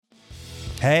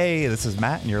Hey, this is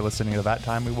Matt, and you're listening to That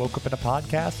Time We Woke Up in a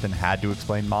Podcast and Had to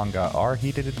Explain Manga, our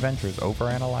heated adventures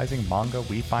overanalyzing manga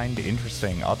we find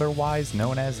interesting, otherwise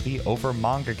known as the Over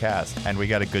Manga Cast. And we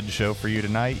got a good show for you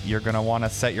tonight. You're going to want to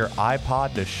set your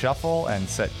iPod to shuffle and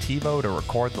set TiVo to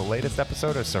record the latest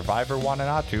episode of Survivor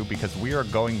Wananatu because we are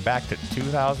going back to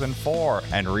 2004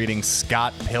 and reading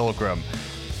Scott Pilgrim.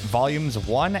 Volumes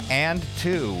 1 and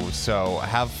 2, so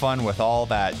have fun with all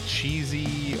that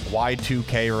cheesy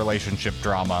Y2K relationship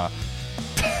drama.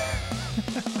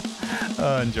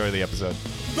 Enjoy the episode.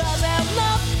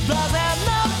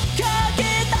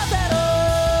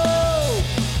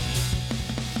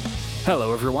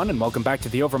 Hello everyone and welcome back to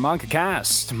the Over Manga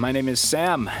Cast. My name is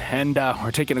Sam and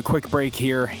we're taking a quick break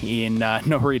here in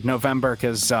No Read November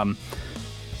because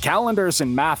calendars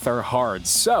and math are hard.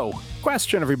 So,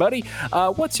 question everybody,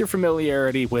 what's your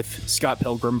familiarity with Scott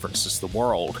Pilgrim versus the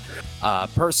World?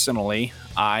 Personally,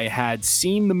 I had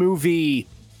seen the movie,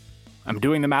 I'm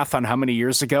doing the math on how many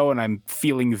years ago and I'm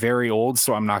feeling very old,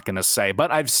 so I'm not going to say, but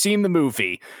I've seen the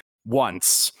movie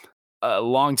once, a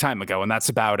long time ago, and that's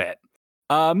about it.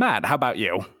 Matt, how about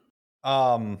you?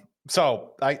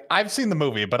 So I've seen the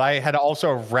movie, but I had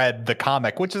also read the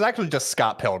comic, which is actually just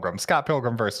Scott Pilgrim. Scott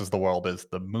Pilgrim versus the World is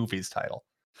the movie's title.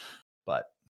 But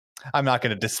I'm not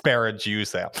going to disparage you,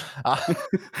 Sam.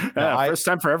 First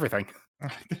time for everything.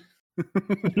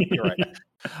 You're right.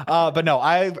 But no,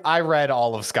 I read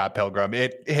all of Scott Pilgrim.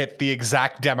 It hit the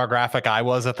exact demographic I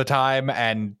was at the time,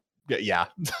 and yeah,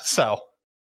 so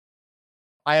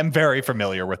I am very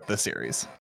familiar with the series.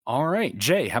 All right,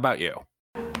 Jay, how about you?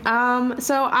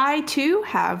 So I too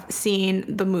have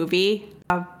seen the movie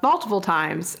multiple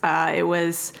times. It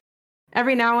was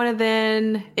every now and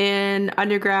then in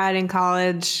undergrad and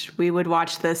college, we would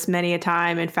watch this many a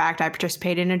time. In fact, I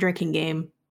participated in a drinking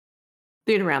game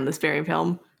themed around this very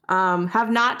film.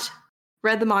 Have not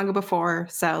read the manga before,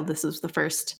 so this is the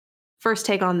first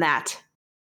take on that.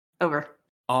 Over.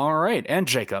 All right, and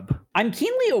Jacob. I'm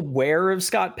keenly aware of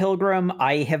Scott Pilgrim.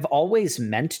 I have always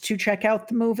meant to check out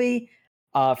the movie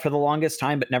for the longest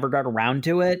time, but never got around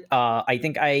to it. I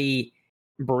think I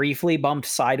briefly bumped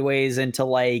sideways into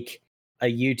like a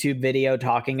YouTube video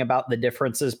talking about the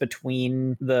differences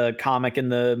between the comic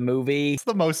and the movie. It's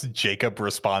the most Jacob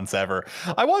response ever.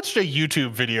 I watched a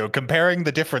YouTube video comparing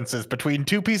the differences between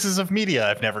two pieces of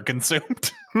media I've never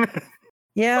consumed.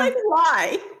 Yeah. Like,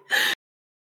 why?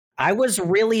 I was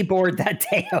really bored that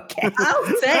day, okay? I'll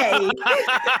say.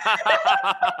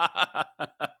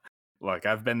 Look,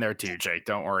 I've been there too, Jake.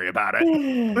 Don't worry about it.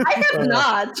 I have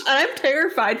not. And I'm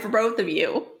terrified for both of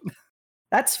you.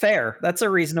 That's fair. That's a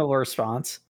reasonable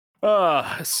response.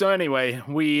 So anyway,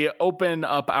 we open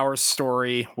up our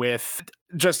story with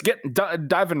just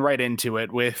diving right into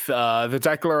it with the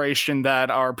declaration that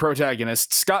our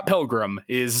protagonist, Scott Pilgrim,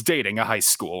 is dating a high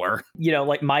schooler. You know,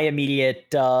 like my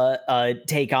immediate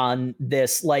take on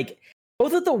this, like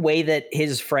both of the way that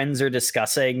his friends are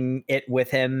discussing it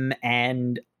with him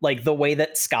and like the way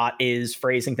that Scott is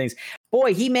phrasing things.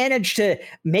 Boy, he managed to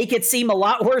make it seem a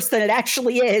lot worse than it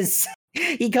actually is.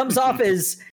 He comes off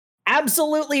as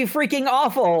absolutely freaking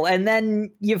awful, and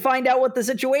then you find out what the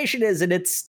situation is, and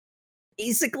it's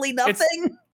basically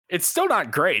nothing. It's still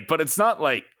not great, but it's not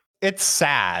like... It's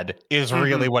sad is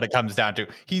really what it comes down to.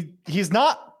 He's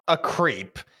not a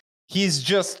creep. He's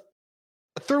just,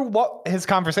 through what his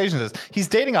conversations is, he's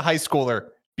dating a high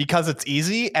schooler because it's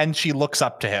easy, and she looks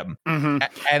up to him. And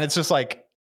it's just like,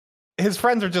 his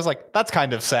friends are just like, that's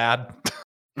kind of sad.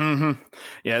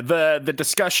 Yeah, the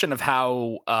discussion of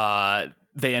how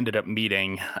they ended up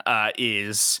meeting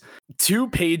is 2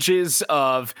 pages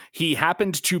of he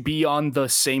happened to be on the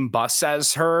same bus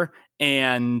as her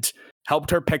and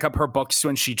helped her pick up her books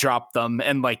when she dropped them,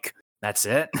 and like that's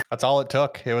it. That's all it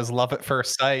took. It was love at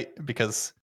first sight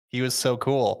because he was so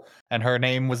cool, and her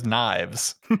name was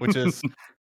Knives, which is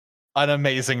an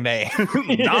amazing name.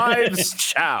 Knives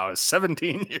Chow,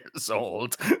 17 years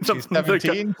old. She's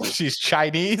 17. She's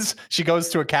Chinese. She goes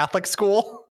to a Catholic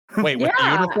school. Wait, with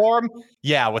the uniform?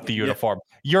 Yeah, with the uniform.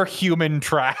 Yeah. You're human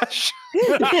trash.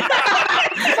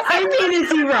 I mean, is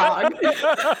he wrong?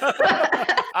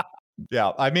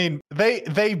 Yeah, I mean,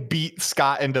 they beat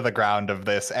Scott into the ground of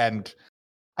this, and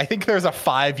I think there's a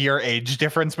 5-year age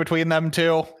difference between them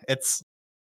two.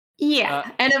 Yeah,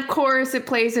 and of course it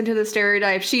plays into the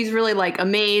stereotype. She's really like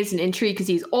amazed and intrigued because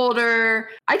he's older.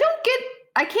 I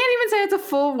can't even say it's a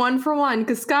full 1-for-1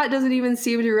 because Scott doesn't even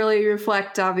seem to really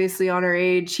reflect, obviously, on her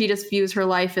age. He just views her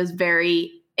life as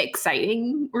very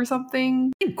exciting or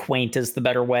something. I think quaint is the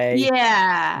better way.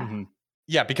 Yeah.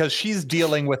 Yeah, because she's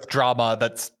dealing with drama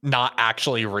that's not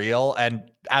actually real, and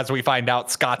as we find out,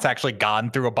 Scott's actually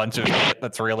gone through a bunch of shit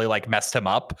that's really like messed him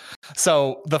up.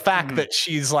 So the fact that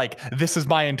she's like, this is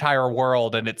my entire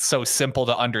world and it's so simple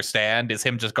to understand is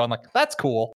him just going like, that's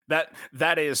cool.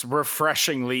 That is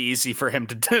refreshingly easy for him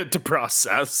to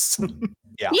process.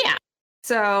 Yeah.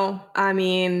 So, I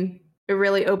mean, it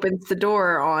really opens the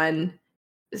door on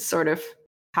sort of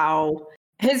how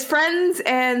his friends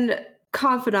and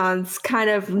confidants kind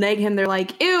of nag him. They're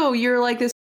like, ew, you're like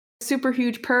this super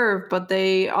huge perv, but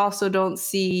they also don't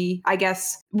see, I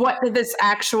guess, what this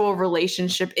actual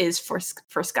relationship is for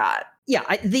Scott. Yeah,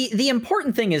 the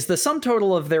important thing is the sum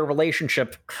total of their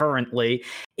relationship currently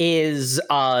is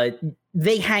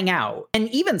they hang out. And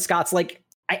even Scott's like,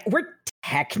 we're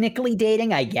technically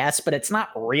dating, I guess, but it's not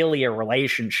really a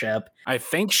relationship. I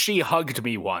think she hugged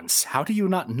me once. How do you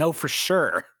not know for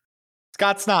sure?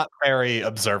 Scott's not very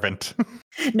observant.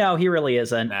 No, he really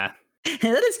isn't. Nah.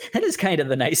 That is kind of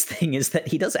the nice thing, is that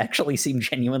he does actually seem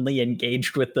genuinely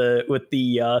engaged with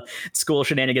the school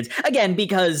shenanigans. Again,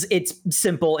 because it's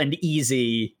simple and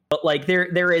easy, but like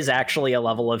there is actually a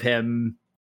level of him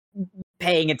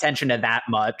paying attention to that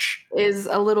much. Is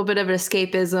a little bit of an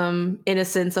escapism,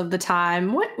 innocence of the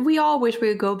time. What we all wish we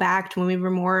could go back to when we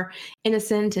were more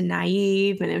innocent and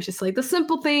naive, and it was just like the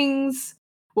simple things.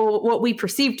 Well, what we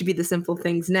perceive to be the simple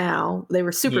things now, they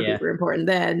were super duper important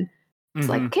then. It's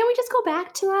like, can we just go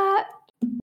back to that?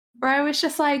 Where I was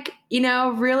just like,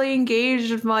 really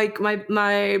engaged with like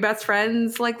my best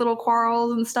friends, like little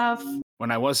quarrels and stuff.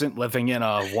 When I wasn't living in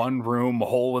a one-room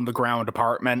hole-in-the-ground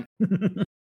apartment.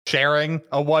 Sharing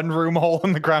a one-room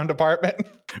hole-in-the-ground apartment.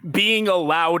 Being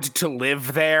allowed to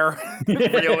live there,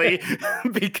 really.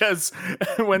 Because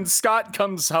when Scott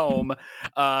comes home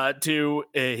to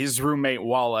his roommate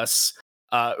Wallace,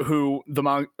 who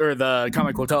the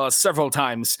comic will tell us several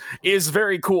times is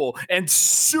very cool and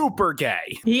super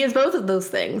gay. He is both of those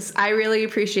things. I really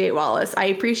appreciate Wallace. I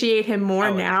appreciate him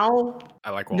more now. I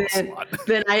like Wallace a lot.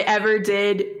 Than I ever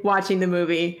did watching the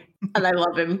movie, and I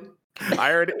love him.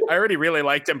 I already really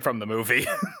liked him from the movie.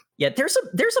 Yeah, there's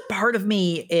a part of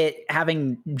me,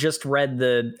 having just read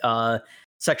the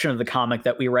section of the comic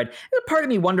that we read, there's a part of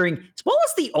me wondering, is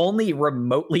Wallace the only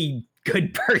remotely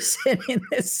good person in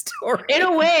this story? In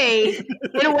a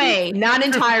way, not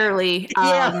entirely.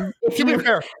 Yeah.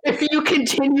 If you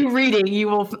continue reading, you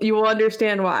will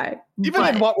understand why. Even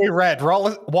in what we read,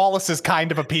 Wallace is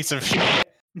kind of a piece of shit.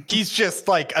 He's just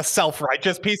like a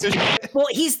self-righteous piece of shit. Well,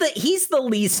 he's the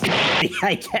least,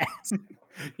 I guess.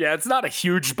 Yeah, it's not a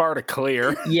huge bar to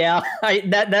clear. Yeah,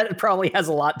 that probably has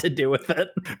a lot to do with it.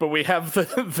 But we have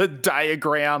the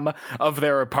diagram of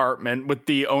their apartment with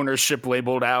the ownership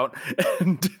labeled out,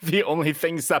 and the only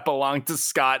things that belong to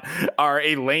Scott are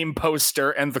a lame poster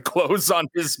and the clothes on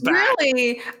his back.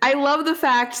 Really? I love the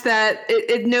fact that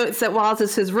it notes that Wallace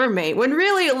is his roommate, when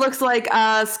really it looks like,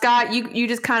 Scott, you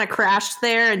just kind of crashed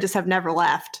there and just have never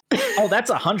left. Oh,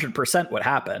 that's 100% what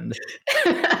happened.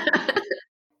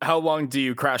 How long do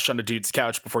you crash on a dude's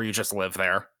couch before you just live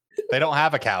there? They don't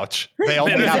have a couch. They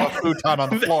only have a futon on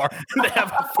the floor. They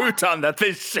have a futon that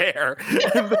they share.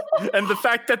 And the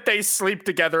fact that they sleep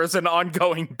together is an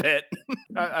ongoing bit.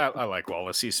 I like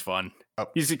Wallace. He's fun.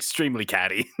 He's extremely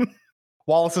catty.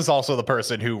 Wallace is also the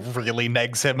person who really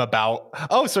negs him about,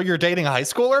 oh, so you're dating a high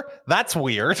schooler? That's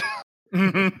weird.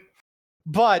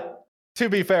 But to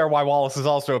be fair, why Wallace is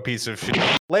also a piece of shit.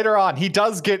 Later on, he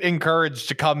does get encouraged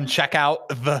to come check out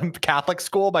the Catholic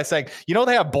school by saying,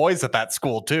 they have boys at that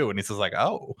school too. And he says like,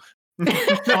 oh.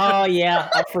 Oh, yeah,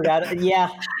 I forgot. Yeah,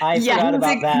 I forgot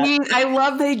about that. I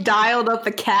love they dialed up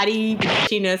the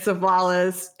catty-ness of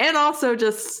Wallace and also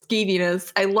just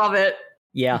skeeviness. I love it.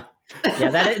 Yeah. Yeah,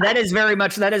 that is very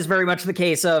much the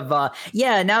case of now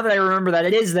that I remember that,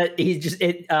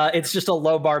 it's just a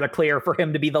low bar to clear for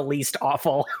him to be the least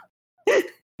awful.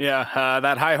 Yeah,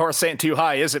 that high horse ain't too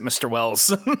high, is it, Mr.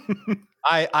 Wells?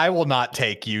 I will not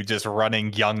take you just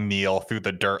running young Neil through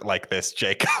the dirt like this,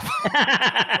 Jacob.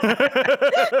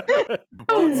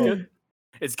 Well, it's good.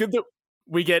 It's good that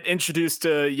we get introduced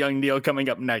to young Neil coming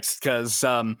up next, because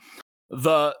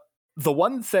the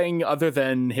one thing other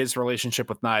than his relationship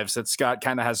with knives that Scott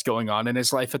kind of has going on in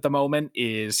his life at the moment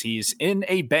is he's in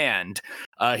a band.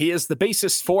 He is the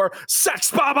bassist for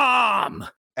Sex Bomb!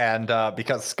 And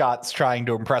because Scott's trying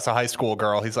to impress a high school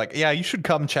girl, he's like, yeah, you should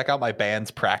come check out my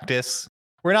band's practice.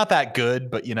 We're not that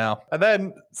good, but And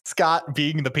then Scott,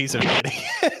 being the piece of shit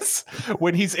he is,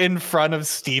 when he's in front of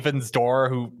Steven's door,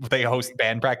 who they host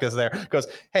band practice there, goes,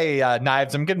 hey,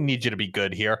 Knives, I'm going to need you to be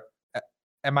good here.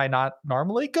 Am I not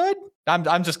normally good?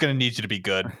 I'm just going to need you to be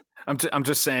good. I'm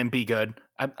just saying, be good.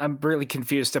 I'm really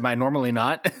confused. Am I normally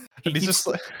not?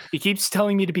 He keeps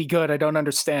telling me to be good. I don't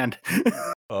understand.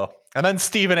 Oh. And then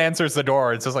Steven answers the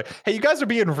door and says like, hey, you guys are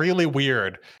being really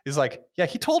weird. He's like, yeah,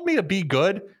 he told me to be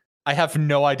good. I have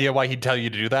no idea why he'd tell you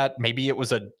to do that. Maybe it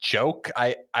was a joke.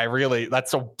 I really,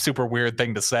 that's a super weird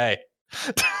thing to say.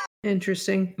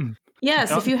 Interesting.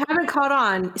 Yes, if you haven't caught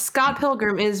on, Scott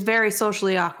Pilgrim is very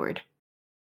socially awkward.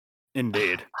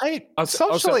 Indeed.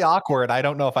 Socially awkward, I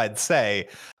don't know if I'd say.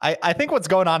 I think what's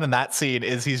going on in that scene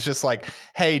is he's just like,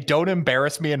 hey, don't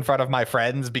embarrass me in front of my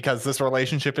friends because this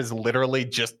relationship is literally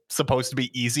just supposed to be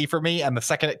easy for me. And the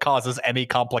second it causes any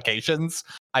complications,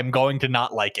 I'm going to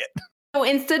not like it. So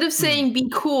instead of saying be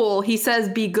cool, he says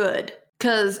be good.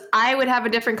 Because I would have a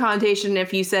different connotation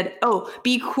if you said, oh,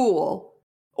 be cool.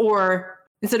 Or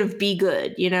instead of be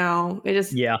good, you know? It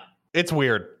just... Yeah. It's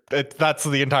weird. That's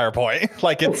the entire point.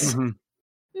 Like it's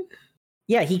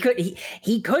Yeah,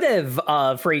 he could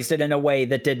have phrased it in a way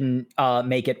that didn't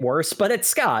make it worse, but it's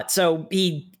Scott, so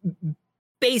he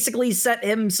basically set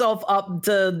himself up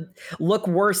to look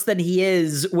worse than he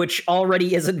is, which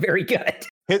already isn't very good.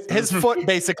 His foot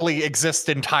basically exists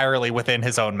entirely within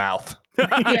his own mouth.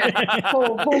 Yeah,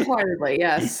 wholeheartedly,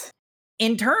 yes.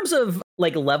 In terms of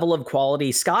like level of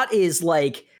quality, Scott is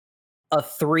like a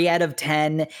 3 out of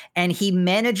 10, and he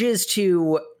manages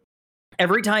to,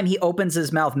 every time he opens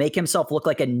his mouth, make himself look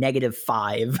like a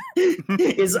 -5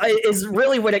 is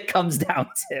really what it comes down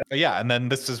to. Yeah, and then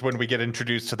this is when we get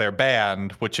introduced to their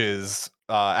band, which is,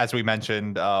 as we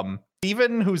mentioned,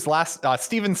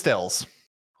 Steven Stills,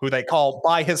 who they call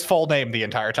by his full name the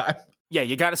entire time. Yeah,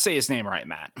 you got to say his name right,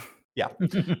 Matt. Yeah.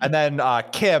 And then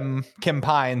Kim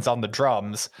Pines on the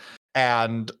drums.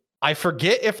 And I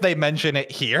forget if they mention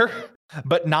it here,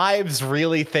 but Knives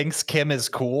really thinks Kim is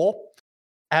cool.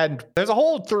 And there's a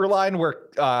whole through line where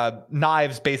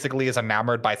Knives basically is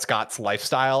enamored by Scott's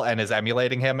lifestyle and is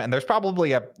emulating him. And there's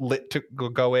probably a lit to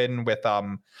go in with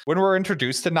when we're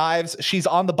introduced to Knives, she's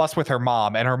on the bus with her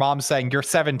mom, and her mom's saying, you're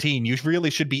 17. You really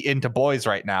should be into boys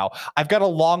right now. I've got a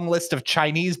long list of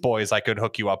Chinese boys I could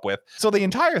hook you up with. So the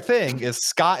entire thing is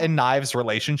Scott and Knives'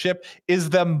 relationship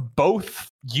is them both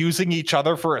using each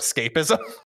other for escapism.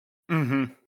 Mm-hmm.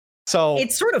 So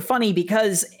it's sort of funny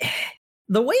because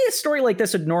the way a story like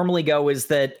this would normally go is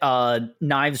that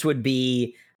Knives would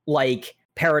be like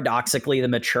paradoxically the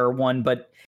mature one,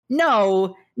 but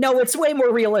no, it's way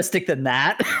more realistic than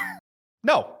that.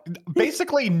 No,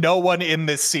 basically no one in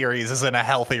this series is in a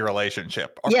healthy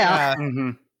relationship. Yeah.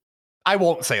 I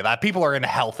won't say that. People are in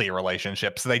healthy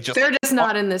relationships. They're just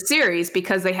not in the series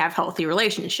because they have healthy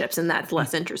relationships, and that's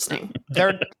less interesting.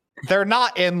 They're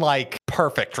not in like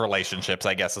perfect relationships,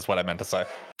 I guess is what I meant to say.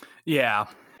 Yeah.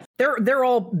 They're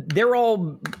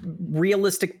all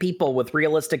realistic people with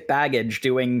realistic baggage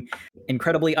doing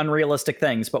incredibly unrealistic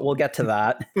things, but we'll get to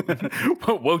that.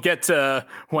 We'll get to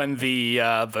when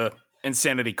the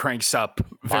insanity cranks up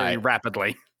very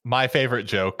rapidly. My favorite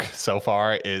joke so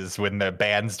far is when the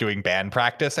band's doing band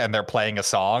practice and they're playing a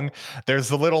song. There's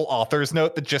the little author's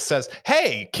note that just says,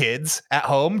 hey, kids at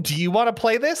home, do you want to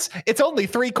play this? It's only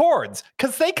 3 chords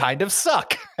because they kind of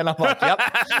suck. And I'm like, yep.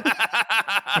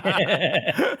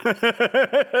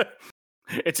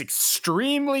 It's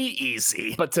extremely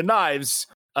easy. But to Knives,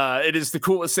 it is the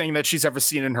coolest thing that she's ever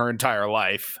seen in her entire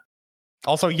life.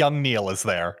 Also, young Neil is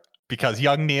there because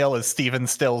young Neil is Steven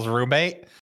Still's roommate.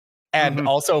 And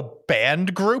also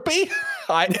band groupie?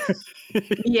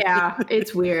 Yeah,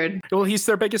 it's weird. Well, he's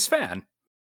their biggest fan.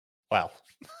 Well,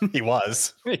 he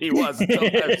was. He was until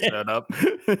Knives showed up.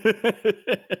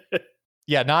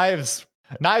 Yeah, Knives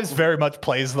very much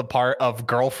plays the part of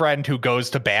girlfriend who goes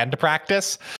to band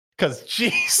practice. Because,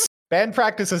 jeez, band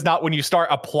practice is not when you start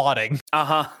applauding.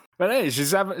 Uh-huh. But hey,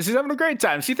 she's having a great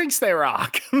time. She thinks they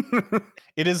rock.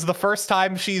 It is the first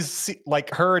time she's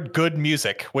like heard good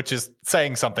music, which is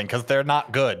saying something because they're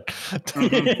not good.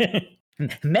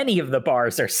 Many of the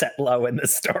bars are set low in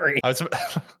this story.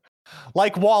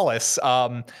 Like Wallace,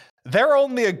 they're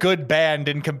only a good band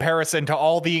in comparison to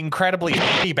all the incredibly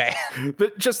shitty bands.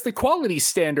 But just the quality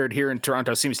standard here in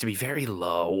Toronto seems to be very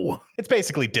low. It's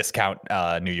basically discount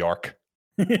New York.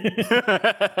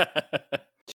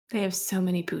 They have so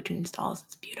many Putin stalls.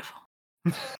 It's beautiful.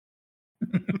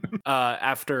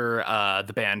 After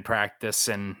the band practice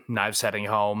and Knives heading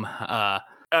home,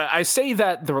 I say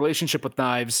that the relationship with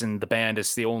Knives and the band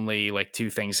is the only like 2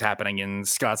 things happening in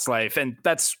Scott's life, and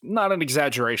that's not an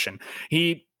exaggeration.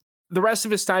 The rest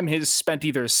of his time is spent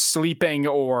either sleeping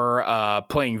or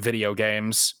playing video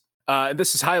games.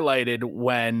 This is highlighted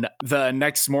when the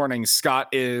next morning Scott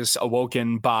is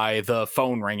awoken by the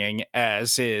phone ringing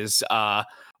as his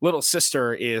little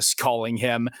sister is calling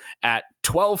him at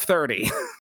 12:30.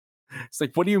 It's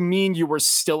like, what do you mean you were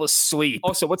still asleep?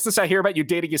 Also, what's this I hear about you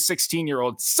dating a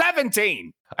 16-year-old?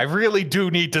 17! I really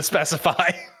do need to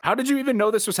specify. How did you even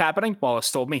know this was happening?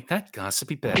 Wallace told me. That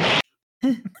gossipy bitch.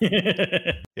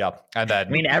 Yeah, and then I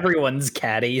mean, everyone's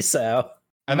catty, so.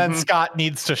 And then Scott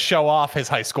needs to show off his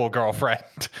high school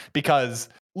girlfriend because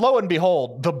lo and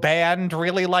behold, the band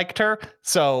really liked her.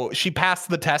 So she passed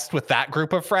the test with that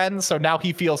group of friends. So now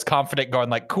he feels confident going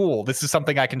like, cool, this is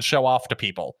something I can show off to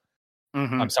people.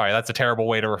 I'm sorry, that's a terrible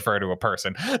way to refer to a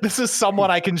person. This is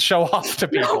someone I can show off to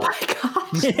people. Oh my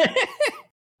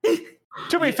gosh.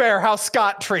 To be fair, how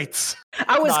Scott treats.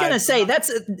 I was going to say,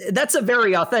 that's a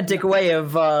very authentic way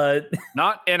of...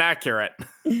 Not inaccurate.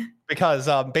 Because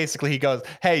basically he goes,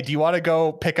 hey, do you want to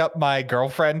go pick up my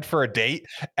girlfriend for a date?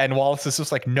 And Wallace is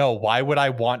just like, no, why would I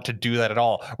want to do that at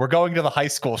all? We're going to the high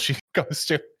school she goes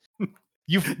to.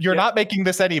 You're not making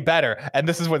this any better. And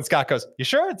this is when Scott goes, you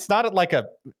sure? It's not like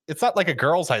a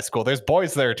girls' high school. There's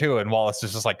boys there too. And Wallace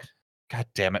is just like, God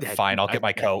damn it, fine, I'll get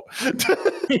my coat.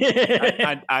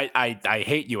 I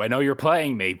hate you. I know you're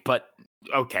playing me, but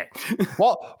okay.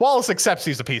 Well, Wallace accepts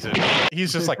he's a piece of shit.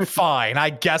 He's just like, fine, I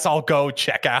guess I'll go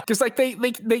check out. Because like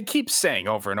they keep saying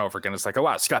over and over again, it's like, oh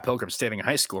wow, Scott Pilgrim's dating a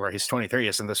high schooler. He's 23,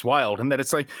 isn't this wild? And then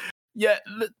it's like, yeah,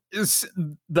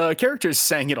 the characters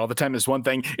saying it all the time is one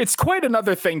thing. It's quite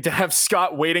another thing to have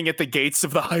Scott waiting at the gates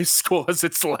of the high school as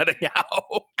it's letting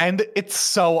out. And it's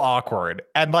so awkward.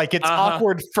 And like, it's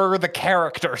awkward for the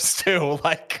characters too.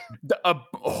 Like a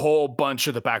whole bunch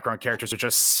of the background characters are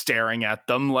just staring at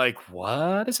them like,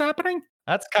 what is happening?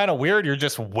 That's kind of weird. You're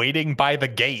just waiting by the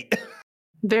gate.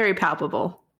 Very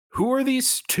palpable. Who are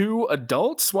these two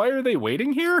adults? Why are they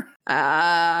waiting here?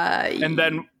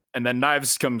 And then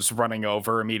Knives comes running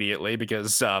over immediately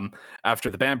because after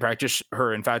the band practice,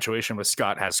 her infatuation with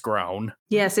Scott has grown.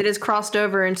 Yes, it has crossed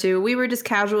over into we were just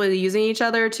casually using each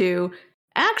other to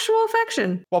actual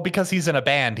affection. Well, because he's in a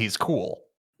band, he's cool.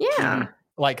 Yeah.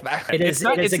 Like that. It is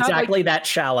exactly like, that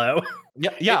shallow.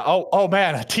 Yeah. Oh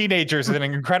man, teenagers in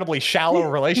an incredibly shallow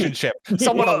relationship.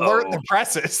 Someone alert the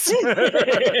presses.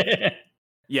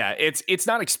 Yeah, it's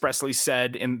not expressly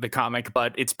said in the comic,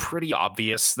 but it's pretty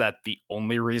obvious that the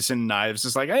only reason Knives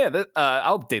is like, oh, yeah,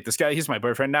 I'll date this guy. He's my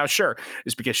boyfriend now, sure,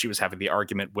 is because she was having the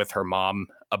argument with her mom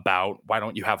about why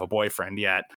don't you have a boyfriend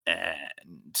yet?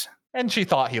 And she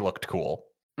thought he looked cool.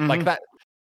 Like that.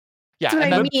 Yeah,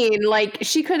 that's what I mean. Like,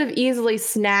 she could have easily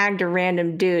snagged a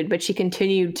random dude, but she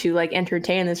continued to like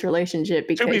entertain this relationship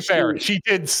because to be fair, she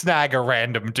did snag a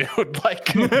random dude. Like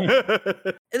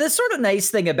the sort of nice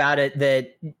thing about it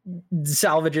that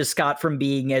salvages Scott from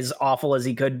being as awful as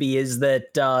he could be is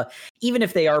that even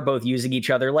if they are both using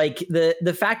each other, like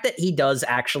the fact that he does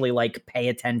actually like pay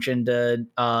attention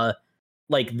to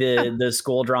like the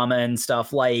school drama and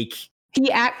stuff, like.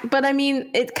 But I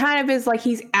mean, it kind of is like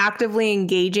he's actively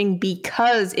engaging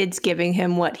because it's giving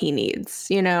him what he needs,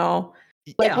 you know?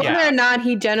 Like whether or not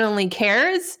he genuinely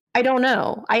cares, I don't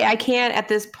know. I can't at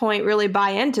this point really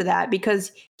buy into that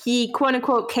because he quote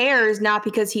unquote cares, not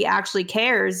because he actually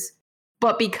cares,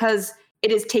 but because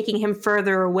it is taking him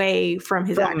further away from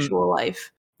his actual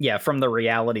life. Yeah, from the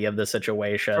reality of the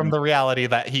situation. From the reality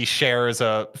that he shares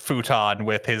a futon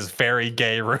with his very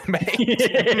gay roommate.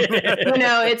 You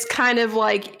know, it's kind of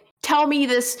like, tell me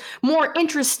this more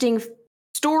interesting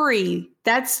story.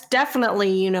 That's definitely,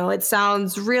 you know, it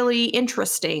sounds really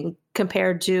interesting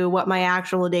compared to what my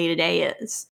actual day-to-day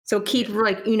is. So keep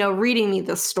like, you know, reading me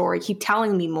this story. Keep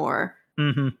telling me more.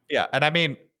 Mm-hmm. Yeah, and I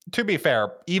mean, to be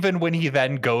fair, even when he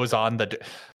then goes on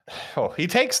he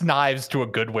takes Knives to a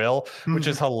Goodwill, which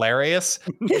is hilarious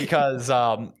because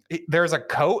there's a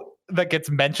coat that gets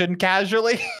mentioned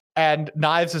casually and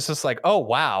Knives is just like, oh,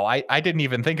 wow, I didn't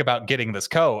even think about getting this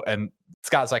coat. And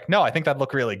Scott's like, no, I think that'd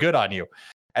look really good on you.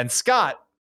 And Scott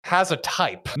has a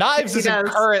type. Knives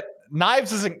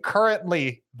isn't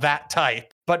currently that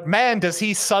type, but man, does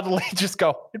he suddenly just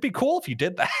go, it'd be cool if you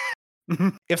did that.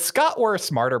 If Scott were a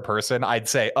smarter person, I'd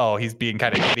say, oh, he's being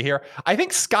kind of shitty here. I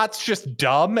think Scott's just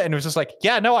dumb and was just like,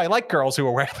 yeah, no, I like girls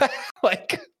who wear that.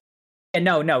 Like, and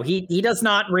no, he does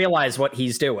not realize what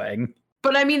he's doing.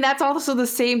 But I mean, that's also the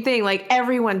same thing. Like,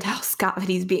 everyone tells Scott that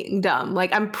he's being dumb.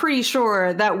 Like, I'm pretty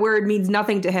sure that word means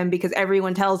nothing to him because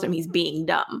everyone tells him he's being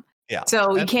dumb. Yeah.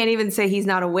 So you can't even say he's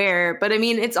not aware. But I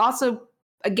mean, it's also,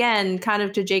 again, kind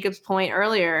of to Jacob's point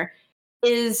earlier,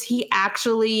 is he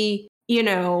actually, you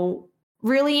know,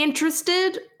 really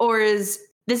interested, or is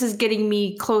this is getting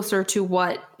me closer to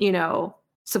what, you know,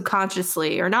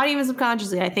 subconsciously or not even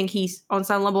subconsciously, I think he on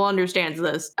some level understands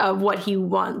this of what he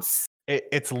wants.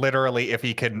 It's literally if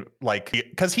he can, like,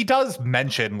 because he does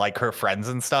mention like her friends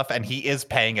and stuff and he is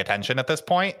paying attention at this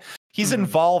point. He's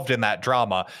involved in that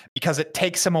drama because it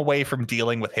takes him away from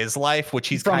dealing with his life, which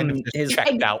he's kind of just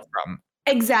checked out from.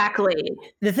 Exactly.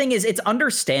 The thing is, it's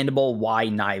understandable why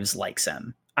Knives likes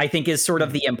him, I think, is sort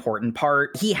of the important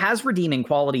part. He has redeeming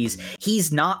qualities.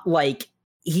 He's not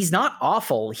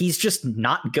awful. He's just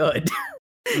not good.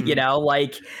 You know,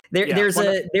 like there's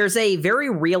a very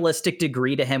realistic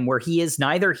degree to him where he is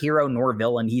neither hero nor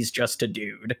villain. He's just a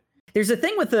dude. There's a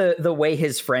thing with the way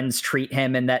his friends treat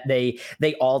him and that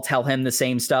they all tell him the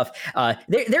same stuff.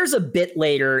 There's a bit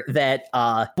later that,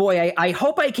 I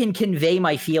hope I can convey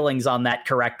my feelings on that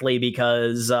correctly,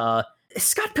 because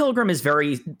Scott Pilgrim is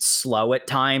very slow at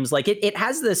times. Like it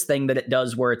has this thing that it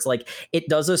does where it's like it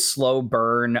does a slow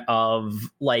burn of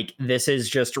like, this is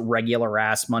just regular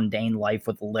ass mundane life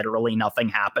with literally nothing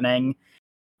happening.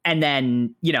 And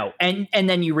then, you know, and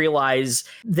then you realize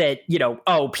that, you know,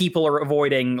 people are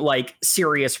avoiding like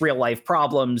serious real life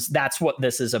problems. That's what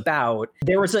this is about.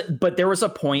 There was a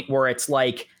point where it's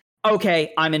like,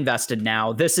 okay, I'm invested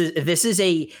now. This is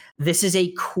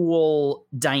a cool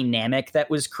dynamic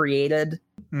that was created.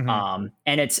 Mm-hmm.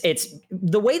 And it's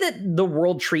the way that the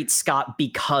world treats Scott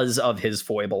because of his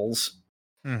foibles.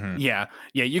 Mm-hmm. Yeah.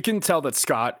 You can tell that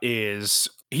Scott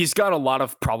he's got a lot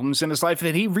of problems in his life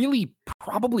that he really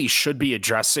probably should be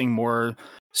addressing more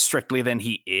strictly than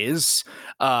he is.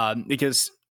 Because,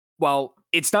 well,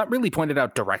 it's not really pointed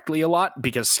out directly a lot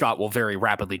because Scott will very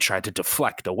rapidly try to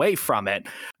deflect away from it.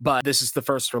 But this is the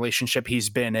first relationship he's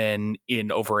been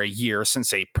in over a year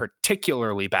since a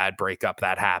particularly bad breakup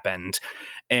that happened.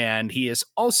 And he is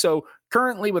also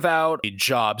currently without a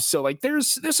job. So like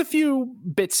there's a few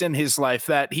bits in his life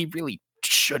that he really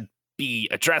should be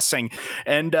addressing.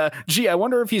 And I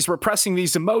wonder if he's repressing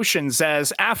these emotions,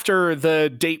 as after the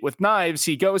date with Knives,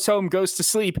 he goes home, goes to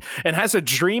sleep, and has a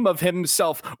dream of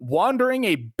himself wandering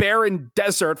a barren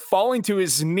desert, falling to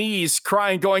his knees,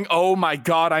 crying, going, "Oh my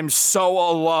God, I'm so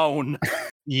alone."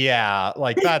 Yeah,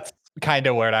 like that's kind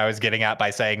of what I was getting at by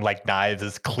saying like Knives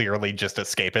is clearly just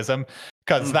escapism,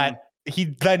 because that he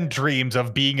then dreams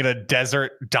of being in a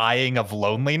desert dying of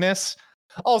loneliness.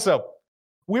 Also,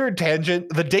 weird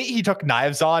tangent. The date he took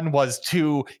Knives on was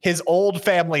to his old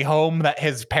family home that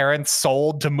his parents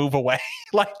sold to move away.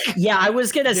 I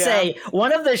was going to say,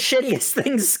 one of the shittiest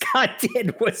things Scott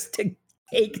did was to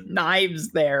take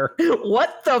Knives there.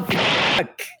 What the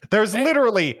fuck? There's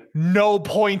literally no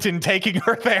point in taking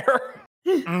her there.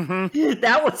 Mm-hmm.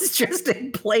 That was just a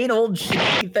plain old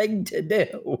shitty thing to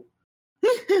do.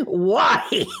 Why?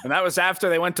 And that was after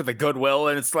they went to the Goodwill,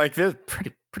 and it's like this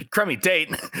pretty crummy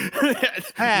date.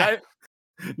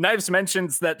 Knives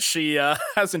mentions that she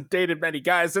hasn't dated many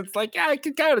guys. It's like, I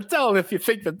can kind of tell if you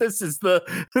think that this is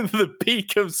the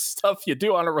peak of stuff you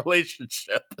do on a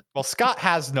relationship. Well, Scott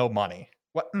has no money.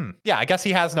 What? Yeah, I guess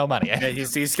he has no money. Yeah,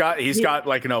 he's got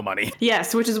like no money.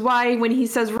 Yes, which is why when he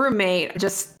says roommate,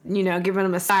 just, you know, giving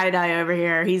him a side eye over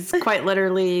here. He's quite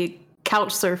literally couch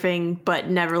surfing,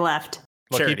 but never left.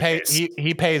 Look,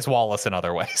 he pays Wallace in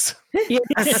other ways.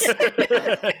 Yes.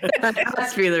 That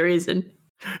must be the reason.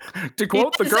 To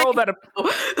quote the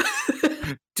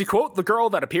girl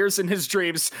that appears in his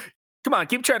dreams, "Come on,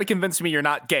 keep trying to convince me you're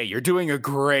not gay. You're doing a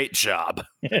great job."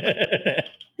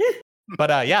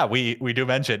 But we do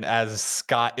mention, as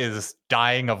Scott is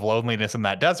dying of loneliness in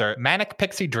that desert, Manic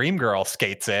Pixie Dream Girl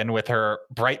skates in with her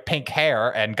bright pink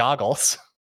hair and goggles.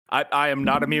 I am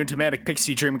not immune to Manic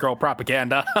Pixie Dream Girl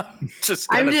propaganda.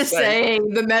 I'm just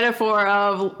saying the metaphor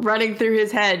of running through his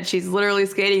head. She's literally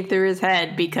skating through his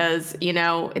head because, you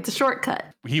know, it's a shortcut.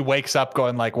 He wakes up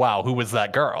going like, wow, who was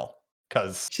that girl?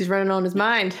 Because she's running on his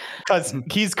mind. Because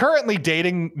he's currently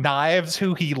dating Knives,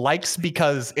 who he likes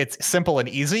because it's simple and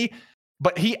easy.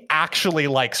 But he actually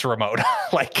likes Ramona.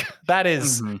 Like that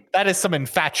is some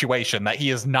infatuation that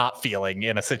he is not feeling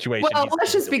in a situation. Well,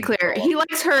 let's just be clear. He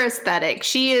likes her aesthetic.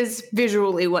 She is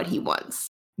visually what he wants.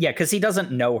 Yeah, because he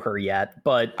doesn't know her yet.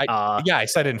 But I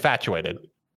said infatuated.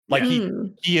 Like he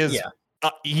is.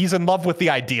 Yeah. He's in love with the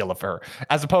ideal of her,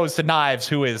 as opposed to Knives,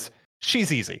 who is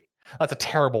she's easy. That's a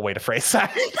terrible way to phrase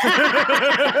that.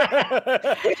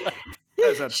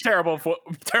 That's a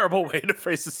terrible way to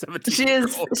phrase a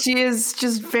 17-year-old. She is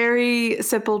just very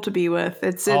simple to be with.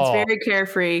 It's very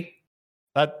carefree.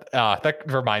 That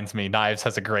reminds me, Knives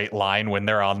has a great line when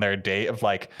they're on their date of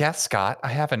like, "Yeah, Scott, I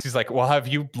haven't." He's like, "Well, have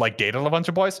you like dated a bunch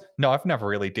of boys?" "No, I've never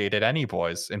really dated any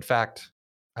boys. In fact,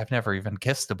 I've never even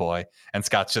kissed a boy." And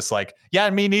Scott's just like, "Yeah,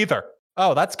 me neither."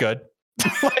 "Oh, that's good."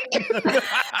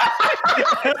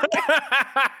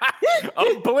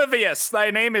 Oblivious,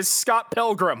 thy name is Scott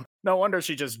Pilgrim. No wonder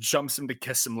she just jumps him to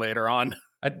kiss him later on.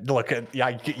 You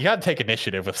gotta take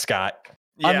initiative with Scott.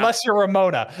 unless you're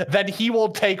Ramona, then he will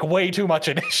take way too much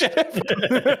initiative.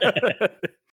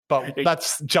 But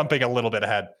that's jumping a little bit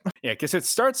ahead. Yeah, because it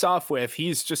starts off with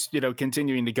he's just,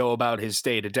 continuing to go about his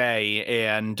day to day.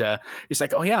 And he's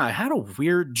like, oh, yeah, I had a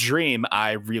weird dream.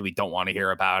 I really don't want to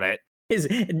hear about it.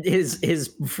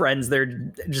 His friends,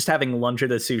 they're just having lunch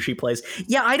at a sushi place.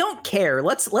 Yeah, I don't care.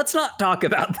 Let's not talk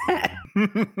about that.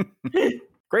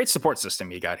 Great support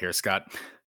system you got here, Scott.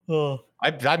 Oh.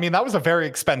 I mean, that was a very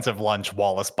expensive lunch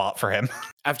Wallace bought for him.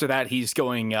 After that, he's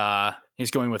going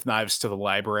with Knives to the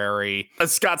library.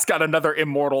 Scott's got another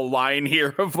immortal line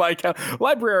here of like,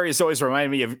 libraries always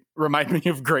remind me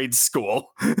of grade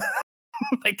school.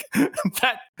 Like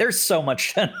that. There's so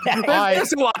much to unpack.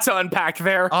 There's a lot to unpack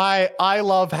there. I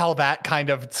love how that kind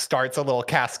of starts a little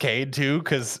cascade too,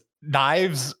 because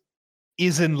Knives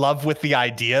is in love with the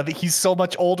idea that he's so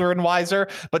much older and wiser,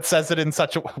 but says it in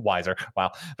such a wiser.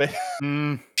 Wow. But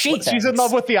she's in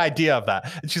love with the idea of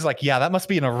that. And she's like, yeah, that must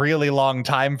be in a really long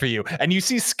time for you. And you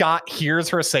see Scott hears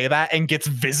her say that and gets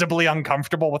visibly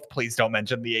uncomfortable with, please don't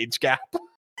mention the age gap.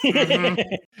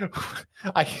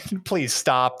 Please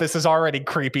stop. This is already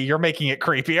creepy. You're making it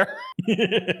creepier.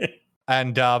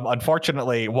 And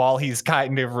unfortunately, while he's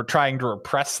kind of trying to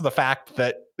repress the fact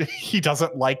that he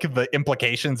doesn't like the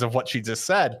implications of what she just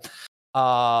said,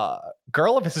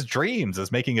 girl of his dreams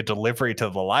is making a delivery to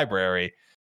the library,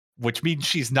 which means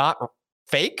she's not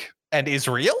fake and is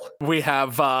real. We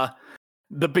have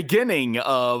the beginning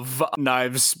of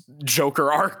Knives'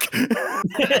 Joker arc.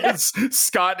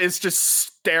 Scott is just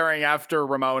staring after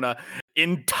Ramona,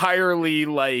 entirely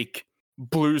like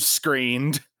blue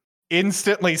screened.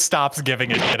 Instantly stops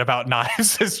giving a shit about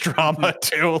Knives' drama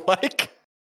too. Like,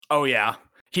 oh yeah,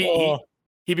 he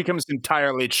becomes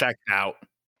entirely checked out.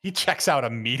 He checks out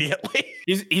immediately.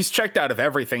 He's checked out of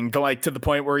everything, like to the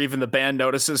point where even the band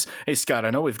notices, "Hey Scott, I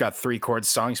know we've got 3-chord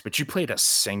songs, but you played a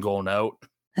single note.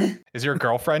 Is your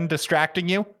girlfriend distracting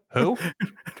you? Who?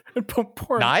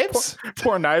 Poor Knives?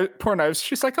 Poor Knives.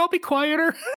 She's like, I'll be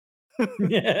quieter."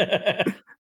 Yeah.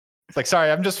 It's like,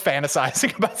 sorry, I'm just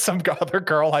fantasizing about some other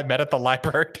girl I met at the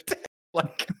library today.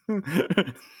 Like,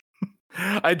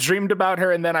 I dreamed about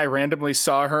her and then I randomly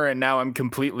saw her and now I'm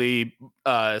completely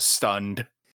stunned.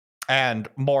 And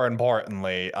more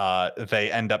importantly,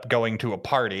 they end up going to a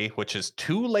party, which is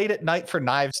too late at night for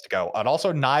Knives to go. And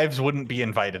also, Knives wouldn't be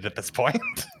invited at this point.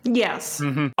 Yes.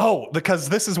 Mm-hmm. Oh, because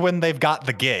this is when they've got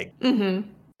the gig. Mm-hmm.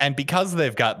 And because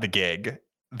they've got the gig,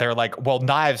 they're like, well,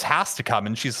 Knives has to come.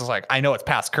 And she's just like, I know it's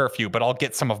past curfew, but I'll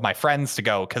get some of my friends to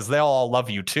go because they'll all love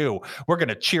you too. We're going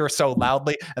to cheer so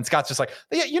loudly. And Scott's just like,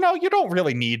 yeah, you don't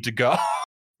really need to go.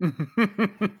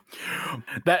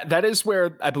 That is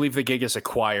where I believe the gig is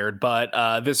acquired,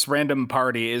 but this random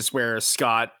party is where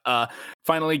Scott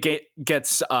finally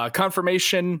gets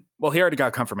confirmation. Well, he already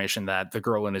got confirmation that the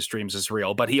girl in his dreams is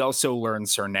real, but he also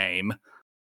learns her name.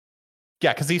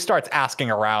 Yeah, because he starts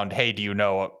asking around, hey, do you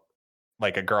know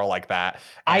like a girl like that?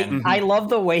 And I love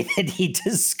the way that he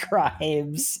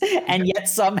describes, and yet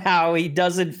somehow he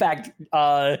does in fact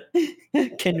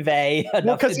convey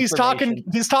enough because he's talking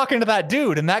to that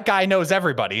dude, and that guy knows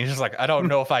everybody. He's just like, I don't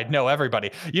know if I'd know everybody.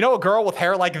 You know, a girl with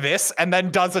hair like this, and then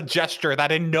does a gesture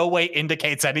that in no way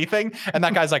indicates anything. And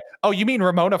that guy's like, oh, you mean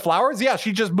Ramona Flowers? Yeah,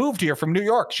 she just moved here from New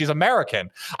York. She's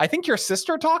American. I think your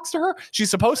sister talks to her.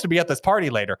 She's supposed to be at this party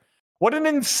later. What an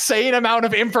insane amount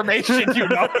of information you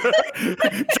know.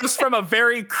 Just from a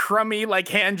very crummy like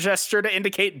hand gesture to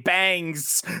indicate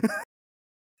bangs.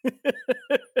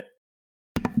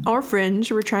 Our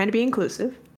fringe, we're trying to be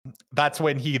inclusive. That's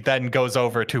when he then goes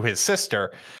over to his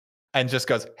sister and just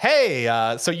goes,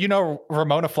 hey, so you know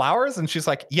Ramona Flowers? And she's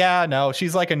like, yeah, no,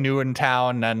 she's like a new in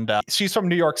town and she's from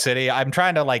New York City. I'm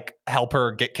trying to like help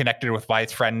her get connected with my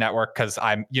friend network because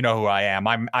you know who I am.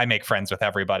 I make friends with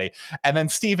everybody. And then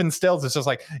Steven Stills is just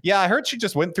like, yeah, I heard she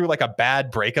just went through like a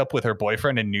bad breakup with her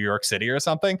boyfriend in New York City or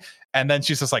something. And then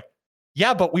she's just like,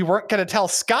 yeah, but we weren't going to tell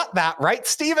Scott that, right,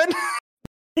 Steven?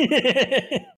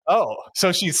 Oh,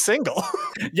 so she's single.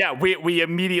 Yeah, we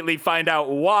immediately find out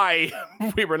why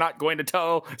we were not going to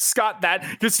tell Scott that,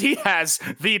 because he has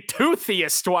the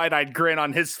toothiest wide-eyed grin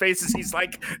on his face as he's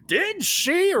like, did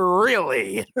she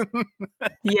really?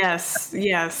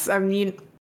 Yes. I mean,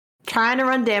 trying to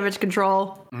run damage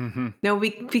control. Mm-hmm. No,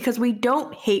 because we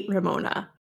don't hate Ramona.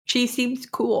 She seems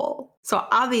cool. So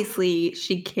obviously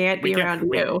she can't be around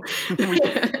you.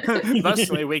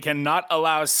 Thusly, we cannot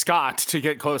allow Scott to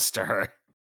get close to her.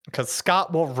 Because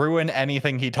Scott will ruin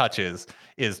anything he touches,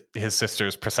 is his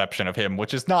sister's perception of him,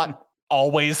 which is not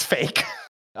always fake.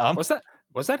 Was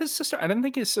that his sister? I didn't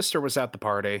think his sister was at the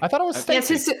party. I thought it was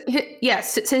Stacy.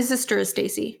 Yes, his sister is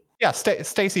Stacy. Yeah,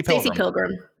 Stacy Pilgrim. Stacy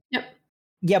Pilgrim. Yep.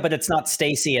 Yeah, but it's not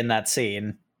Stacy in that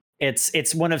scene.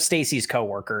 It's one of Stacy's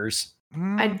coworkers.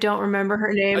 I don't remember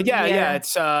her name. Yeah,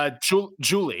 it's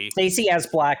Julie. Stacy has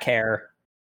black hair.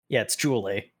 Yeah, it's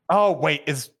Julie. Oh, wait,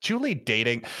 is Julie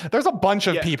dating? There's a bunch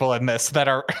of people in this that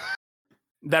are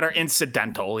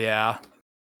incidental, yeah.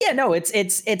 Yeah, no,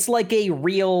 it's like a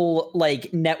real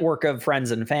like network of friends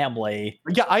and family.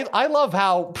 Yeah, I love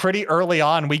how pretty early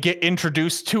on we get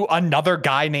introduced to another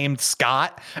guy named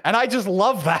Scott, and I just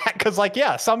love that because, like,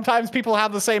 yeah, sometimes people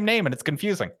have the same name and it's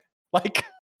confusing. Like,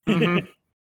 and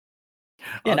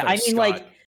I mean, Scott. like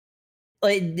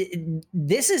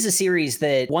this is a series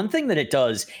that one thing that it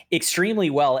does extremely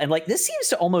well, and like this seems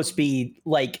to almost be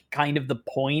like kind of the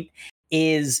point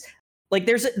is like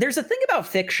there's a thing about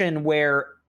fiction where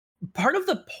part of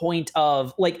the point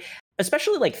of like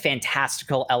especially like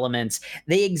fantastical elements,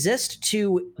 they exist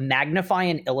to magnify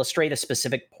and illustrate a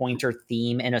specific point or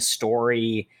theme in a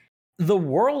story. The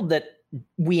world that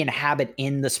we inhabit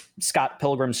in the Scott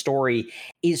Pilgrim story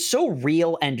is so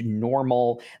real and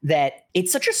normal that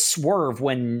it's such a swerve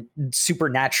when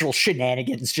supernatural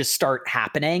shenanigans just start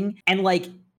happening. And like,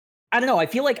 I don't know, I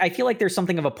feel like there's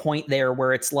something of a point there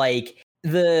where it's like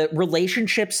the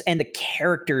relationships and the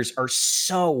characters are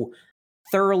so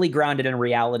thoroughly grounded in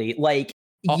reality. Like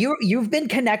you've been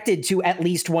connected to at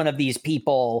least one of these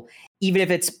people, even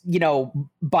if it's, you know,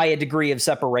 by a degree of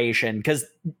separation, because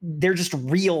they're just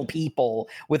real people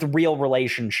with real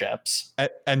relationships.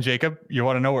 And Jacob, you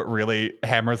want to know what really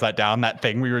hammers that down? That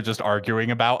thing we were just arguing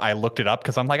about. I looked it up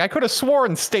because I'm like, I could have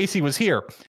sworn Stacy was here.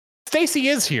 Stacy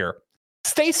is here.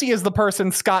 Stacy is the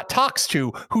person Scott talks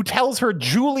to, who tells her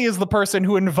Julie is the person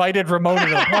who invited Ramona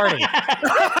to the party.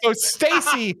 So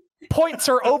Stacy points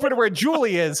her over to where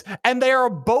Julie is, and they are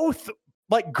both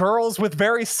like girls with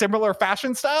very similar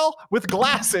fashion style, with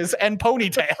glasses and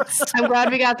ponytails. I'm glad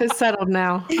we got this settled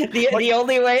now. The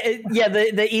only way,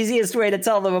 the easiest way to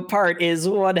tell them apart is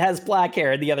one has black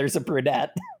hair and the other's a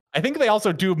brunette. I think they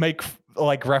also do make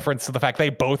like reference to the fact they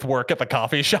both work at the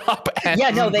coffee shop. And,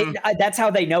 that's how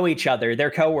they know each other.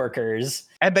 They're coworkers.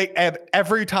 And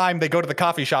every time they go to the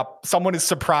coffee shop, someone is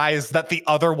surprised that the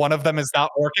other one of them is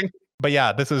not working. But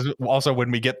yeah, this is also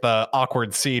when we get the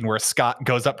awkward scene where Scott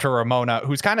goes up to Ramona,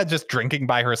 who's kind of just drinking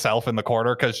by herself in the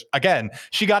corner. Because again,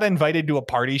 she got invited to a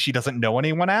party she doesn't know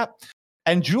anyone at.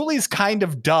 And Julie's kind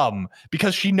of dumb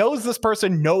because she knows this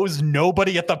person knows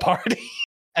nobody at the party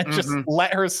and just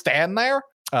let her stand there.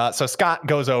 So Scott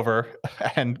goes over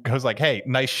and goes like, hey,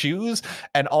 nice shoes.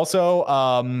 And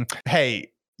also,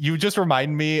 hey, you just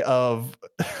remind me of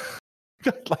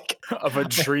like of a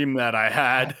dream that I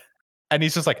had. And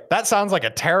he's just like, that sounds like a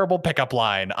terrible pickup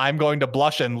line. I'm going to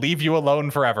blush and leave you alone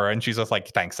forever. And she's just like,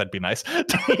 thanks, that'd be nice.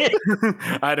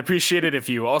 I'd appreciate it if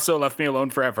you also left me alone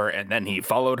forever. And then he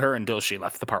followed her until she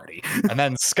left the party. And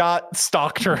then Scott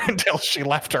stalked her until she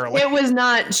left early. It was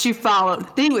not she followed.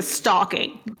 He was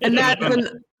stalking. And that's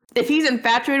if he's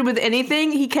infatuated with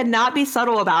anything, he cannot be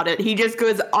subtle about it. He just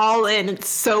goes all in. It's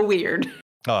so weird.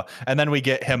 And then we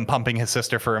get him pumping his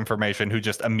sister for information, who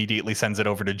just immediately sends it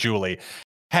over to Julie.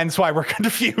 Hence why we're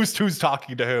confused who's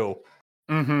talking to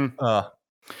who.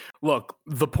 Look,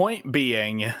 the point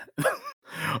being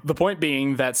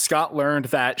that Scott learned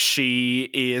that she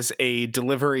is a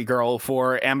delivery girl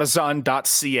for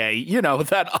Amazon.ca, you know,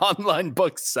 that online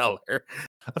bookseller.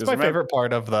 That's my favorite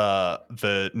part of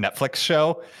the Netflix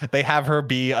show. They have her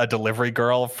be a delivery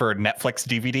girl for Netflix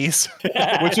DVDs,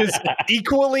 which is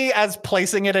equally as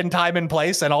placing it in time and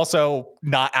place and also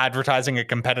not advertising a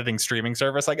competing streaming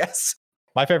service, I guess.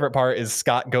 My favorite part is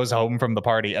Scott goes home from the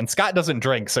party, and Scott doesn't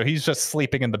drink, so he's just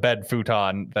sleeping in the bed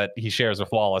futon that he shares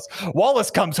with Wallace. Wallace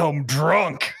comes home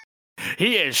drunk.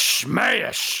 He is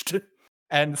smashed.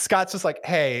 And Scott's just like,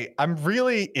 hey, I'm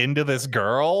really into this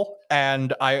girl,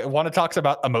 and I want to talk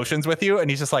about emotions with you. And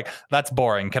he's just like, that's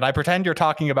boring. Can I pretend you're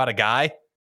talking about a guy?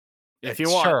 If you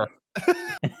want. Sure.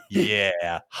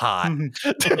 Yeah, hot.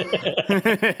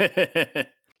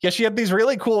 Yeah, she had these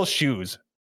really cool shoes.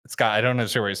 Scott, I don't know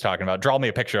what he's talking about. Draw me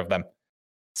a picture of them.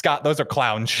 Scott, those are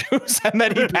clown shoes. And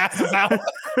then he passes out.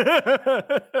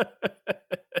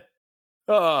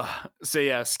 So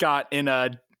yeah, Scott, in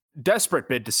a desperate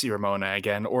bid to see Ramona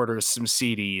again, orders some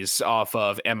CDs off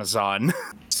of Amazon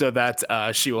so that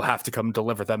she will have to come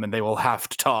deliver them and they will have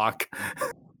to talk.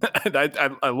 And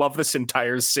I love this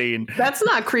entire scene. That's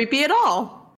not creepy at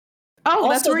all. Oh, also,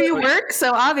 that's where you work?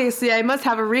 So obviously I must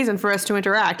have a reason for us to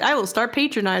interact. I will start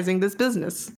patronizing this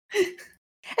business.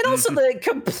 And also the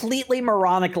completely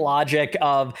moronic logic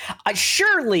of,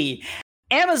 surely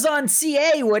Amazon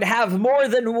CA would have more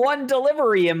than one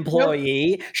delivery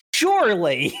employee. Nope.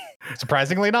 Surely.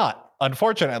 Surprisingly not.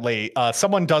 unfortunately,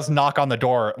 someone does knock on the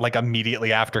door like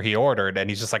immediately after he ordered, and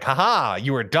he's just like, haha,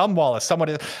 you were dumb, Wallace. Someone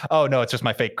is, oh no, it's just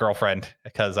my fake girlfriend,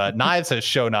 because Knives has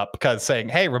shown up because saying,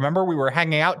 hey, remember we were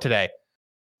hanging out today?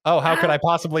 Oh, how could I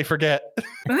possibly forget?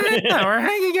 Yeah, we're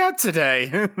hanging out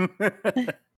today.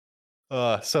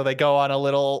 So they go on a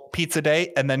little pizza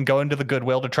date and then go into the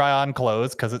Goodwill to try on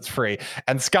clothes because it's free.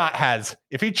 And Scott has,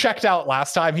 if he checked out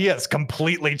last time, he has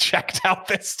completely checked out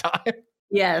this time.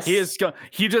 Yes.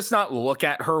 He does not look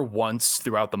at her once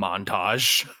throughout the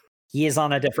montage. He is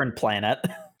on a different planet.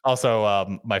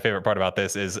 Also, my favorite part about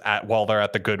this is while they're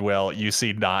at the Goodwill, you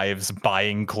see Knives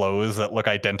buying clothes that look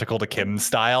identical to Kim's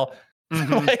style.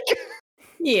 Mm-hmm.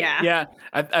 Yeah.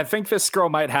 I think this girl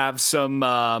might have some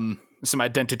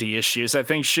identity issues. I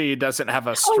think she doesn't have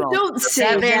a strong. Oh, don't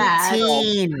say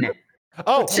 17. that.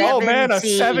 Oh man, a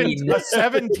 17.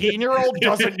 17-year-old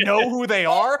doesn't know who they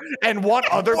are and want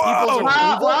other people's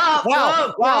approval.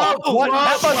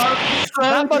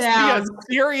 That must be a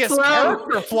serious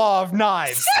character flaw of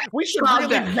Knives. We should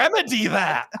really remedy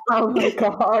that. Oh my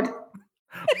god!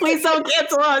 Please don't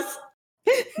cancel us.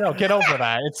 No, get over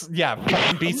that. It's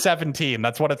be 17.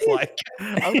 That's what it's like.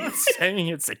 I'm not saying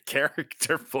it's a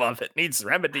character flaw that needs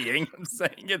remedying. I'm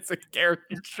saying it's a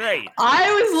character trait.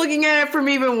 I was looking at it from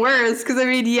even worse because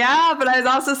but I was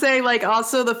also saying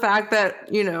also the fact that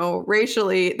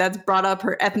racially that's brought up,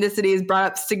 her ethnicity is brought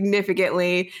up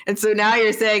significantly, and so now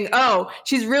you're saying, oh,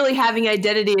 she's really having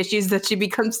identity issues that she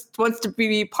wants to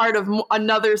be part of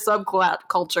another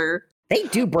subculture. They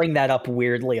do bring that up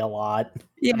weirdly a lot.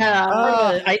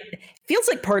 Yeah. It feels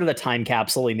like part of the time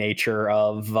capsule nature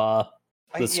of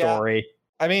the story.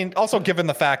 I mean, also given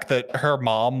the fact that her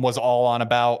mom was all on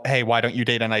about, hey, why don't you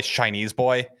date a nice Chinese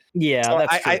boy? Yeah, so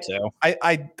that's true too.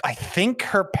 I think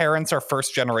her parents are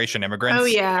first generation immigrants. Oh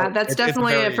yeah, that's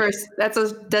definitely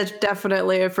that's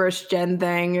definitely a first gen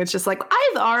thing. It's just like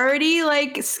I've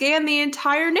already scanned the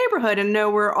entire neighborhood and know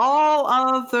where all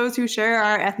of those who share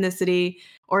our ethnicity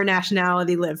or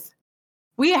nationality live.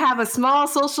 We have a small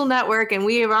social network and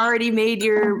we have already made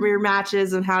your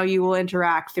matches and how you will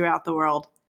interact throughout the world.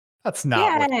 That's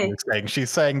not what she's saying. She's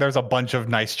saying there's a bunch of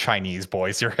nice Chinese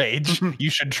boys your age. You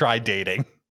should try dating.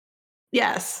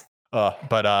 Yes.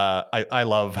 But I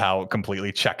love how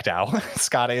completely checked out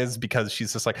Scott is, because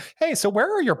she's just like, hey, so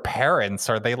where are your parents?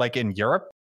 Are they in Europe?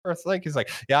 Or he's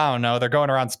like, yeah, I don't know. They're going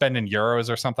around spending euros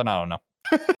or something. I don't know.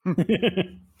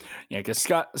 Yeah, because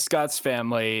Scott's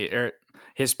family, or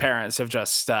his parents, have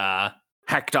just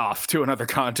hecked off to another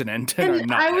continent.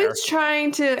 And I was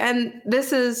trying to, and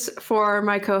this is for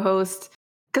my co-host,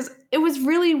 because it was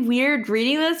really weird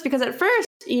reading this, because at first,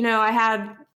 I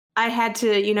had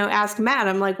to, ask Matt.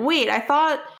 I'm like, wait,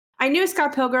 I knew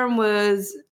Scott Pilgrim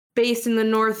was based in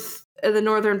the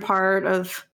northern part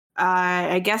of,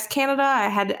 I guess, Canada. I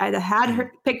had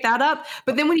her pick that up,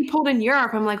 but then when he pulled in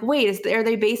Europe, I'm like, wait, are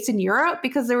they based in Europe?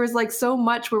 Because there was so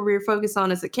much where we were focused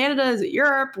on, is it Canada? Is it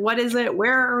Europe? What is it?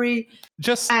 Where are we?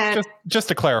 Just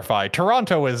to clarify,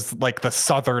 Toronto is the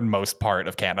southernmost part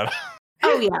of Canada.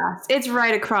 Oh yeah, it's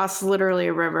right across literally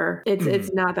a river.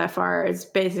 It's not that far. It's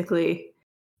basically.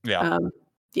 Yeah.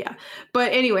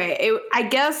 But anyway, I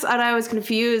guess what I was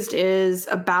confused is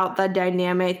about the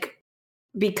dynamic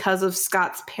because of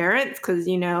Scott's parents, because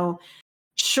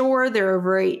sure, they're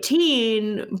over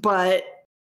 18, but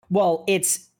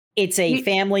it's a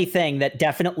family thing that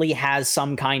definitely has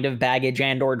some kind of baggage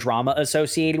and or drama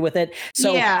associated with it.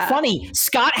 So funny,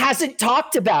 Scott hasn't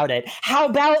talked about it. How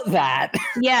about that?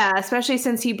 Yeah, especially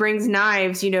since he brings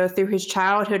Knives, through his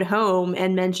childhood home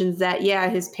and mentions that,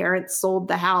 his parents sold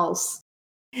the house.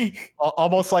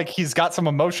 Almost like he's got some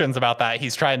emotions about that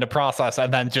he's trying to process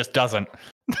and then just doesn't.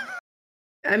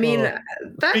 I mean,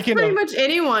 that's pretty much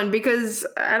anyone, because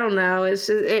I don't know.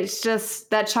 It's just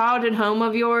that childhood home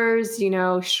of yours.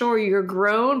 Sure, you're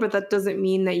grown, but that doesn't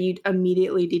mean that you'd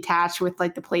immediately detach with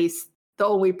the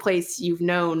only place you've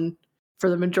known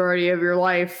for the majority of your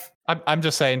life. I'm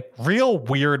just saying, real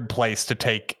weird place to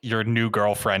take your new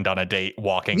girlfriend on a date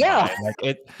walking by.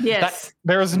 Yes.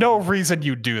 There's no reason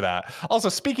you do that. Also,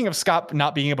 speaking of Scott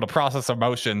not being able to process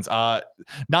emotions,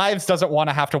 Knives doesn't want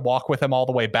to have to walk with him all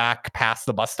the way back past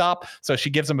the bus stop. So she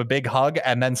gives him a big hug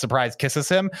and then surprise kisses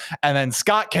him. And then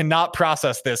Scott cannot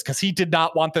process this because he did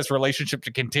not want this relationship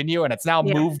to continue. And it's now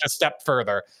moved a step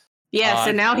further. Yes.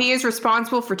 And now he is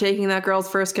responsible for taking that girl's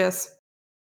first kiss.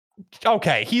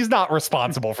 Okay, he's not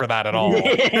responsible for that at all.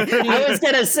 I was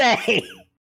gonna say,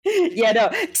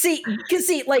 see,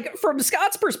 from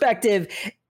Scott's perspective,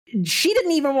 she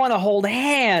didn't even want to hold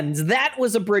hands. That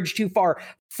was a bridge too far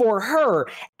for her.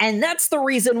 And that's the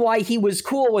reason why he was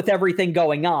cool with everything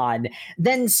going on.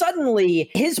 Then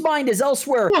suddenly his mind is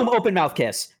elsewhere. Boom, open mouth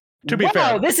kiss. To be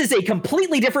fair, this is a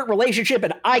completely different relationship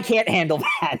and I can't handle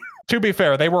that. To be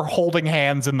fair, they were holding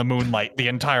hands in the moonlight the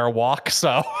entire walk,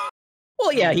 so.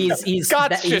 Well, yeah, he's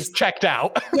Scott's just checked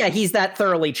out. Yeah, he's that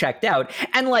thoroughly checked out.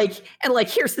 And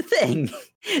here's the thing.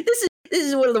 This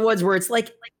is one of the ones where it's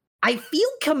like I feel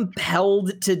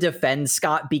compelled to defend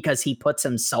Scott because he puts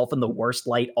himself in the worst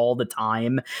light all the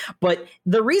time. But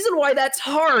the reason why that's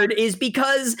hard is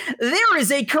because there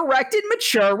is a correct and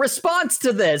mature response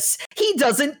to this. He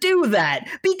doesn't do that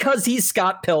because he's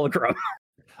Scott Pilgrim.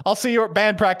 I'll see you at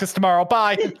band practice tomorrow.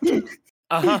 Bye.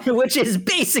 Which is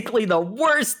basically the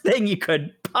worst thing you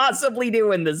could possibly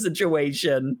do in this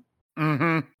situation.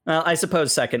 Mm-hmm. Well, I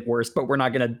suppose second worst, but we're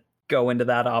not going to go into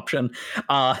that option.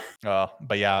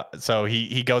 But yeah, so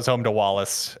he goes home to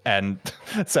Wallace and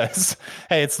says,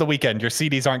 hey, it's the weekend. Your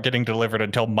CDs aren't getting delivered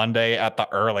until Monday at the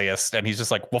earliest. And he's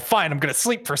just like, well, fine, I'm going to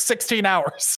sleep for 16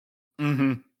 hours.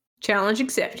 Mm-hmm. Challenge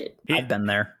accepted. I've been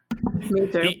there. Me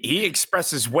too. He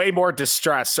expresses way more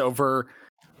distress over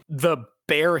the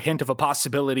bare hint of a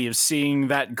possibility of seeing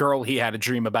that girl he had a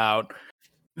dream about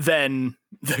than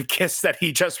the kiss that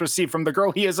he just received from the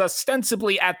girl he is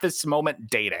ostensibly at this moment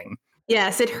dating.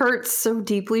 Yes, it hurts so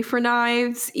deeply for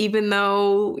Knives, even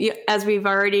though, as we've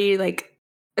already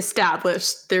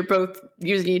established, they're both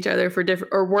using each other for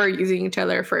different, or were using each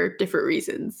other for different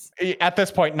reasons. At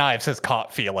this point, Knives has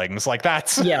caught feelings. Like,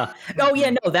 that's... Yeah. Oh,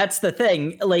 yeah, no, that's the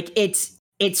thing. Like,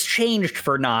 it's changed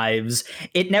for Knives.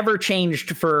 It never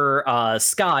changed for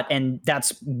Scott, and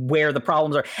that's where the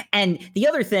problems are. And the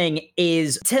other thing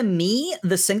is, to me,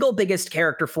 the single biggest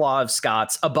character flaw of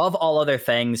Scott's, above all other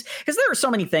things, because there are so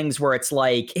many things where it's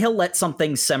like, he'll let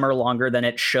something simmer longer than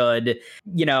it should.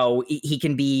 You know, he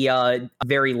can be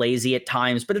very lazy at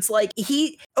times, but it's like,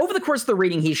 over the course of the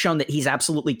reading, he's shown that he's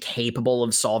absolutely capable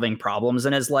of solving problems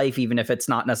in his life, even if it's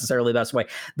not necessarily the best way.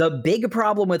 The big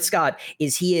problem with Scott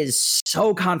is he is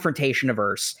so confrontation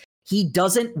averse. He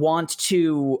doesn't want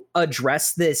to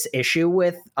address this issue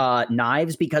with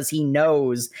Knives because he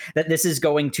knows that this is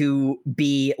going to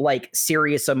be like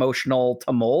serious emotional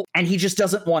tumult, and he just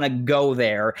doesn't want to go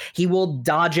there. He will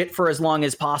dodge it for as long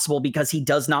as possible because he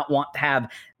does not want to have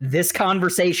this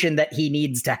conversation that he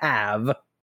needs to have.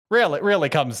 Really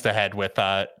comes to head with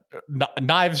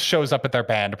Knives shows up at their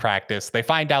band practice. They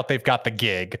find out they've got the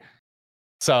gig.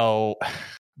 So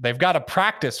they've got to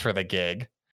practice for the gig.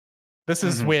 This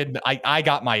is when I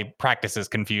got my practices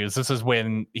confused. This is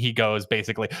when he goes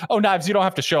basically, oh, Knives, you don't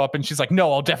have to show up. And she's like,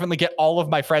 no, I'll definitely get all of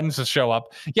my friends to show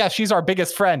up. Yeah, she's our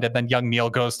biggest friend. And then young Neil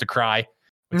goes to cry.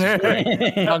 Which is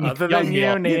great.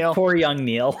 young Neil. Poor young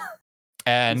Neil.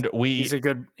 And he's a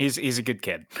good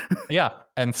kid. Yeah.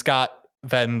 And Scott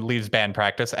then leaves band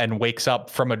practice and wakes up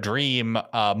from a dream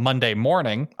Monday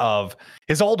morning of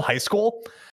his old high school.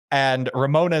 And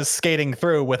Ramona's skating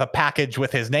through with a package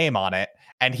with his name on it.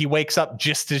 And he wakes up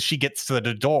just as she gets to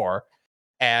the door.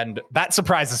 And that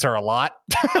surprises her a lot.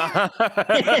 Because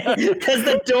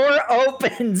the door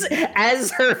opens as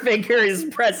her finger is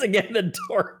pressing in the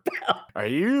doorbell. Are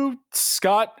you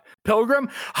Scott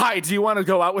Pilgrim? Hi, do you want to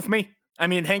go out with me? I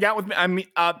mean, hang out with me.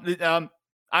 I'm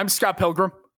Scott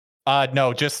Pilgrim.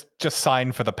 No, just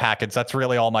sign for the package. That's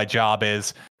really all my job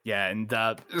is. Yeah, and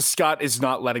Scott is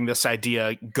not letting this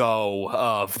idea go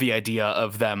of the idea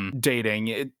of them dating.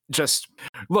 It just,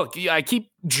 look, I keep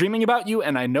dreaming about you,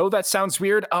 and I know that sounds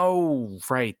weird. Oh,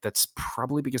 right. That's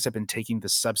probably because I've been taking the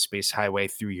subspace highway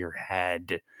through your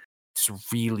head. It's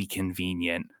really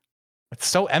convenient. It's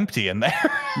so empty in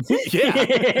there.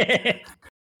 Yeah.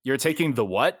 You're taking the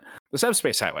what? The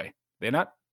subspace highway. They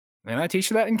not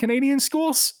teach you that in Canadian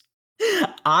schools?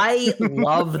 I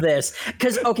love this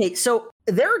because, okay, so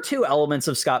there are two elements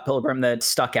of Scott Pilgrim that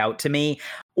stuck out to me.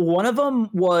 One of them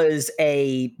was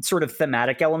a sort of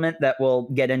thematic element that we'll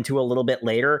get into a little bit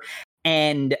later.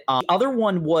 And the other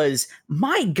one was,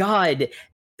 my God,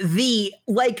 the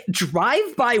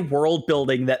drive-by world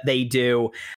building that they do,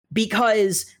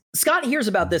 because Scott hears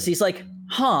about this. He's like,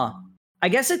 I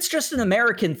guess it's just an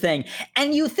American thing.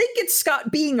 And you think it's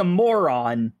Scott being a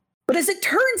moron. But as it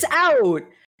turns out,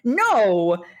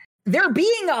 no, there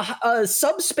being a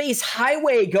subspace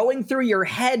highway going through your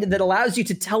head that allows you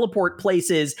to teleport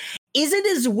places isn't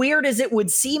as weird as it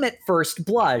would seem at first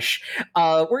blush.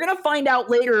 We're going to find out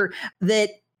later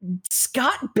that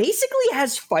Scott basically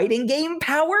has fighting game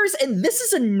powers, and this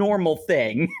is a normal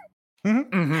thing.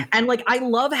 And like, I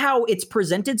love how it's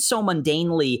presented so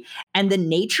mundanely, and the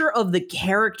nature of the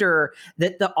character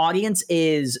that the audience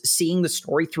is seeing the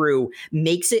story through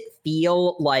makes it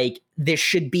feel like this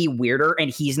should be weirder,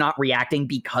 and he's not reacting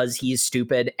because he's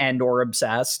stupid and or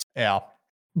obsessed. Yeah.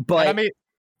 But I mean,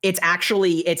 it's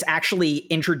actually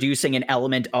introducing an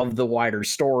element of the wider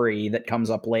story that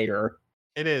comes up later.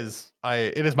 it is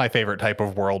my favorite type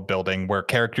of world building where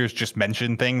characters just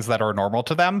mention things that are normal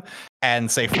to them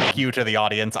and say fuck you to the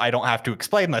audience. I don't have to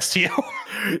explain this to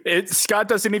you. Scott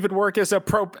doesn't even work as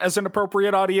an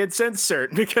appropriate audience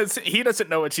insert because he doesn't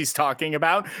know what she's talking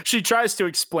about. She tries to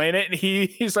explain it, and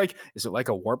he's like, "Is it like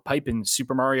a warp pipe in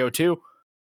Super Mario 2?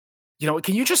 You know,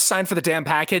 can you just sign for the damn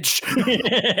package?"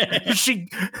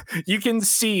 You can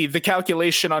see the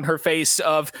calculation on her face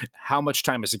of how much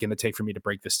time is it going to take for me to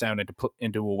break this down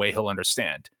into a way he'll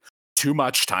understand. Too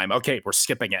much time. Okay, we're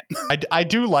skipping it. I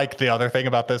do like the other thing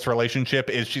about this relationship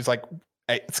is she's like,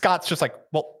 Scott's just like,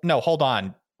 well, no, hold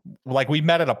on. Like, we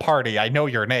met at a party. I know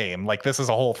your name. Like, this is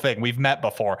a whole thing. We've met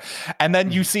before. And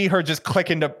then you see her just click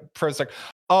into for a sec.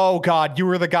 Oh God, you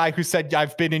were the guy who said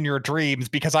I've been in your dreams,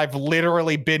 because I've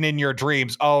literally been in your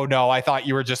dreams. Oh no, I thought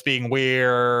you were just being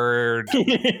weird.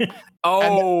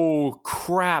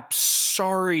 Crap.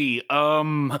 Sorry.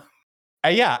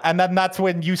 Yeah, and then that's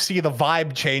when you see the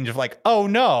vibe change of like, oh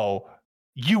no,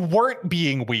 you weren't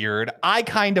being weird. I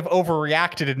kind of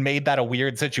overreacted and made that a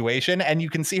weird situation. And you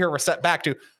can see her reset back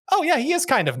to, oh yeah, he is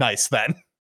kind of nice then.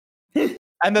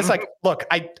 And it's like, look,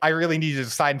 I really need you to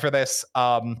sign for this.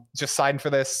 Just sign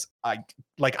for this.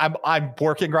 I'm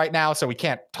working right now, so we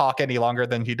can't talk any longer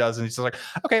than he does. And he's just like,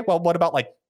 okay, well, what about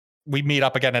like we meet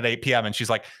up again at 8 p.m. And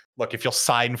she's like, look, if you'll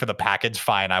sign for the package,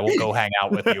 fine, I will go hang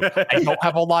out with you. I don't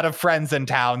have a lot of friends in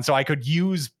town, so I could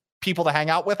use people to hang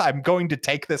out with. I'm going to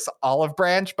take this olive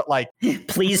branch, but like,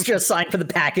 please just sign for the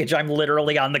package. I'm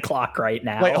literally on the clock right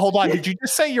now. Wait, hold on. Did you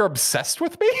just say you're obsessed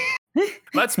with me?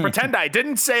 Let's pretend I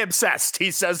didn't say obsessed.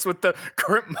 He says with the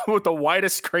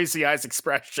widest crazy eyes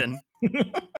expression.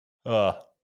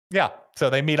 Yeah. So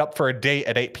they meet up for a date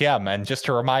at 8 p.m. And just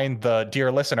to remind the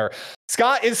dear listener,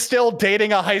 Scott is still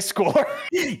dating a high schooler.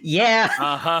 Yeah.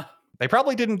 Uh-huh. They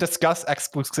probably didn't discuss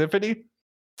exclusivity,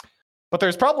 but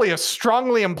there's probably a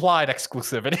strongly implied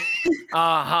exclusivity.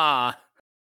 Uh-huh.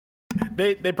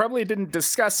 They probably didn't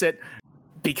discuss it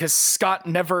because Scott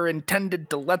never intended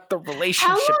to let the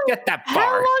relationship get that far.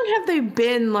 How long have they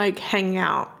been like hanging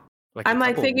out? I'm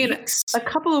like thinking a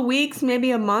couple of weeks,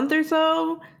 maybe a month or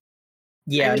so.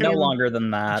 Yeah, no longer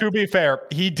than that. To be fair,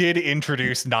 he did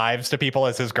introduce Knives to people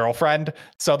as his girlfriend,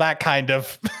 so that kind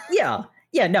of Yeah,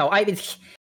 no,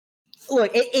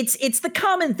 look, it's the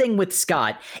common thing with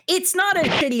Scott. It's not as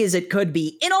shitty as it could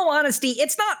be. In all honesty,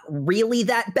 it's not really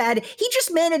that bad. He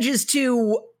just manages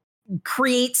to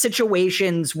create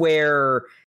situations where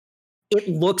it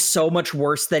looks so much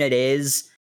worse than it is.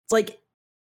 It's like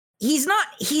he's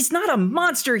not a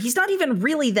monster. He's not even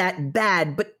really that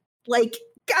bad, but like,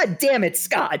 God damn it,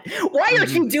 Scott. Why are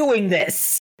you doing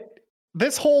this?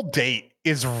 This whole date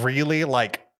is really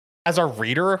like, as a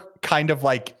reader, kind of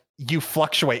like you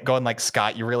fluctuate going like,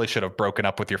 Scott, you really should have broken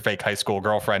up with your fake high school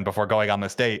girlfriend before going on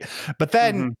this date. But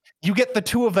then you get the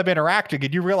two of them interacting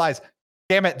and you realize,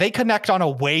 damn it, they connect on a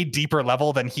way deeper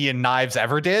level than he and Knives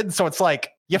ever did. So it's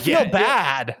like, you feel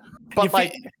bad.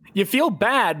 But you feel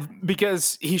bad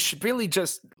because he should really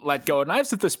just let go of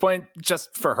Knives at this point,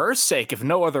 just for her sake, if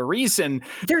no other reason.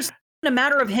 There's a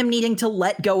matter of him needing to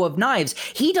let go of Knives.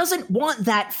 He doesn't want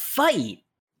that fight.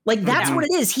 Like, that's what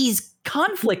it is. He's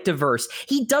conflict averse.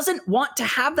 He doesn't want to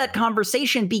have that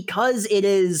conversation because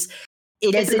it's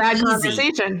a bad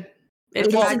conversation.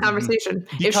 It's a bad conversation.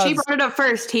 If she brought it up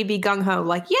first, he'd be gung-ho,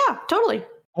 like, yeah, totally.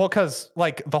 Well, because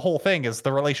like the whole thing is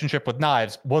the relationship with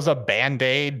Knives was a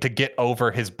band-aid to get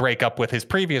over his breakup with his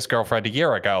previous girlfriend a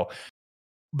year ago.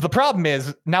 The problem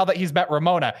is, now that he's met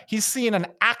Ramona, he's seen an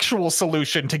actual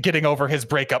solution to getting over his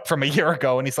breakup from a year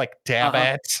ago, and he's like, damn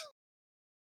it.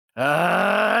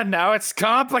 Now it's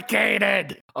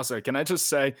complicated. Also, can I just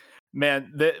say,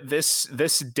 man,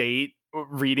 this date,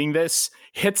 reading this,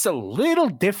 hits a little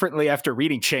differently after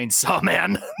reading Chainsaw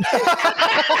Man.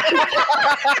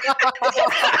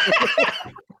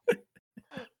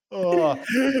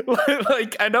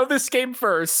 Like, I know this came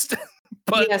first,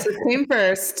 but yes, it came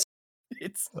first.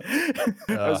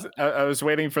 I was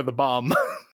waiting for the bomb.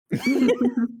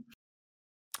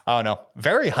 Oh no,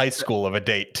 very high school of a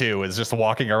date too, is just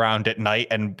walking around at night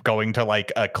and going to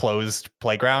like a closed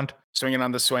playground. Swinging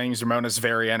on the swings, Ramona's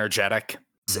very energetic.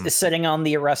 Sitting on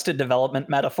the Arrested Development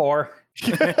metaphor.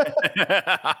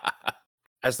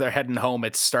 As they're heading home,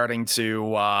 it's starting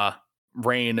to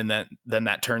rain, and then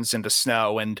that turns into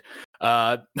snow. And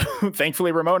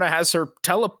Thankfully, Ramona has her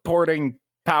teleporting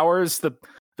powers, the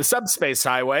subspace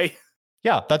highway.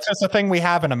 Yeah, that's just a thing we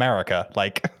have in America.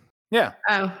 Like, yeah.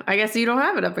 Oh, I guess you don't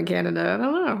have it up in Canada. I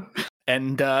don't know.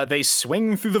 And they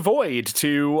swing through the void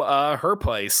to her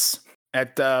place.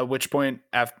 At which point,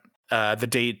 the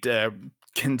date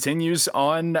continues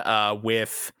on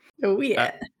with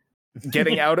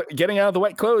getting out of the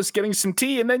wet clothes, getting some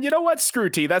tea, and then you know what? Screw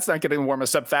tea. That's not going to warm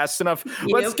us up fast enough. Yep.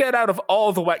 Let's get out of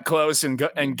all the wet clothes and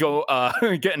go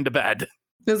get into bed.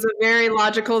 It's a very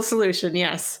logical solution.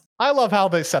 Yes. I love how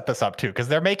they set this up too, because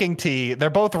they're making tea. They're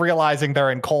both realizing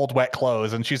they're in cold, wet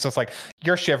clothes, and she's just like,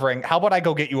 "You're shivering. How about I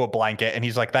go get you a blanket?" And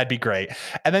he's like, "That'd be great."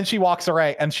 And then she walks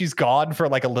away, and she's gone for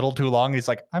like a little too long. He's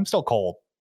like, "I'm still cold."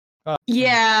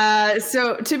 Yeah.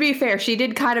 So to be fair, she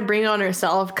did kind of bring it on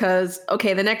herself because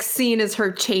the next scene is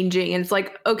her changing, and it's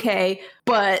like, okay,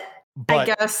 but I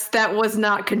guess that was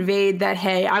not conveyed that,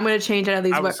 hey, I'm going to change out of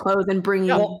these wet clothes and bring you.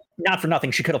 Well, not for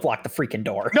nothing. She could have locked the freaking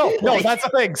door. No, that's the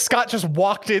thing. Scott just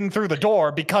walked in through the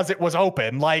door because it was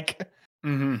open. Like,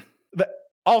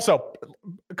 also,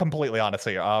 completely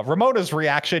honestly, Ramona's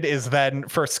reaction is then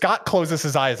for Scott closes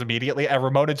his eyes immediately, and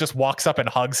Ramona just walks up and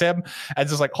hugs him and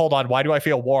just like, hold on, why do I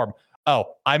feel warm?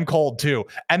 Oh, I'm cold too.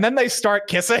 And then they start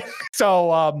kissing.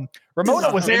 So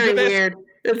Ramona was very into this. Weird.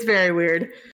 It's very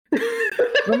weird.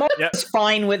 Ramona's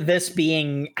fine with this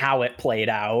being how it played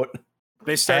out.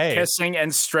 They start kissing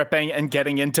and stripping and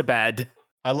getting into bed.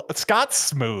 Scott's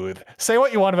smooth. Say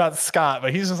what you want about Scott,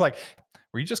 but he's just like,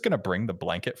 were you just going to bring the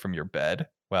blanket from your bed?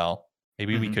 Well,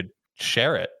 maybe we could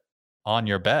share it on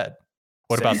your bed.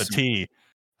 What about the tea?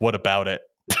 What about it?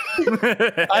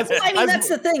 That's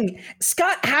the thing.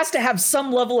 Scott has to have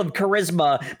some level of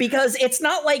charisma because it's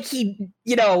not like he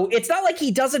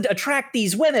doesn't attract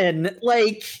these women.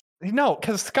 Like, no,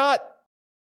 because Scott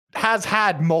has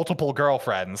had multiple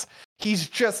girlfriends. He's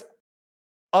just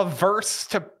averse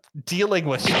to dealing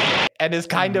with shit and is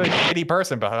kind of a shitty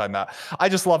person behind that. I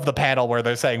just love the panel where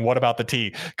they're saying, what about the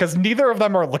tea? Because neither of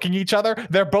them are looking at each other.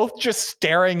 They're both just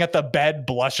staring at the bed,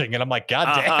 blushing. And I'm like,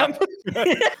 God damn.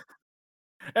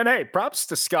 And hey, props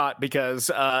to Scott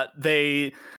because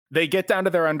they get down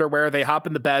to their underwear. They hop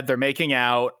in the bed. They're making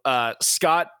out.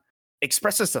 Scott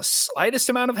expresses the slightest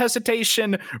amount of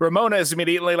hesitation. Ramona is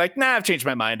immediately like, nah, I've changed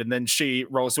my mind. And then she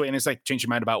rolls away and is like, change your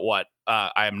mind about what?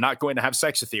 I am not going to have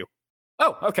sex with you.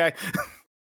 Oh, okay.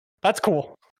 That's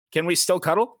cool. Can we still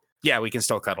cuddle? Yeah, we can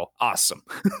still cuddle. Awesome.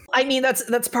 I mean,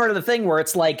 that's part of the thing where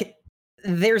it's like,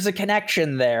 there's a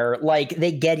connection there. Like,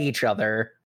 they get each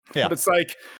other. Yeah. But it's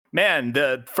like, man,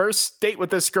 the first date with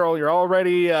this girl, you're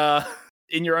already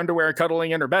in your underwear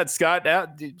cuddling in her bed, Scott.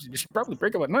 You should probably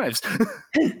break up with knives.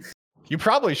 You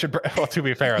probably should. Well, to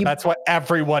be fair, that's what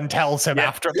everyone tells him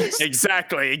after this.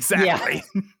 Exactly. Yeah.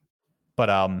 But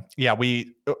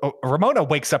Ramona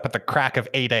wakes up at the crack of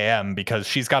 8 a.m. because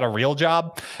she's got a real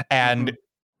job and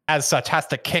as such has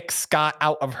to kick Scott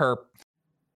out of her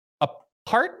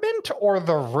apartment or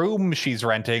the room she's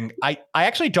renting. I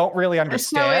actually don't really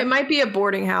understand. So it might be a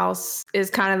boarding house is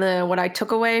kind of what I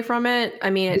took away from it. I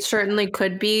mean, it certainly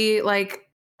could be like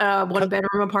a one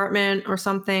bedroom apartment or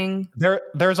something.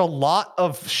 There's a lot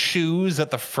of shoes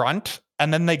at the front,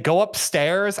 and then they go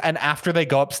upstairs, and after they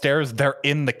go upstairs, they're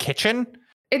in the kitchen.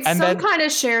 It's some kind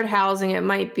of shared housing. It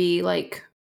might be like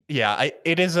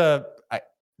it is I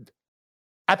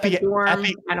don't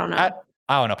know.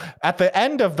 I don't know. At the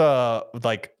end of the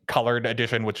like colored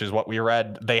edition, which is what we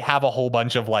read, they have a whole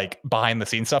bunch of like behind the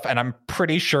scenes stuff, and I'm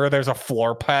pretty sure there's a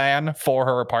floor plan for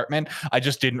her apartment. I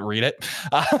just didn't read it.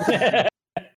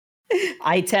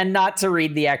 I tend not to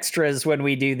read the extras when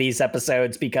we do these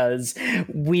episodes because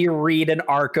we read an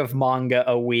arc of manga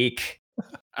a week.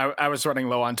 I was running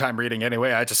low on time reading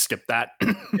anyway. I just skipped that.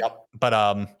 Yep.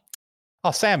 But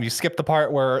Sam, you skipped the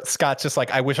part where Scott's just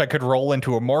like, I wish I could roll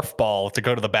into a morph ball to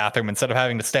go to the bathroom instead of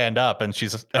having to stand up. And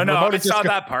she's I saw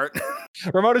that part.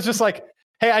 Ramona's just like,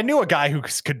 hey, I knew a guy who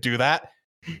could do that.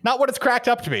 Not what it's cracked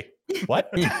up to be.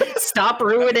 What? Stop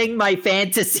ruining my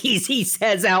fantasies, he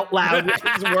says out loud with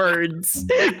his words.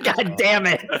 God damn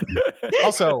it.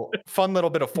 Also, fun little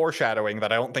bit of foreshadowing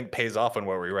that I don't think pays off in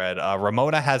what we read.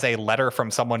 Ramona has a letter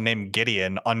from someone named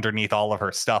Gideon underneath all of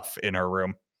her stuff in her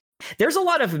room. There's a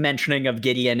lot of mentioning of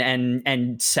Gideon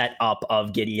and set up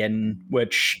of Gideon,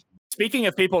 which... Speaking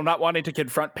of people not wanting to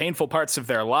confront painful parts of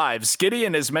their lives,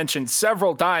 Gideon is mentioned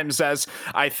several times as,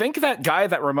 I think, that guy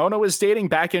that Ramona was dating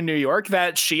back in New York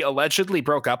that she allegedly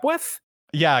broke up with?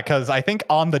 Yeah, because I think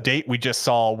on the date we just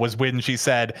saw was when she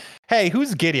said, hey,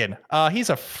 who's Gideon? He's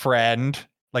a friend,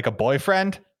 like a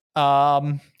boyfriend.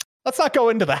 Let's not go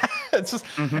into that. It's just...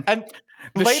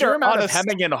 The sheer later amount on of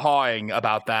hemming and hawing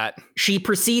about that. She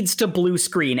proceeds to blue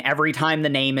screen every time the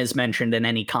name is mentioned in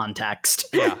any context.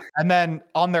 Yeah. And then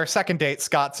on their second date,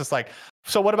 Scott's just like,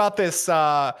 so what about this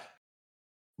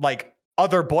like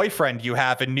other boyfriend you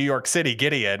have in New York City,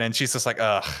 Gideon? And she's just like,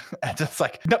 ugh. And just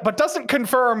like, no, but doesn't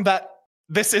confirm that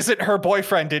this isn't her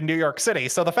boyfriend in New York City.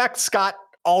 So the fact Scott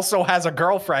also has a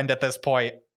girlfriend at this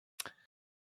point,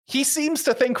 he seems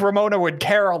to think Ramona would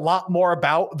care a lot more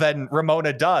about than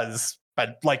Ramona does.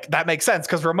 But like, that makes sense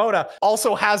because Ramona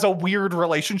also has a weird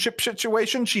relationship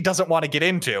situation she doesn't want to get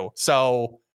into.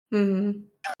 So,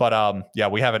 but yeah,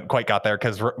 we haven't quite got there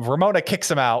because Ramona kicks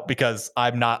him out because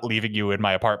I'm not leaving you in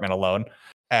my apartment alone.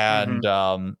 And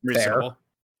Reasonable.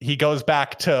 he goes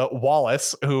back to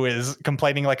Wallace, who is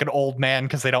complaining like an old man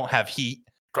because they don't have heat.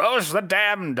 Close the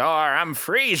damn door. I'm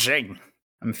freezing.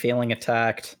 I'm feeling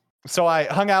attacked. So I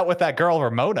hung out with that girl,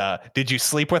 Ramona. Did you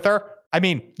sleep with her? I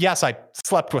mean, yes, I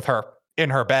slept with her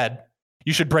in her bed.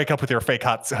 You should break up with your fake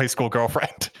high school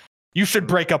girlfriend. You should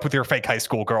break up with your fake high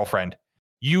school girlfriend.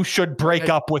 You should break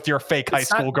up with your fake high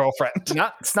school girlfriend.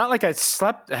 It's not like I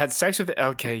had sex with it.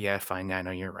 Okay, yeah, fine. I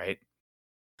know you're right.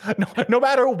 No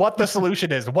matter what the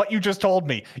solution is, what you just told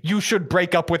me, you should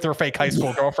break up with your fake high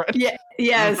school girlfriend. Yeah.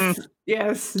 Yes.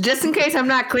 Yes. Just in case I'm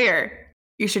not clear,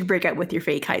 you should break up with your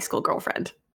fake high school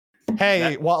girlfriend.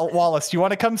 Hey, Wallace, you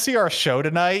want to come see our show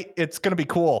tonight? It's going to be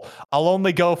cool. I'll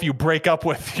only go if you break up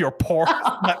with your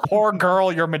that poor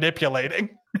girl you're manipulating.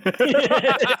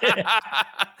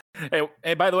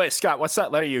 Hey, by the way, Scott, what's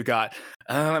that letter you got?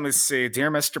 Let me see.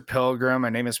 Dear Mr. Pilgrim, my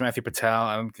name is Matthew Patel.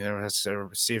 I'm going to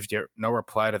receive no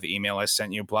reply to the email I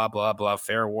sent you. Blah, blah, blah.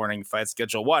 Fair warning, fight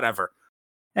schedule, whatever.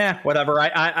 Whatever.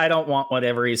 I don't want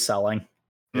whatever he's selling.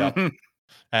 Yeah.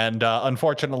 And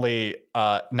unfortunately,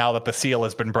 now that the seal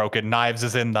has been broken, Knives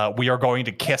is in the we are going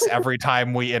to kiss every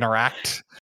time we interact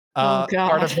part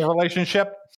of the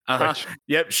relationship. Which,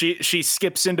 yep, she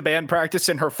skips into band practice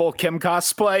in her full Kim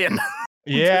cosplay and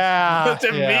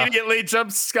immediately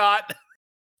jumps Scott.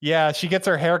 Yeah, she gets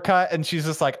her hair cut and she's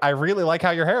just like, I really like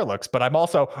how your hair looks, but I'm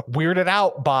also weirded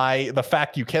out by the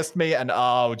fact you kissed me. And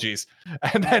oh, geez.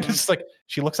 And then it's like,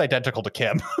 she looks identical to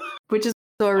Kim. Which is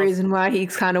a reason why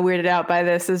he's kind of weirded out by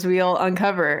this, as we'll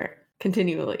uncover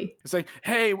continually. It's like,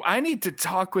 hey, I need to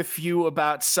talk with you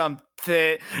about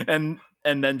something. And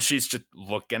then she's just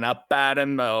looking up at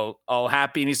him all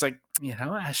happy. And he's like,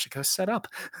 I should go set up.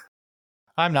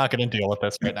 I'm not going to deal with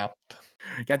this right now.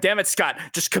 God damn it, Scott.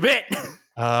 Just commit.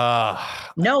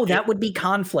 No, that would be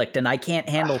conflict, and I can't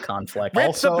handle conflict.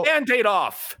 Rip the Band-Aid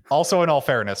off. Also, in all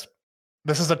fairness,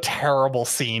 this is a terrible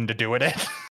scene to do it in.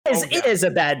 It is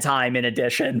a bad time in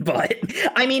addition, but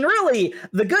I mean, really,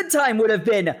 the good time would have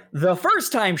been the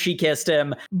first time she kissed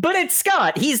him, but it's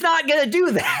Scott. He's not going to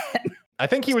do that. I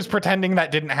think he was pretending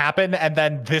that didn't happen, and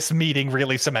then this meeting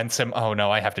really cements him. Oh no,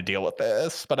 I have to deal with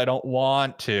this, but I don't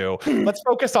want to. Let's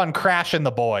focus on Crash and the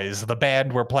Boys, the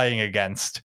band we're playing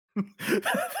against.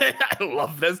 I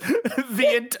love this.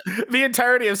 The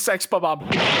entirety of Sex Bomb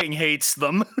hates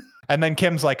them. And then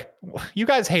Kim's like, you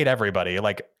guys hate everybody.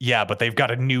 Like, yeah, but they've got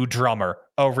a new drummer.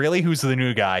 Oh, really? Who's the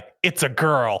new guy? It's a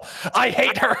girl. I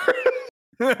hate her.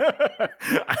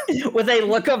 With a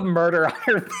look of murder on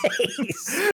her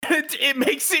face. It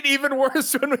makes it even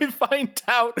worse when we find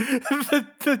out that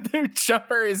the new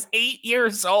drummer is 8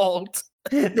 years old.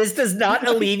 This does not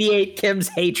alleviate Kim's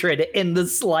hatred in the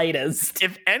slightest.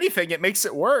 If anything, it makes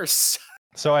it worse.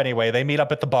 So anyway, they meet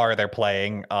up at the bar they're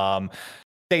playing.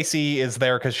 Stacy is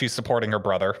there because she's supporting her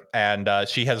brother, and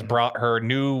she has brought her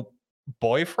new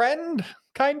boyfriend,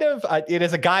 kind of. It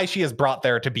is a guy she has brought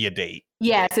there to be a date.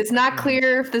 Yes, it's not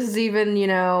clear if this is even,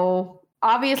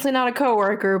 obviously not a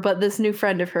coworker, but this new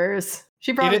friend of hers.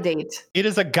 She brought a date. It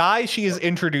is a guy she is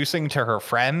introducing to her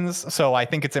friends, so I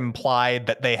think it's implied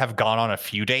that they have gone on a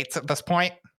few dates at this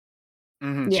point.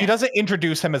 Mm-hmm. Yeah. She doesn't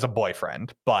introduce him as a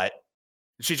boyfriend, but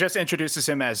she just introduces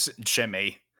him as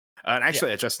Jimmy. And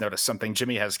actually, I just noticed something.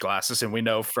 Jimmy has glasses, and we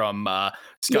know from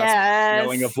Scott's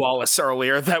knowing of Wallace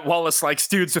earlier that Wallace likes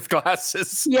dudes with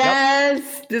glasses.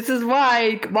 Yes, This is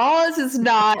why Wallace is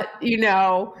not,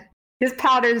 his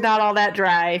powder's not all that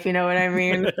dry, if you know what I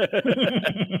mean.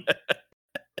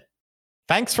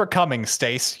 Thanks for coming,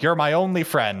 Stace. You're my only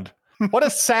friend. What a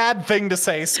sad thing to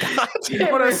say, Scott.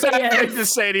 What a sad thing to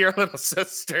say to your little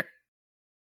sister.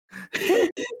 I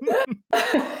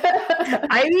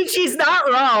mean, she's not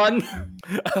wrong.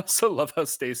 I also love how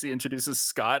Stacy introduces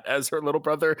Scott as her little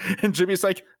brother, and Jimmy's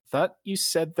like, thought you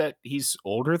said that he's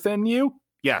older than you?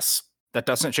 Yes, that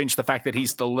doesn't change the fact that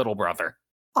he's the little brother.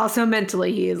 Also,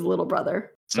 mentally, he is little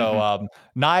brother. So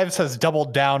Knives has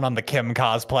doubled down on the Kim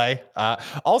cosplay.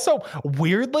 Also,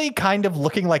 weirdly, kind of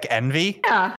looking like Envy.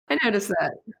 Yeah, I noticed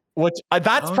that. Which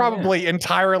that's probably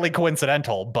entirely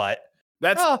coincidental, but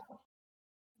That's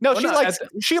no,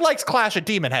 she likes Clash at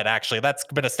Demon Head. Actually, that's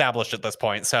been established at this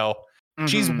point. So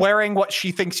she's wearing what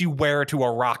she thinks you wear to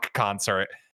a rock concert,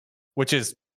 which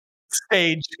is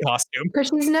staged costume. Because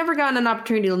she's never gotten an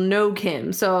opportunity to know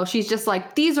Kim, so she's just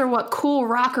like, these are what cool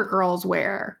rocker girls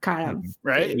wear, kind of.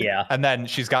 right. Yeah. And then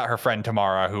she's got her friend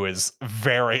Tamara, who is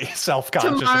very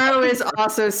self-conscious. Tomorrow is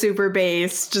also super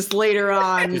bass. Just later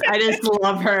on, I just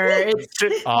love her. It's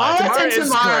Tamara is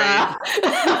Tamara.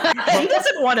 She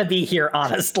doesn't want to be here,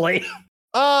 honestly.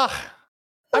 I'm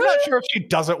not sure if she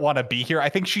doesn't want to be here. I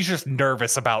think she's just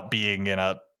nervous about being in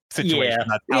a situation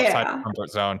that's outside her comfort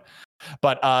zone.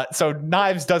 But so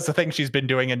Knives does the thing she's been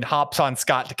doing and hops on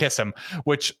Scott to kiss him,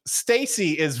 which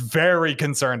Stacy is very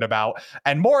concerned about.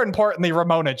 And more importantly,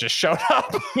 Ramona just showed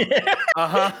up.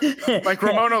 Like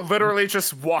Ramona literally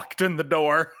just walked in the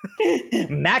door.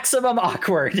 Maximum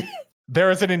awkward.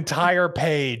 There is an entire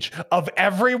page of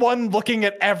everyone looking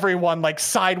at everyone, like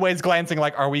sideways glancing,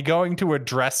 like, are we going to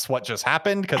address what just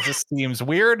happened? Because this seems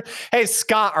weird. Hey,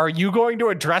 Scott, are you going to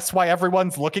address why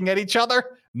everyone's looking at each other?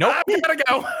 Nope. I gotta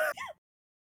go.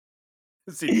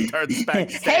 He turns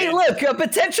backstage. Hey, look, a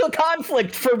potential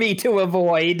conflict for me to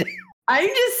avoid. I'm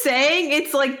just saying,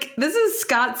 it's like, this is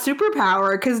Scott's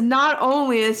superpower, because not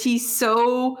only is he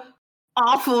so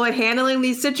awful at handling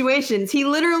these situations, he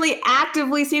literally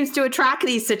actively seems to attract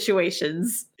these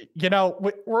situations. You know,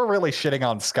 we're really shitting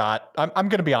on Scott. I'm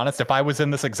going to be honest. If I was in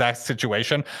this exact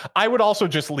situation, I would also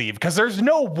just leave because there's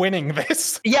no winning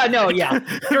this. Yeah, no, yeah.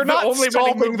 You're not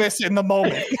solving this in the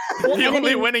moment. The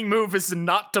only winning move is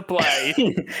not to play.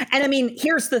 And I mean,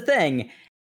 here's the thing.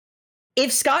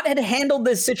 If Scott had handled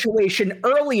this situation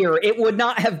earlier, it would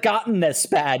not have gotten this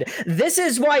bad. This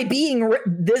is why being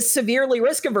this severely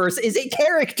risk-averse is a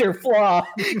character flaw,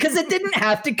 because it didn't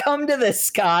have to come to this,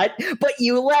 Scott, but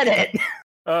you let it.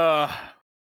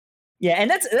 Yeah, and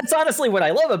that's honestly what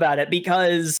I love about it,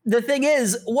 because the thing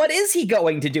is, what is he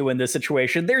going to do in this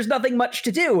situation? There's nothing much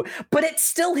to do, but it's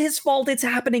still his fault it's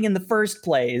happening in the first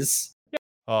place.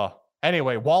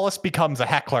 Anyway, Wallace becomes a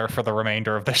heckler for the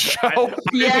remainder of the show.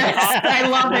 Yes, I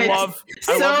love it.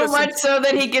 I love much so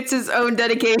that he gets his own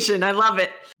dedication. I love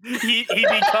it. He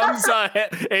becomes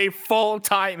a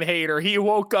full-time hater. He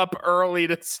woke up early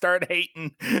to start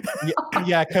hating.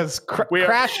 Yeah, because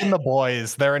Crash and the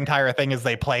boys, their entire thing is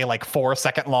they play like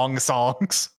 4-second long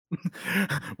songs.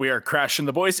 We are Crash and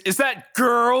the boys. Is that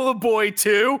girl a boy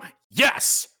too?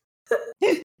 Yes.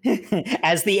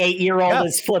 As the 8-year-old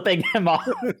is flipping him off.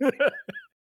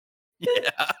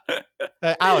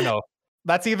 I don't know.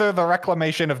 That's either the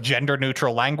reclamation of gender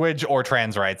neutral language or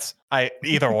trans rights.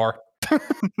 Either or.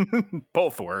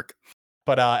 Both work.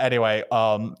 But anyway,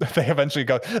 they eventually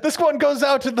go, this one goes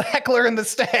out to the heckler in the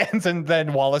stands, and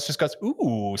then Wallace just goes,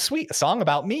 ooh, sweet, a song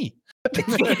about me.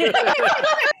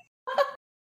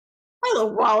 I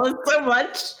love Wallace so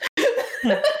much.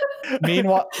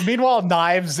 Meanwhile,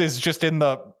 Knives is just in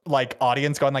the like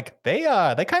audience going like, they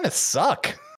kind of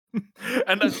suck.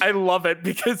 And I love it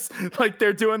because like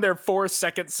they're doing their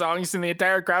 4-second songs and the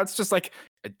entire crowd's just like,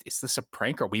 is this a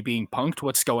prank? Are we being punked?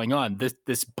 What's going on?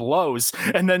 This blows.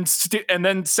 And then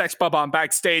Sex Bob on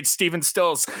backstage, Steven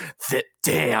Stills,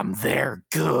 damn, they're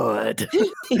good.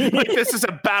 Like this is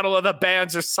a battle of the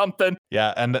bands or something.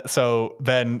 Yeah, and so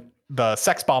then the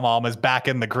Sex Bomb Mom is back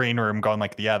in the green room going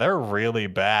like, yeah, they're really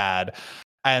bad.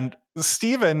 And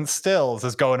Steven Stills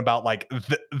is going about like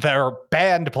their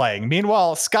band playing.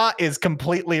 Meanwhile, Scott is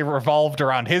completely revolved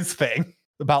around his thing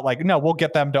about like, no, we'll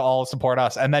get them to all support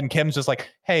us. And then Kim's just like,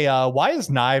 hey, why is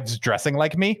Knives dressing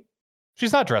like me?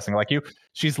 She's not dressing like you.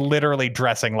 She's literally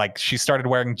dressing like she started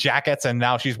wearing jackets and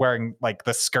now she's wearing like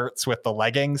the skirts with the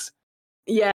leggings.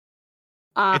 Yeah.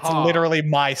 It's literally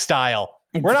my style.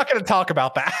 We're not going to talk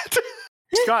about that.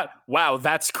 Scott, wow,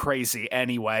 that's crazy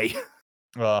anyway.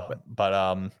 But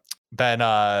then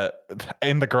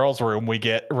in the girls' room, we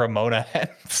get Ramona and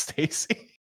Stacy.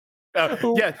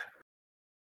 Yeah.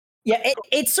 Yeah,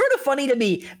 it's sort of funny to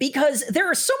me because there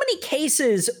are so many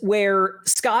cases where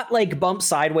Scott like bumps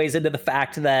sideways into the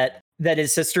fact that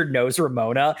his sister knows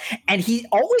Ramona, and he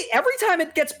always, every time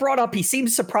it gets brought up, he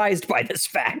seems surprised by this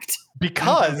fact.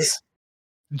 Because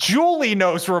Julie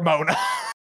knows Ramona.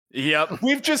 Yep.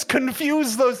 We've just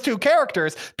confused those two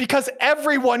characters because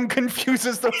everyone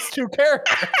confuses those two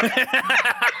characters.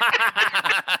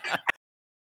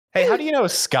 Hey, how do you know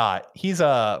Scott? He's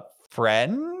a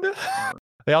friend?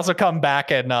 They also come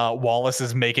back and Wallace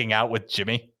is making out with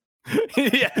Jimmy.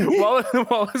 Yeah,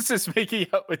 Wallace is making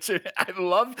out with you. I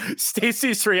love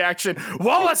Stacy's reaction.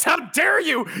 Wallace, how dare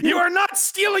you? You are not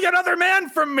stealing another man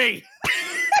from me.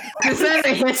 This has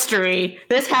a history.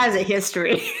 This has a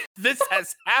history. This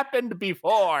has happened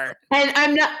before.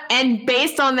 And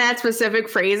based on that specific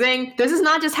phrasing, this has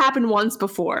not just happened once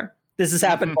before. This has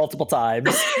happened multiple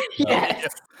times. Yes.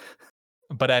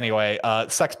 But anyway,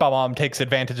 Sex Bomb takes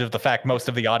advantage of the fact most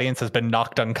of the audience has been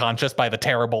knocked unconscious by the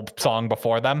terrible song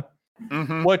before them.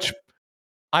 Mm-hmm. Which,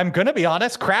 I'm going to be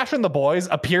honest, Crash and the Boys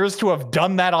appears to have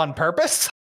done that on purpose.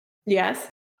 Yes.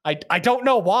 I don't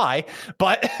know why,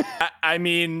 but... I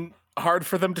mean, hard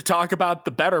for them to talk about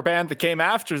the better band that came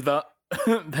after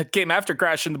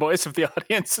Crash and the Boys if the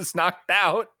audience is knocked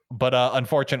out. But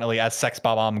unfortunately, as Sex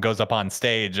Bomb goes up on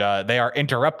stage, they are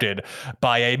interrupted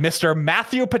by a Mr.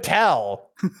 Matthew Patel.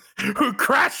 Who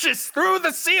crashes through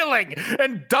the ceiling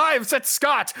and dives at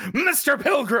Scott. Mr.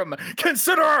 Pilgrim,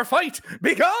 consider our fight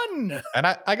begun! And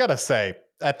I gotta say,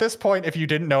 at this point, if you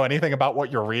didn't know anything about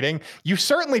what you're reading, you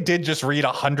certainly did just read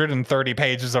 130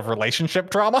 pages of relationship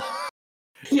drama.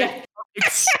 Yeah.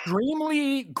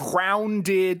 Extremely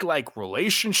grounded, like,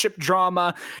 relationship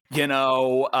drama,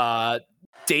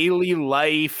 daily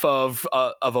life of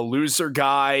a loser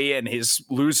guy and his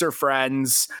loser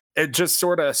friends. It just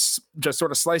sort of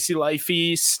slicey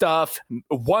lifey stuff.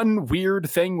 One weird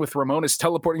thing with Ramona's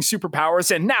teleporting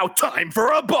superpowers, and now time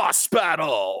for a boss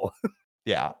battle.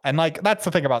 Yeah, and like that's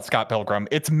the thing about Scott Pilgrim.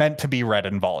 It's meant to be read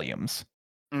in volumes.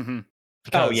 Mm-hmm.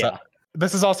 Because,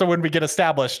 this is also when we get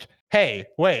established. Hey,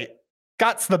 wait,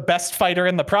 Scott's the best fighter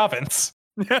in the province.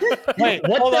 Wait,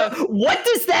 what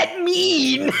does that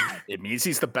mean? It means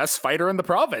he's the best fighter in the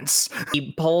province.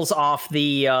 He pulls off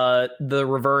the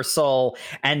reversal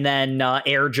and then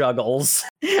air juggles.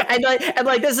 and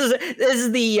like this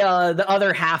is the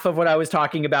other half of what I was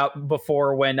talking about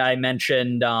before when I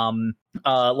mentioned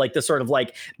like the sort of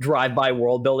like drive-by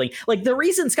world building. Like the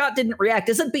reason Scott didn't react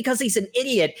isn't because he's an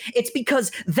idiot. It's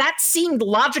because that seemed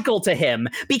logical to him,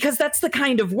 because that's the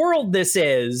kind of world this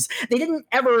is. They didn't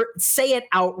ever say it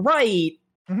outright.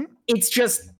 Mm-hmm. It's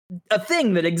just a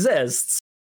thing that exists.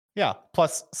 Yeah.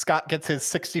 Plus Scott gets his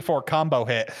 64 combo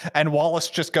hit and Wallace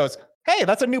just goes, "Hey,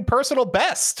 that's a new personal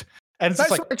best." And it's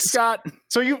nice like, work, Scott.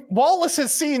 So Wallace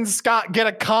has seen Scott get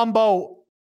a combo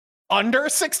under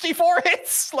 64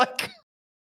 hits? Like,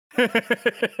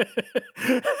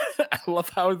 I love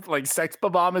how like Sex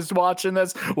Bomb is watching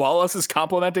this. Wallace is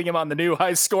complimenting him on the new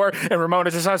high score, and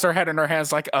Ramona just has her head in her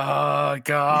hands like, oh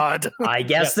God. I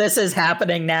guess this is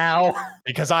happening now.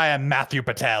 Because I am Matthew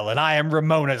Patel, and I am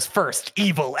Ramona's first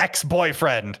evil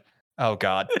ex-boyfriend. Oh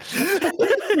God.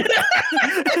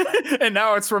 And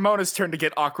now it's Ramona's turn to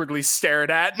get awkwardly stared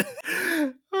at.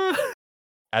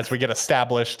 As we get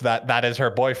established that is her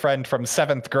boyfriend from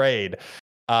 7th grade.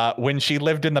 When she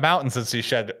lived in the mountains, as she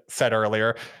said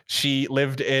earlier, she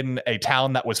lived in a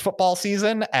town that was football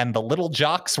season, and the little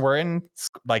jocks were in,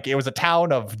 like, it was a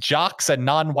town of jocks and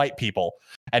non-white people.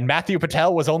 And Matthew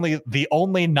Patel was the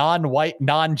only non-white,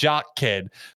 non-jock kid.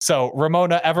 So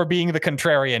Ramona, ever being the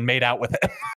contrarian, made out with him.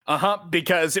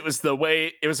 Because it was a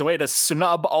way to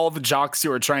snub all the jocks who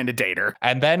were trying to date her.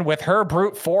 And then with her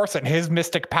brute force and his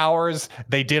mystic powers,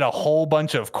 they did a whole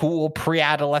bunch of cool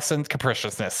pre-adolescent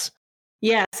capriciousness.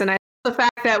 Yes, and I love the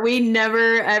fact that we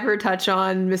never ever touch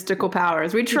on mystical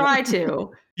powers. We try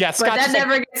to. Yeah, but that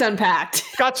never gets unpacked.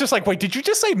 Scott's just like, wait, did you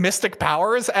just say mystic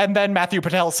powers? And then Matthew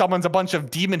Patel summons a bunch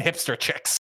of demon hipster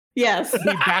chicks. Yes.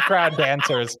 The background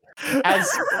dancers.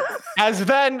 As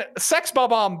then Sex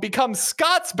Bomb becomes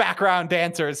Scott's background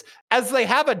dancers as they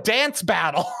have a dance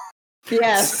battle.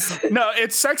 Yes. No,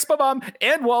 it's Sex Bomb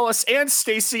and Wallace and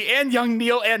Stacy and Young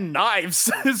Neil and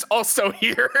Knives is also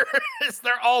here.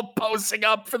 They're all posing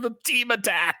up for the team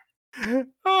attack. I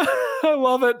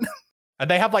love it.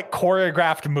 And they have like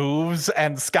choreographed moves,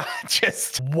 and Scott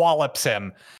just wallops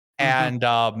him. And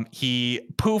he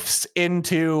poofs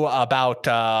into about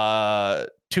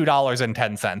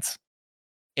 $2.10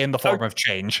 in the form of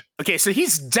change. Okay, so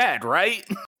he's dead, right?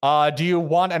 Do you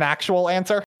want an actual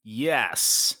answer?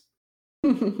 Yes.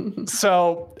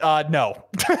 So, no.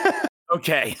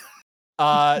 Okay.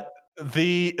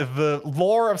 The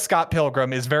lore of Scott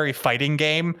Pilgrim is very fighting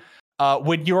game.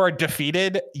 When you are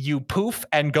defeated, you poof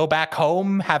and go back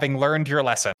home having learned your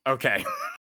lesson. Okay.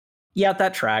 Yeah,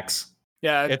 that tracks.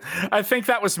 Yeah, I think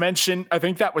that was mentioned. I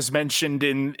think that was mentioned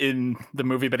in the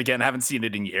movie, but again, I haven't seen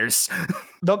it in years.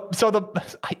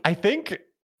 I think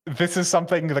this is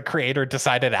something the creator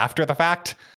decided after the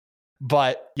fact.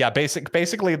 But yeah,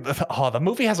 basically, the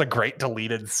movie has a great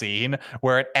deleted scene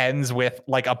where it ends with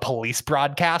like a police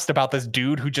broadcast about this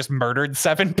dude who just murdered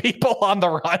 7 people on the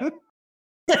run.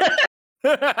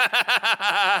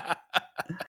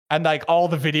 And like all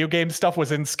the video game stuff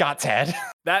was in Scott's head.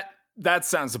 That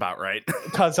sounds about right.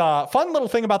 Because fun little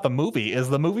thing about the movie is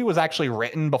the movie was actually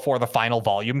written before the final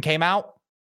volume came out.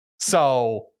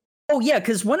 So... Oh, yeah,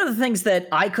 because one of the things that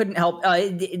I couldn't help,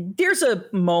 there's a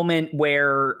moment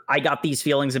where I got these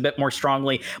feelings a bit more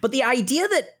strongly, but the idea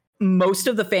that most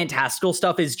of the fantastical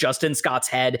stuff is just in Scott's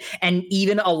head, and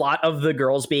even a lot of the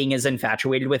girls being as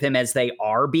infatuated with him as they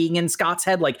are being in Scott's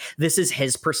head, like this is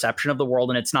his perception of the world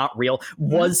and it's not real,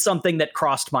 was something that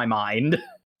crossed my mind.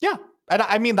 Yeah. And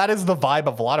I mean, that is the vibe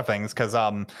of a lot of things, because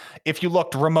if you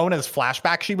looked, Ramona's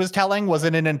flashback she was telling was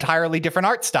in an entirely different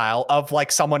art style of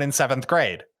like someone in 7th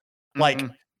grade. Like,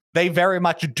 they very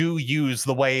much do use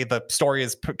the way the story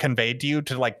is conveyed to you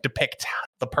to like depict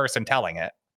the person telling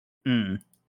it.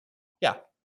 Yeah.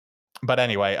 But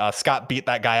anyway, Scott beat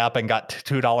that guy up and got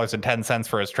 $2.10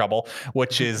 for his trouble,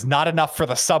 which is not enough for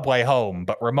the subway home,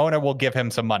 but Ramona will give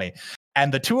him some money.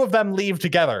 And the two of them leave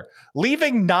together,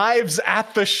 leaving Knives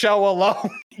at the show alone.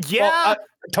 Yeah. Well,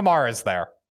 Tamara's there.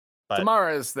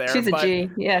 Tamara's there. She's a G.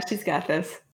 Yeah, she's got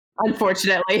this.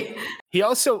 Unfortunately. He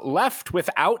also left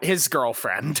without his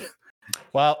girlfriend.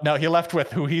 Well, no, he left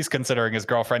with who he's considering his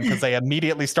girlfriend because they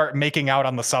immediately start making out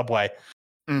on the subway.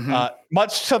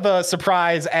 Much to the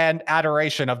surprise and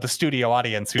adoration of the studio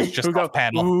audience who's just off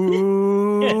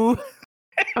panel.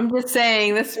 I'm just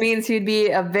saying, this means he'd be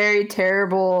a very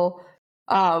terrible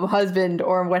husband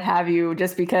or what have you,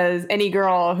 just because any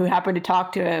girl who happened to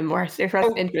talk to him or express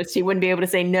interest, he wouldn't be able to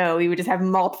say no. He would just have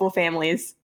multiple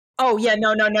families. Oh, yeah,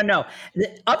 no.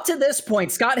 Up to this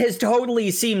point, Scott has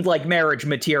totally seemed like marriage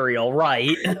material,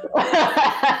 right?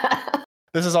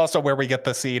 This is also where we get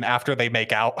the scene after they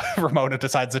make out. Ramona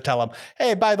decides to tell him,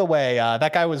 hey, by the way,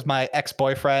 that guy was my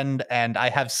ex-boyfriend, and I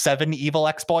have 7 evil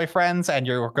ex-boyfriends, and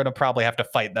you're going to probably have to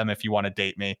fight them if you want to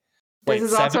date me. This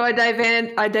is 7? Also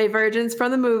a divergence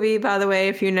from the movie, by the way.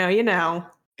 If you know, you know.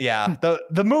 Yeah,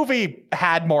 the movie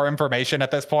had more information at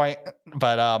this point,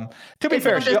 but to be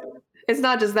fair... It's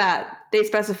not just that. They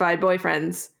specified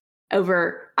boyfriends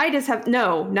over...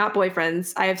 not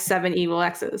boyfriends. I have 7 evil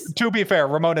exes. To be fair,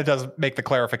 Ramona does make the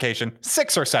clarification,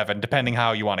 6 or 7, depending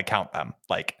how you want to count them.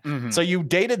 Like, so you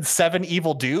dated 7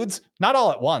 evil dudes? Not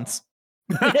all at once.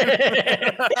 It's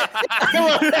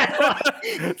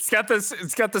got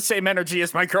the same energy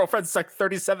as my girlfriend sucked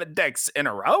 37 dicks in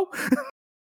a row.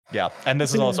 Yeah, and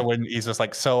this is also when he's just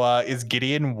like, so is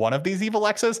Gideon one of these evil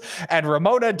exes? And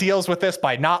Ramona deals with this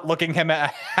by not looking him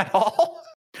at all.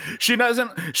 She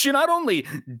not only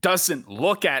doesn't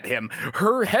look at him,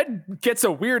 her head gets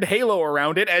a weird halo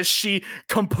around it as she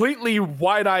completely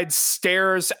wide-eyed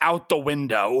stares out the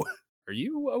window. Are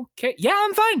you okay? Yeah,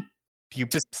 I'm fine. You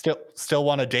just still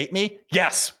want to date me?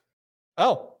 Yes.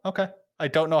 Oh, okay. I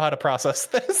don't know how to process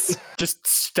this. Just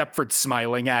Stepford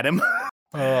smiling at him.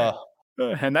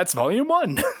 And that's volume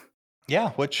 1. Yeah,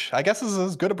 which I guess is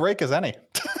as good a break as any.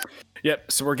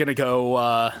 Yep, so we're going to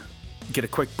go get a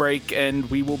quick break, and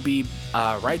we will be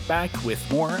right back with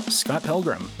more Scott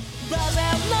Pilgrim.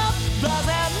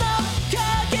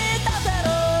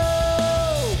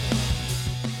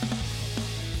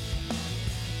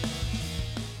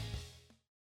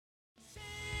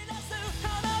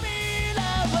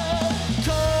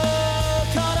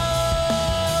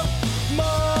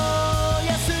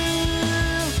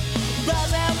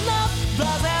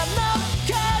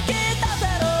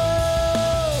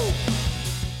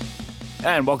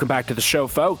 And welcome back to the show,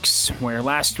 folks. Where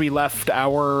last we left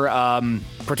our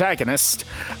protagonist,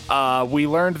 we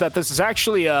learned that this is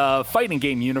actually a fighting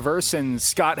game universe, and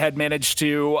Scott had managed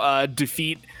to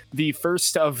defeat the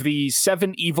first of the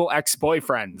 7 evil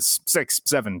ex-boyfriends. 6,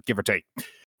 7, give or take.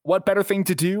 What better thing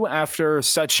to do after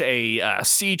such a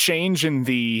sea change in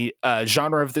the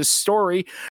genre of this story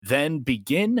than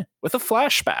begin with a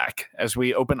flashback as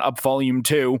we open up Volume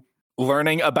 2.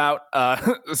 Learning about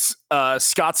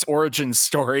Scott's origin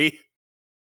story.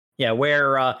 Yeah,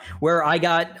 where I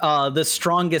got the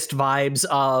strongest vibes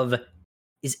of,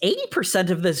 is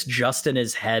 80% of this just in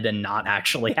his head and not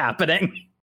actually happening?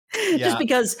 Yeah. Just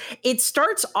because it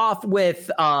starts off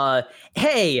with,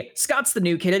 hey, Scott's the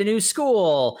new kid at a new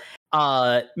school.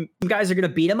 Guys are going to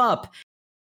beat him up.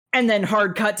 And then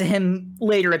hard cut to him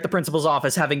later at the principal's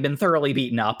office having been thoroughly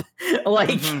beaten up.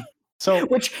 So,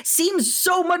 which seems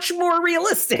so much more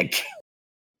realistic.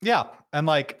 Yeah. And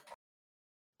like,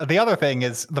 the other thing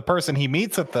is the person he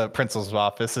meets at the principal's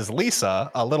office is Lisa,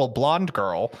 a little blonde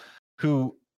girl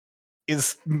who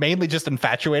is mainly just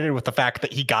infatuated with the fact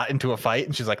that he got into a fight.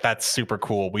 And she's like, that's super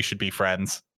cool. We should be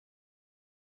friends.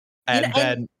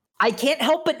 And I can't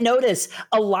help but notice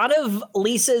a lot of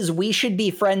Lisa's we should be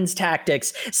friends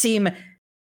tactics seem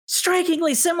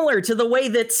strikingly similar to the way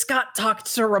that Scott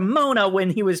talked to Ramona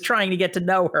when he was trying to get to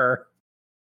know her.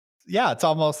 Yeah, it's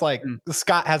almost like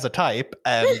Scott has a type,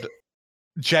 and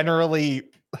generally,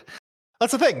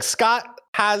 that's the thing. Scott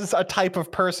has a type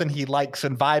of person he likes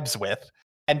and vibes with,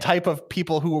 and type of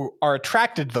people who are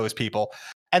attracted to those people.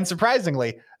 And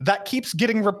surprisingly, that keeps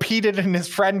getting repeated in his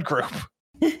friend group.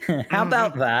 How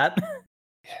about that?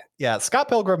 Yeah, Scott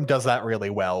Pilgrim does that really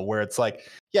well, where it's like,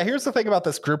 yeah, here's the thing about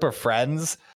this group of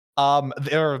friends.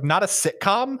 They're not a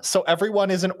sitcom, so everyone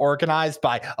isn't organized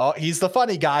by, oh, he's the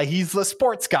funny guy, he's the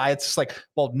sports guy. It's just like,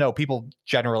 well, no, people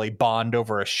generally bond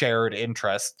over a shared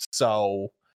interest.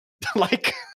 So,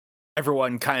 like,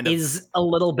 everyone kind of is a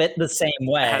little bit the same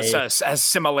way. Has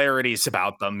similarities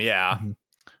about them, yeah. Mm-hmm.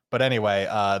 But anyway,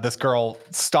 this girl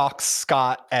stalks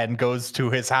Scott and goes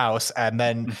to his house and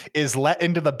then is let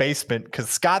into the basement because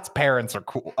Scott's parents are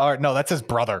cool. Or no, that's his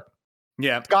brother.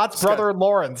 Yeah. Scott's brother,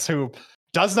 Lawrence, who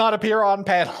does not appear on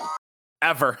panel.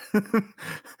 Ever.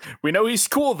 We know he's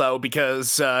cool, though,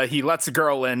 because he lets a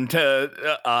girl in to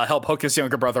help hook his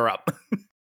younger brother up.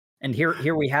 And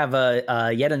here we have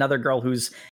yet another girl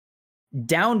who's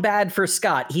down bad for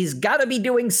Scott. He's got to be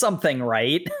doing something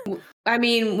right. I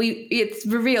mean, it's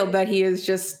revealed that he is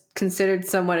just considered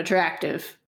somewhat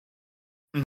attractive.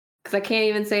 Because I can't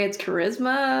even say it's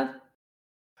charisma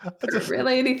or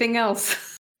really anything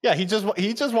else. Yeah, he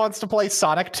just wants to play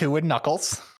Sonic 2 and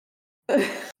Knuckles.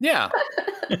 Yeah.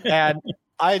 And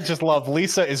I just love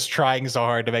Lisa is trying so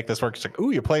hard to make this work. She's like, ooh,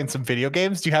 you're playing some video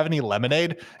games? Do you have any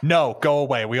lemonade? No, go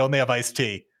away. We only have iced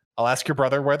tea. I'll ask your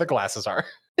brother where the glasses are.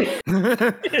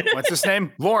 What's his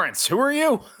name? Lawrence. Who are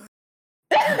you?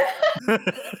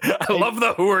 I love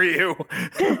the who are you?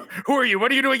 Who are you?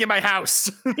 What are you doing in my house?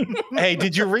 Hey,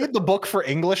 did you read the book for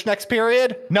English next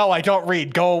period? No, I don't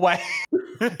read. Go away.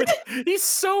 He's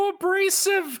so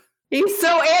abrasive. He's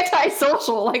so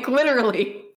antisocial, like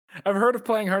literally. I've heard of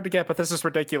Playing Hard to Get, but this is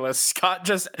ridiculous. Scott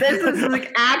just... This is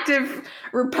like active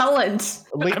repellent.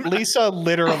 Lisa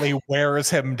literally wears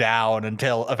him down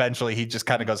until eventually he just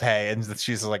kind of goes, hey, and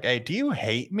she's like, hey, do you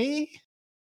hate me?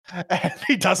 And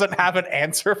he doesn't have an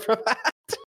answer for that.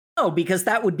 No, because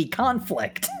that would be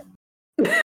conflict.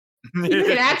 You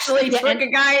can actually trick a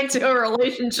guy into a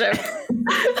relationship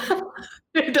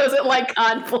who doesn't like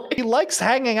conflict. He likes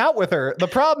hanging out with her. The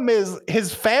problem is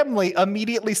his family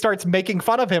immediately starts making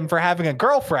fun of him for having a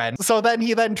girlfriend. So then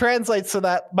he translates to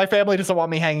that, my family doesn't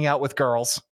want me hanging out with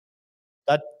girls.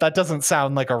 That doesn't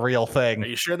sound like a real thing. Are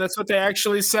you sure that's what they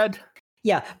actually said?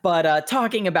 Yeah, but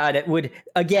talking about it would,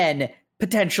 again,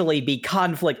 potentially be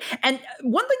conflict. And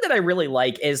one thing that I really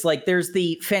like is like there's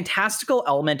the fantastical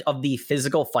element of the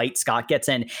physical fight Scott gets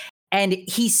in, and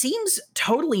he seems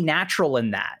totally natural in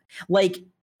that. Like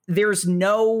there's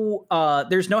no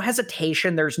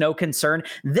hesitation, there's no concern.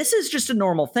 This is just a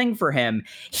normal thing for him.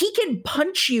 He can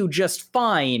punch you just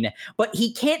fine, but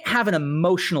he can't have an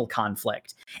emotional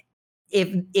conflict.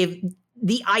 If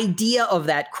the idea of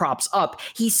that crops up,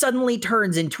 he suddenly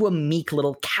turns into a meek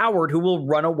little coward who will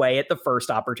run away at the first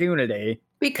opportunity.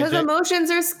 Because emotions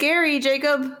are scary,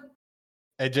 Jacob.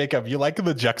 Hey, Jacob, you like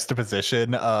the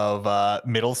juxtaposition of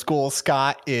middle school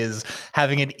Scott is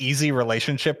having an easy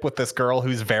relationship with this girl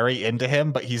who's very into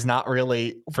him, but he's not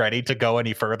really ready to go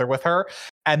any further with her.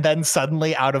 And then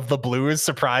suddenly out of the blue is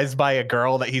surprised by a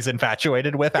girl that he's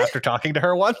infatuated with after talking to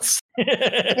her once.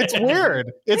 It's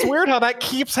weird. It's weird how that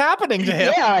keeps happening to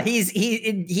him. Yeah,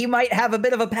 he might have a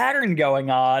bit of a pattern going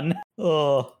on.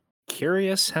 Oh,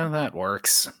 curious how that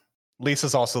works.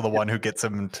 Lisa's also the one who gets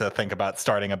him to think about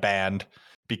starting a band.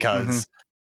 Because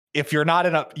if you're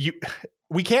not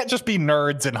we can't just be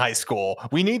nerds in high school.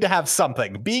 We need to have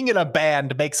something. Being in a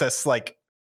band makes us like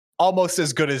almost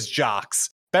as good as jocks.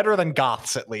 Better than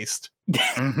goths, at least.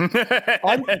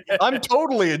 I'm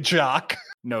totally a jock.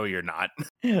 No, you're not.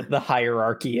 The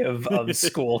hierarchy of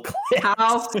school class.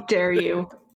 How dare you?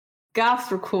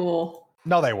 Goths were cool.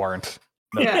 No, they weren't.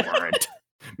 No, they weren't.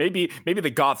 Maybe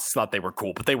the goths thought they were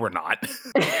cool, but they were not.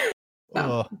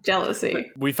 Oh,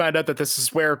 jealousy. We find out that this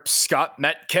is where Scott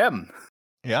met Kim.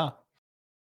 Yeah.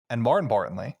 And more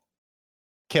importantly,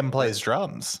 Kim plays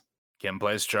drums. Kim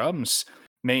plays drums,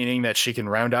 meaning that she can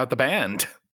round out the band.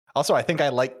 Also, I think I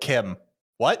like Kim.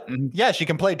 What? Yeah, she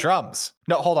can play drums.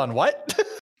 No, hold on, what?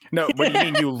 No, what do you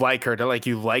mean you like her?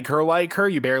 You like her?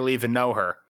 You barely even know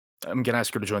her. I'm going to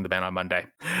ask her to join the band on Monday.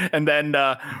 And then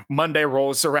Monday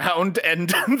rolls around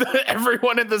and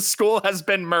everyone in the school has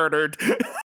been murdered.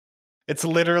 It's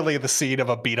literally the scene of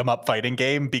a beat-em-up fighting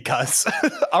game because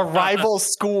a rival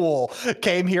school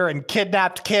came here and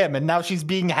kidnapped Kim, and now she's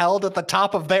being held at the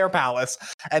top of their palace.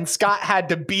 And Scott had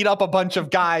to beat up a bunch of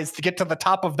guys to get to the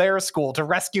top of their school to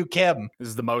rescue Kim. This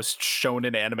is the most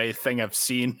shonen anime thing I've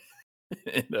seen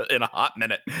in a hot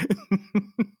minute.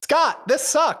 Scott, this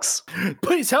sucks.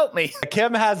 Please help me.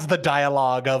 Kim has the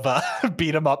dialogue of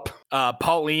beat 'em up.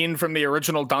 Pauline from the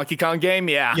original Donkey Kong game.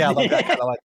 Yeah. Yeah, like that kind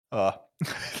of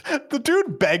the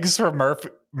dude begs for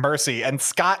mercy, and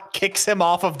Scott kicks him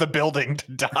off of the building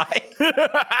to die.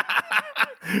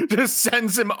 Just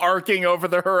sends him arcing over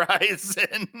the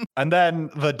horizon. And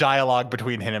then the dialogue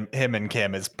between him and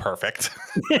Kim is perfect.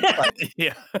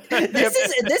 Yeah.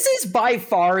 This is by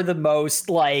far the most,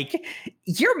 like,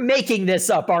 you're making this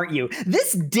up, aren't you?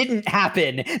 This didn't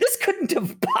happen. This couldn't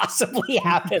have possibly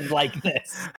happened like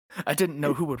this. I didn't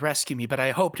know who would rescue me, but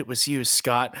I hoped it was you,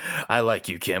 Scott. I like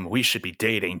you, Kim. We should be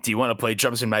dating. Do you want to play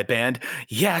drums in my band?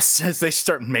 Yes, as they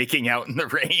start making out in the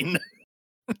rain.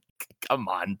 Come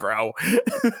on, bro.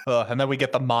 And then we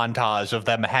get the montage of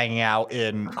them hanging out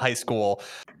in high school,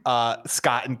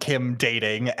 Scott and Kim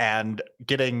dating and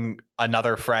getting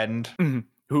another friend. Mm-hmm.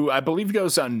 Who I believe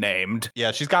goes unnamed.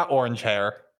 Yeah, she's got orange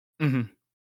hair. Mm-hmm.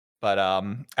 But,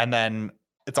 and then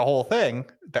it's a whole thing.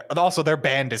 Also, their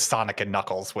band is Sonic and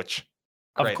Knuckles, which...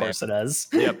 Of course it is.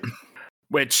 Yep.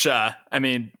 Which, I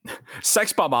mean,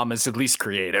 Sex Bomb Mom is at least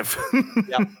creative.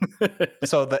 Yep.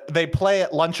 So they play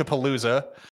at Lunchapalooza.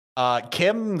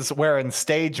 Kim's wearing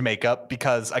stage makeup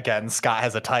because, again, Scott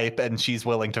has a type and she's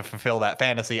willing to fulfill that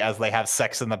fantasy as they have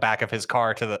sex in the back of his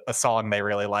car to a song they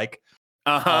really like.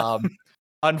 Uh-huh.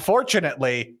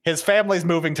 Unfortunately, his family's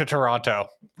moving to Toronto.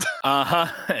 Uh-huh.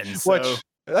 And so... Which,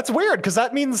 that's weird because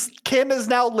that means Kim is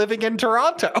now living in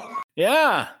Toronto.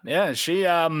 Yeah. She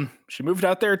moved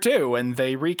out there too, and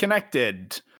they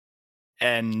reconnected.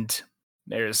 And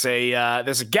there's a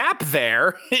gap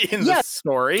there in the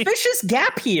story. Vicious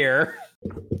gap here.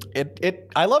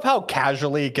 I love how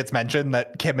casually it gets mentioned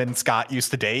that Kim and Scott used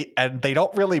to date, and they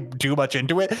don't really do much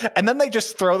into it. And then they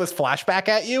just throw this flashback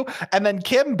at you, and then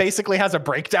Kim basically has a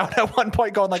breakdown at one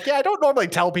point, going like, "Yeah, I don't normally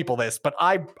tell people this, but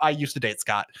I used to date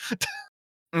Scott."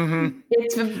 Mm-hmm.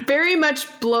 It's very much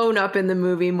blown up in the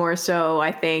movie more so,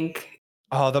 I think.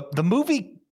 Oh, the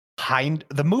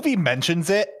movie mentions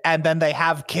it, and then they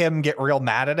have Kim get real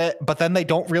mad at it, but then they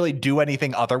don't really do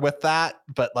anything other with that.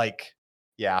 But like,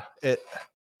 yeah,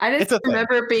 I just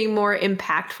remember it being more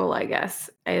impactful, I guess.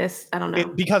 I don't know.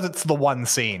 Because it's the one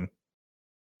scene.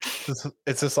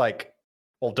 It's just like,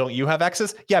 well, don't you have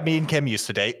exes? Yeah, me and Kim used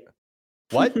to date.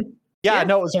 What? Yeah,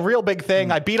 no, it was a real big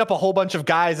thing. I beat up a whole bunch of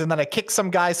guys, and then I kicked some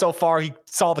guy so far he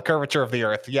saw the curvature of the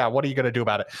earth. Yeah, what are you going to do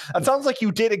about it? It sounds like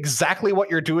you did exactly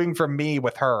what you're doing for me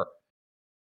with her.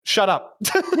 Shut up.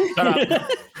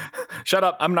 Shut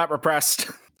up. I'm not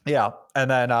repressed. Yeah, and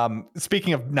then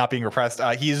speaking of not being repressed,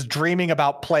 he's dreaming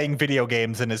about playing video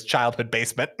games in his childhood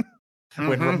basement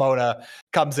when Ramona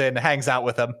comes in, hangs out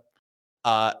with him.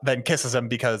 Then kisses him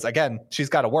because, again, she's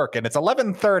got to work, and it's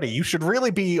 11:30. You should really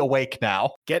be awake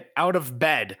now. Get out of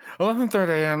bed. 11:30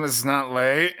 a.m. is not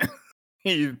late.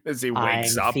 As he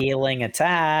wakes up. I'm feeling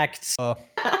attacked.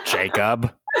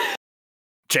 Jacob,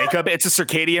 it's a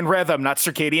circadian rhythm, not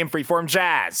circadian freeform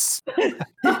jazz.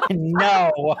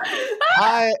 No.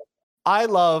 I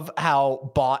love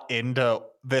how bought into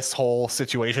this whole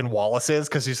situation Wallace is,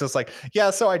 because he's just like, yeah,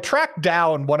 so I tracked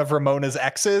down one of Ramona's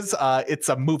exes. It's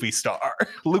a movie star,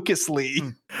 Lucas Lee.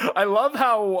 I love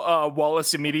how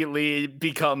Wallace immediately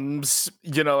becomes,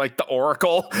 like the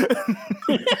Oracle.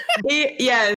 He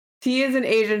is an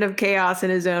agent of chaos in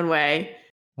his own way.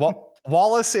 Well,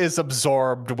 Wallace is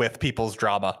absorbed with people's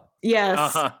drama. Yes.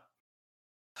 Uh-huh.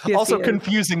 Yes, also,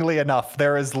 confusingly enough,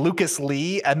 there is Lucas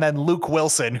Lee and then Luke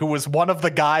Wilson, who was one of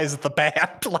the guys at the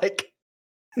band. Like,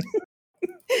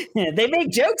 they make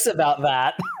jokes about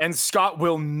that. And Scott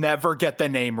will never get the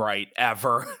name right,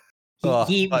 ever.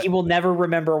 He will never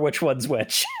remember which one's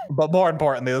which. But more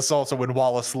importantly, this is also when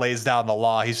Wallace lays down the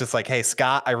law. He's just like, hey,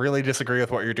 Scott, I really disagree with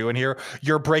what you're doing here.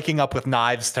 You're breaking up with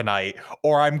Knives tonight,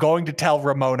 or I'm going to tell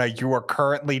Ramona you are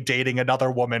currently dating another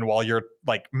woman while you're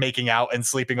like making out and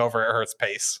sleeping over at her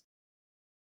space.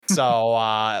 So,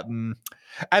 and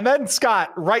then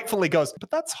Scott rightfully goes, but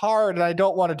that's hard and I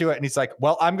don't want to do it. And he's like,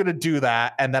 well, I'm going to do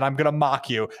that. And then I'm going to mock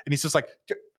you. And he's just like,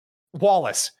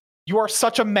 Wallace, you are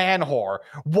such a man whore.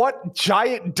 What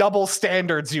giant double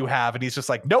standards you have. And he's just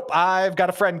like, nope, I've got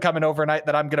a friend coming overnight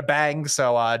that I'm going to bang.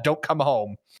 So don't come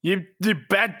home. You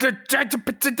bet.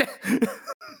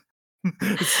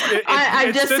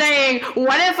 I'm just saying,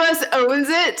 one of us owns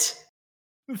it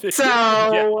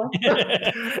So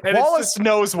And Wallace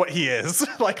knows what he is.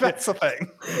 Like, that's the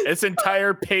thing. This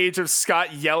entire page of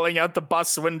Scott yelling out the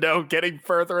bus window, getting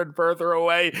further and further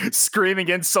away, screaming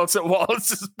insults at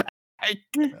Wallace's back.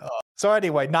 So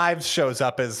anyway, Knives shows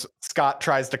up as Scott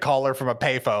tries to call her from a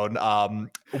payphone,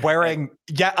 wearing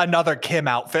yet another Kim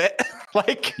outfit.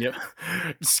 Like, yep.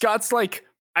 Scott's like,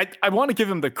 I want to give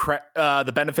him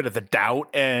the benefit of the doubt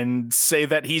and say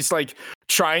that he's like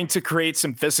trying to create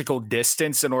some physical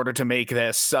distance in order to make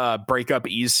this breakup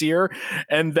easier.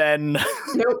 And then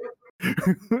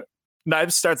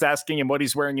Knives starts asking him what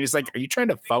he's wearing. And he's like, are you trying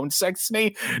to phone sex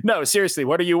me? No, seriously,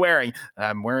 what are you wearing?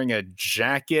 I'm wearing a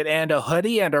jacket and a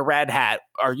hoodie and a red hat.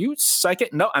 Are you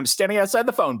psychic? No, I'm standing outside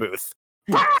the phone booth.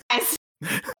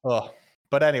 oh.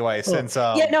 But anyway, since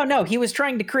no, he was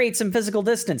trying to create some physical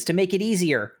distance to make it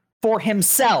easier for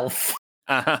himself.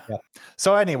 Uh-huh. Yeah.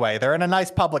 So anyway, they're in a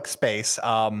nice public space.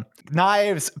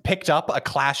 Knives picked up a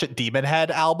Clash at Demon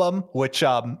Head album, which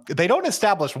they don't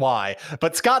establish why,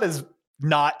 but Scott is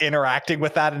not interacting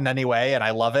with that in any way, and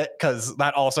I love it because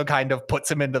that also kind of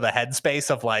puts him into the headspace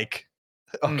of like,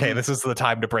 okay, this is the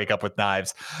time to break up with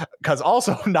Knives. Because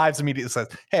also Knives immediately says,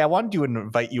 hey, I wanted to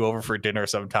invite you over for dinner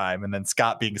sometime. And then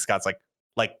Scott, being Scott's like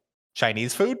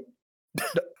Chinese food?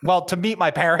 Well, to meet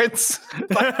my parents.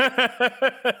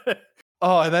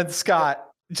 And then Scott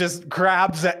just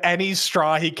grabs at any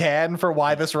straw he can for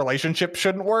why this relationship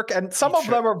shouldn't work. And some of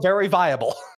them are very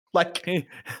viable. Like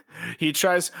he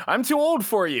tries, I'm too old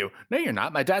for you. No, you're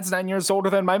not. My dad's 9 years older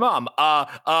than my mom.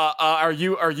 Are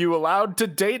you allowed to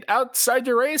date outside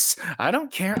your race? I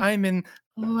don't care. I'm in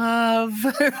love.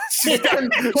 Hits him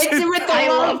with the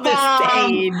love this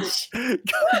page.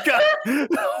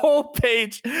 The whole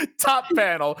page, top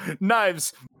panel,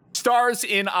 Knives, stars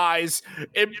in eyes,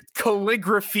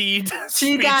 calligraphied.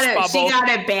 She got it. She got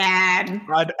it bad.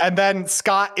 And then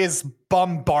Scott is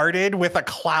bombarded with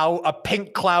a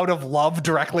pink cloud of love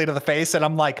directly to the face, and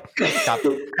I'm like, Scott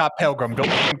Pilgrim, don't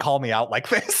fucking call me out like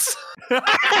this.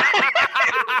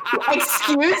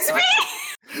 Excuse me?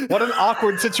 What an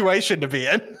awkward situation to be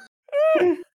in.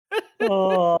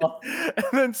 And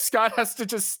then Scott has to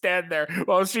just stand there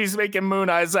while she's making moon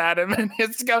eyes at him, and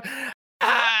it's go,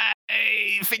 I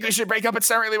think we should break up. It's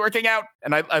not really working out.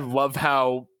 And I love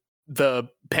how the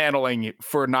paneling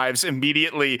for Knives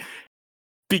immediately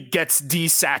gets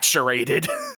desaturated.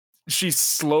 She's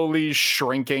slowly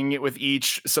shrinking with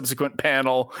each subsequent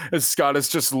panel as Scott is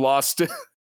just lost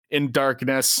in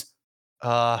darkness.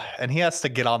 And he has to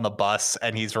get on the bus,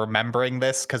 and he's remembering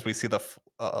this because we see the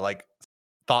like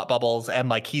thought bubbles, and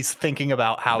like he's thinking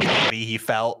about how shitty he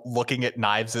felt looking at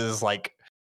Knives's like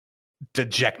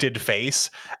dejected face,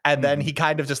 and then he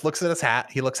kind of just looks at his hat.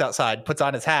 He looks outside, puts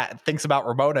on his hat, and thinks about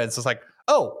Ramona, and it's just like,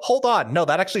 oh, hold on, no,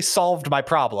 that actually solved my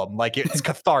problem. Like it's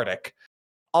cathartic.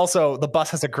 Also, the bus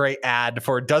has a great ad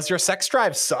for "Does your sex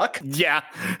drive suck?" Yeah,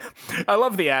 I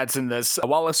love the ads in this.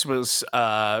 Wallace was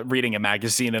reading a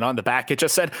magazine, and on the back it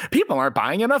just said, "People aren't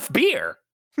buying enough beer."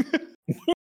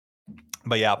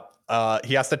 But yeah,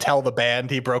 he has to tell the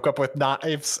band he broke up with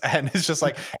Knives, and it's just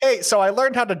like, hey, so I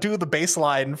learned how to do the bass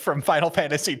line from Final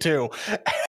Fantasy II.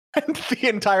 And the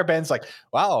entire band's like,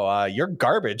 wow, you're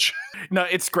garbage. No,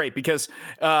 it's great because,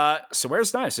 so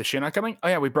where's Knives? Is she not coming? Oh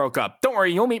yeah, we broke up. Don't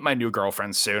worry, you'll meet my new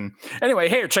girlfriend soon. Anyway,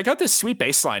 here, check out this sweet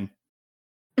bass line.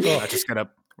 We're just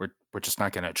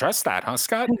not gonna address that, huh,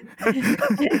 Scott?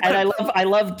 And I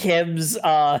love Kim's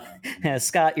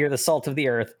Scott, you're the salt of the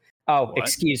earth. Oh, what?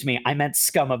 Excuse me. I meant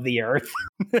scum of the earth,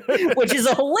 which is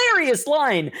a hilarious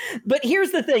line. But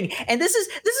here's the thing. And this is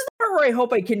the part where I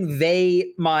hope I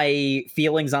convey my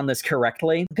feelings on this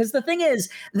correctly. Because the thing is,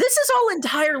 this is all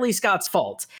entirely Scott's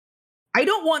fault. I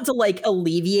don't want to like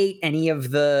alleviate any of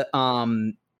the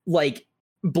like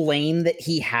blame that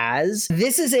he has.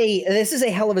 This is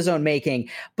a hell of his own making.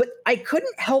 But I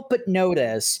couldn't help but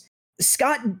notice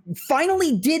Scott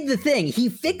finally did the thing. He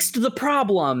fixed the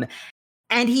problem.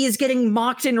 And he is getting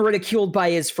mocked and ridiculed by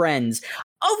his friends.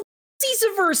 Of course he's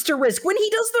averse to risk. When he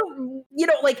does the,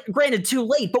 like, granted, too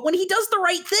late, but when he does the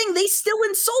right thing, they still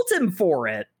insult him for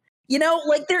it.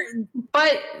 Like they're.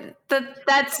 But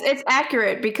it's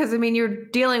accurate because, I mean, you're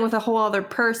dealing with a whole other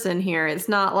person here. It's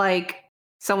not like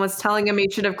someone's telling him he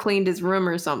should have cleaned his room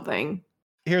or something.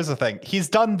 Here's the thing. He's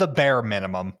done the bare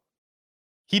minimum.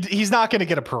 He's not going to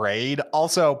get a parade.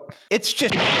 Also, it's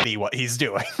just what he's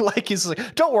doing. Like, he's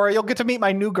like, don't worry, you'll get to meet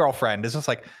my new girlfriend. It's just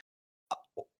like,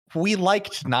 we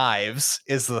liked Knives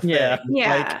is the thing. Yeah.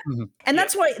 Yeah. Like, and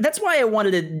that's why I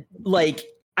wanted to, like,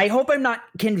 I hope I'm not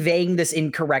conveying this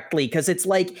incorrectly, because it's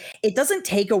like, it doesn't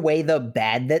take away the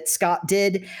bad that Scott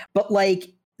did, but like,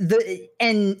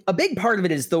 and a big part of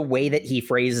it is the way that he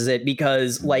phrases it,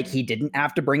 because like he didn't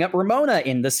have to bring up Ramona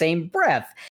in the same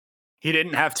breath. He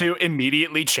didn't have to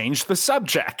immediately change the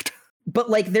subject. But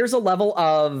like there's a level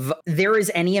of there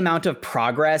is any amount of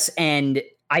progress, and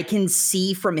I can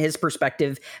see from his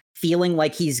perspective feeling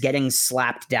like he's getting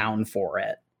slapped down for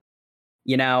it.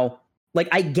 You know? Like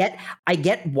I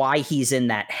get why he's in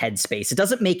that headspace. It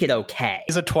doesn't make it okay.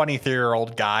 He's a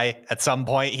 23-year-old guy. At some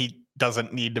point, he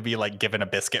doesn't need to be like given a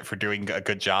biscuit for doing a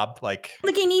good job. Like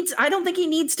I don't think he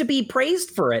needs to be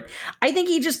praised for it. I think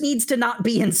he just needs to not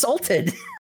be insulted.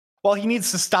 Well, he needs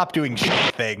to stop doing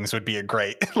shitty things would be a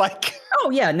great like. Oh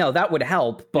yeah, no, that would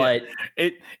help. But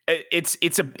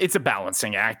it's a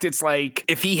balancing act. It's like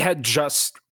if he had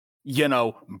just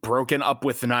broken up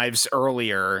with Knives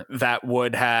earlier, that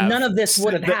would have none of this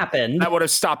would have happened. That would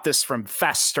have stopped this from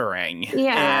festering.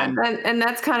 Yeah, and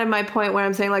that's kind of my point where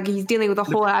I'm saying like he's dealing with a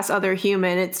whole ass other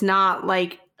human. It's not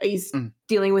like he's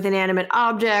dealing with inanimate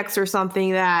objects or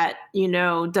something that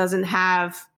doesn't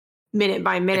have minute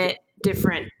by minute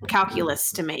different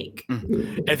calculus to make.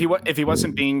 If he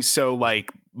wasn't being so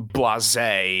like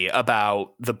blasé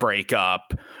about the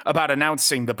breakup, about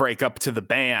announcing the breakup to the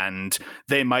band,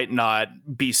 they might not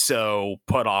be so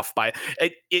put off by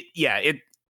it.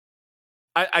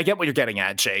 I get what you're getting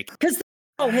at, Jake. Because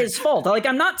his fault. Like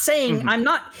I'm not saying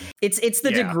it's the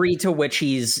degree to which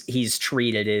he's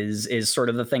treated is sort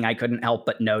of the thing I couldn't help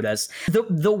but notice.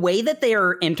 The way that they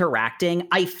are interacting,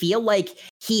 I feel like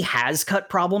he has cut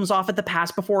problems off at the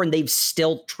past before and they've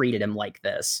still treated him like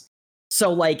this.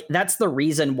 So like that's the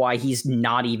reason why he's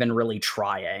not even really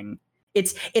trying.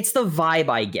 It's the vibe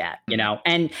I get,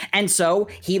 and so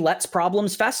he lets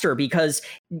problems fester because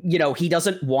he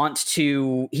doesn't want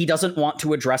to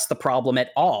address the problem at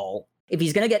all. If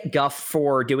he's going to get guff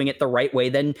for doing it the right way,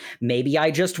 then maybe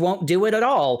I just won't do it at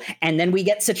all. And then we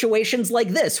get situations like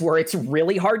this where it's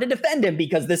really hard to defend him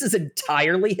because this is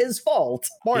entirely his fault.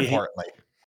 More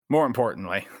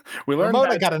importantly, we learned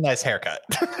Ramona got a nice haircut.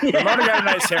 Ramona got a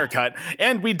nice haircut.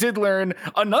 And we did learn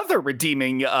another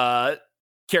redeeming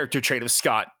character trait of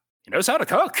Scott. He knows how to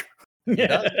cook.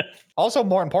 Yeah. Also,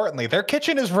 more importantly, their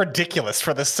kitchen is ridiculous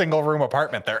for this single room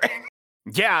apartment they're in.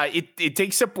 Yeah, it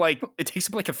takes up like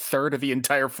a third of the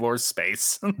entire floor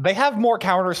space. They have more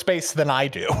counter space than I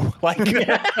do. Like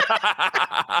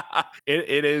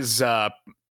it is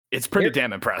it's pretty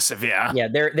damn impressive, yeah. Yeah,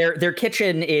 their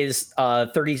kitchen is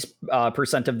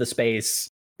 30% of the space.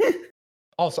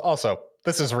 Also,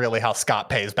 this is really how Scott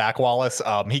pays back Wallace.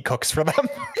 He cooks for them.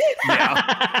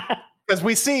 Yeah. Because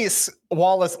we see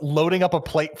Wallace loading up a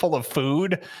plate full of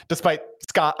food, despite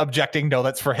Scott objecting, no,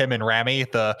 that's for him and Rami,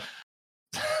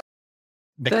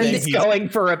 he's going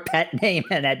for a pet name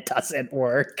and it doesn't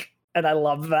work. And I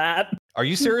love that. Are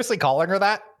you seriously calling her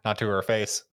that? Not to her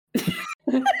face.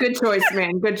 Good choice,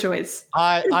 man. Good choice.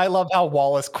 I love how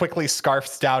Wallace quickly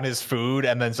scarfs down his food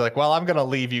and then's like, well, I'm going to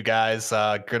leave you guys.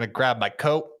 Going to grab my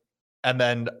coat. And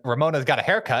then Ramona's got a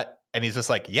haircut. And he's just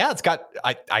like, yeah,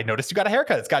 I noticed you got a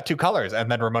haircut. It's got 2 colors. And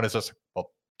then Ramona's just,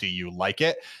 well, do you like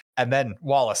it? And then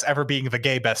Wallace, ever being the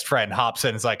gay best friend, hops in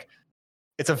and is like,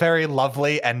 it's a very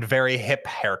lovely and very hip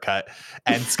haircut.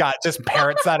 And Scott just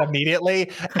parrots that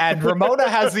immediately. And Ramona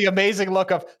has the amazing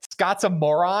look of Scott's a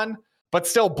moron, but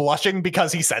still blushing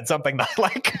because he said something that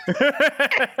like.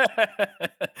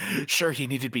 Sure, he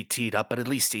needed to be teed up, but at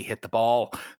least he hit the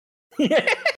ball.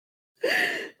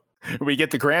 We get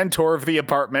the grand tour of the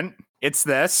apartment. It's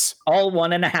this. All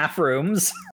 1.5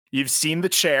 rooms. You've seen the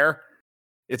chair.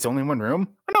 It's only 1 room.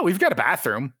 Oh, no, we've got a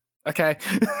bathroom. Okay.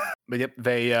 But yep,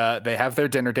 they have their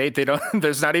dinner date.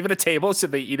 There's not even a table, so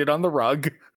they eat it on the rug.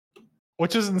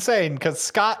 Which is insane because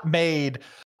Scott made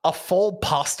a full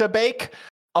pasta bake,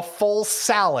 a full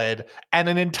salad, and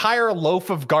an entire loaf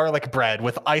of garlic bread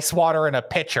with ice water in a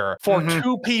pitcher for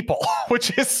 2 people,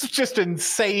 which is just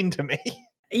insane to me.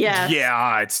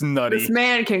 Yeah, it's nutty. This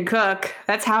man can cook.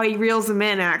 That's how he reels them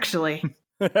in, actually.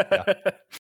 Yeah.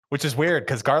 Which is weird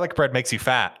because garlic bread makes you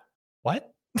fat.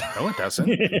 What? No, it doesn't.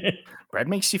 Bread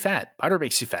makes you fat. Butter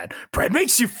makes you fat. Bread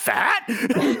makes you fat?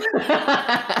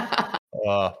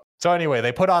 So anyway,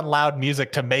 they put on loud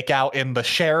music to make out in the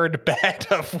shared bed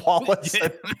of Wallace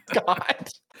and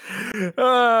Scott.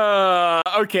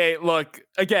 Okay, look,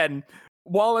 again,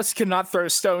 Wallace cannot throw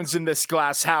stones in this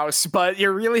glass house, but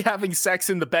you're really having sex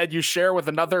in the bed you share with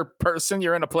another person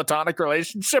you're in a platonic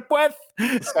relationship with?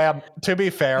 Sam, to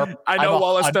be fair, I know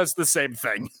Wallace does the same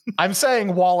thing. I'm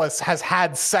saying Wallace has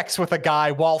had sex with a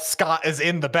guy while Scott is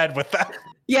in the bed with them.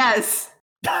 Yes.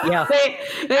 Yeah.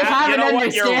 They have an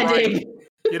understanding.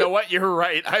 You know what? You're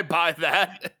right. I buy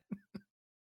that.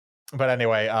 But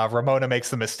anyway, Ramona makes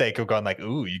the mistake of going like,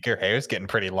 ooh, your hair's getting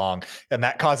pretty long. And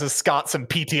that causes Scott some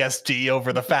PTSD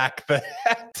over the fact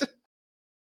that...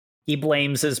 He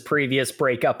blames his previous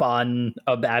breakup on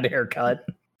a bad haircut.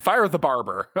 Fire the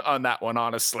barber on that one,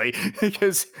 honestly,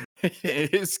 because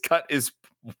his cut is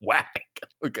whack.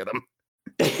 Look at him.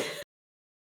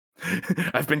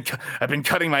 I've been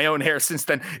cutting my own hair since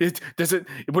then.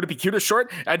 Would it be cute or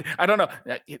short? I don't know.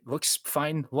 It looks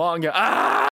fine long.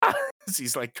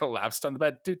 He's like collapsed on the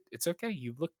bed. Dude, it's okay.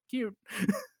 You look cute.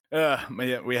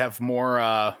 We have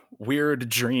more weird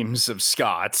dreams of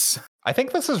Scott's. I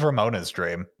think this is Ramona's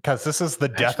dream, because this is the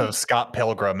death of Scott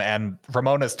Pilgrim, and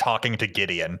Ramona's talking to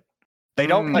Gideon. They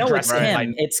don't address it's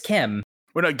Kim. It's Kim.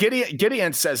 Well, no,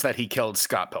 Gideon says that he killed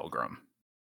Scott Pilgrim,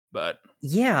 but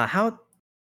yeah, how?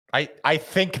 I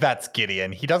think that's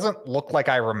Gideon. He doesn't look like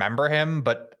I remember him,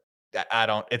 but I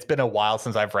don't. It's been a while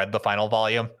since I've read the final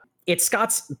volume. It's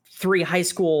Scott's 3 high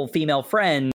school female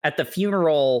friends at the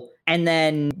funeral, and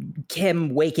then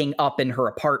Kim waking up in her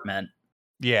apartment.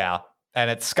 Yeah. And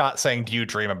it's Scott saying, do you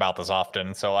dream about this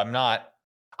often? So I'm not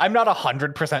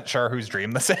 100% sure whose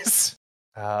dream this is.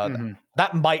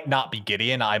 That might not be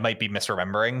Gideon. I might be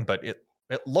misremembering, but it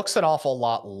looks an awful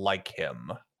lot like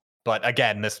him. But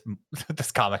again, this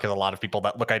comic has a lot of people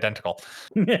that look identical,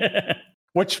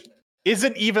 which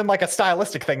isn't even like a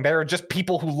stylistic thing. They're just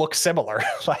people who look similar.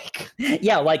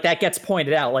 Yeah, like that gets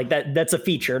pointed out. Like that's a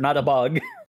feature, not a bug.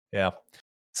 Yeah.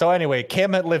 So anyway,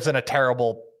 Kim lives in a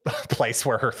terrible place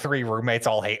where her 3 roommates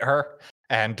all hate her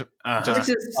and just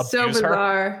which is so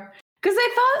bizarre. Because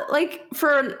I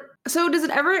thought so does it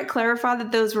ever clarify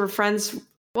that those were friends?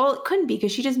 Well, it couldn't be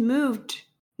because she just moved.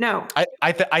 No,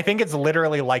 I think it's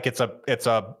literally like it's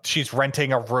a she's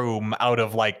renting a room out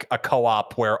of like a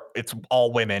co-op where it's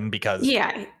all women because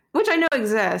which I know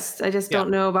exists. I just don't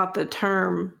know about the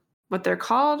term, what they're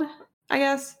called, I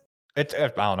guess. It's, I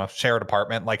don't know, shared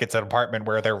apartment. Like it's an apartment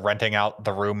where they're renting out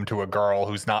the room to a girl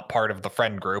who's not part of the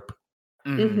friend group.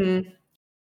 Mm-hmm.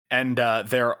 And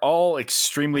they're all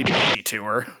extremely bitchy to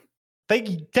her.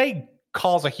 They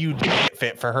cause a huge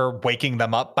fit for her waking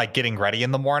them up by getting ready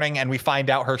in the morning. And we find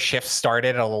out her shift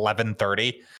started at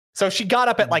 11:30. So she got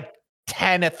up at like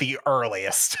 10 at the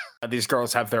earliest. These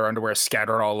girls have their underwear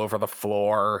scattered all over the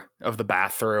floor of the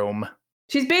bathroom.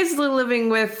 She's basically living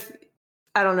with,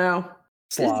 I don't know,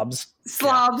 slobs.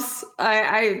 Yeah.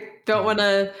 I don't want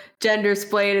to gender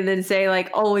splain and then say like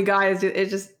only guys.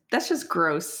 That's just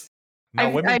gross. No,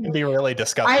 women can be really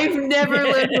disgusting. I've never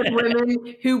lived with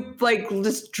women who like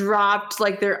just dropped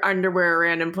like their underwear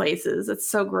random places. It's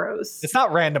so gross. It's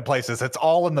not random places. It's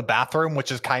all in the bathroom, which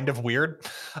is kind of weird.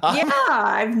 Yeah,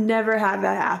 I've never had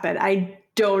that happen. I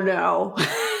don't know.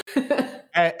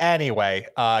 Anyway,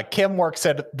 Kim works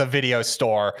at the video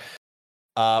store,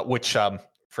 which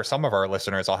for some of our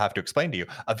listeners, I'll have to explain to you.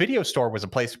 A video store was a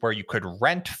place where you could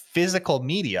rent physical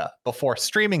media before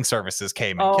streaming services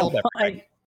came and killed everything.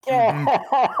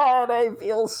 God, I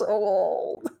feel so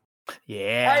old.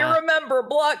 Yeah. I remember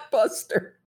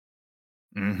Blockbuster.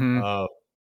 Mm-hmm.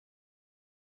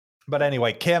 But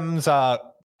anyway, Kim's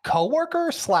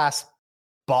coworker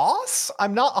 / boss.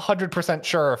 I'm not 100%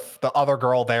 sure if the other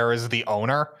girl there is the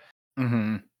owner.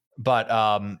 Mm-hmm.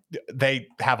 But they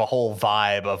have a whole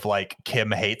vibe of like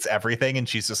Kim hates everything, and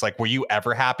she's just like, "Were you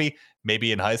ever happy?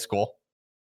 Maybe in high school.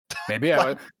 Maybe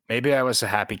I was a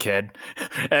happy kid.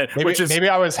 Maybe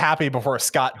I was happy before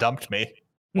Scott dumped me."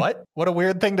 What? What a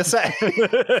weird thing to say.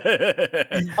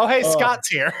 Oh, hey, Scott's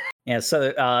here. Yeah,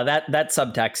 so that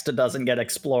subtext doesn't get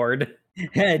explored.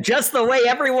 Just the way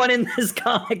everyone in this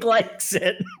comic likes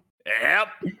it. Yep.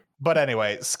 But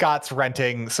anyway, Scott's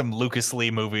renting some Lucas Lee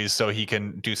movies so he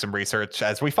can do some research.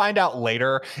 As we find out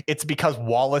later, it's because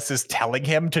Wallace is telling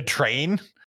him to train.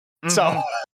 Mm-hmm. So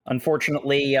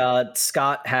unfortunately,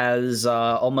 Scott has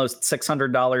almost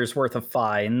 $600 worth of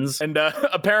fines. And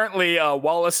apparently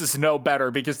Wallace is no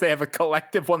better because they have a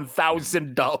collective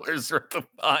 $1,000 worth of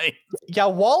fines. Yeah,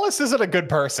 Wallace isn't a good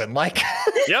person. Like,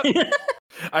 yep.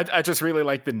 I just really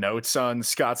like the notes on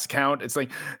Scott's account. It's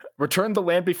like, returned the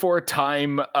Land Before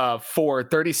Time for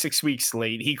 36 weeks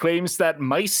late. He claims that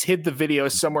mice hid the video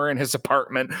somewhere in his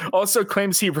apartment. Also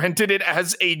claims he rented it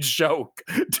as a joke.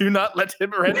 Do not let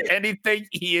him rent anything.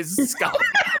 He is Scott.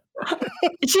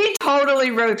 She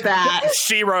totally wrote that.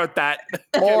 She wrote that.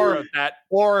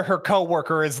 Or her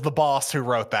coworker is the boss who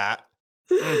wrote that.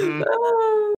 Mm-hmm.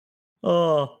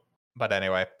 Oh. But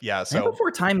anyway, yeah, so... Land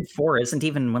Before Time 4 isn't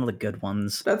even one of the good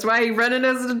ones. That's why he read it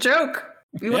as a joke.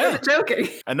 He wasn't joking.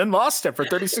 And then lost it for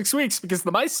 36 weeks because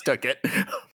the mice took it.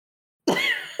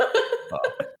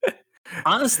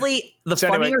 Honestly, the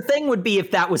funnier thing would be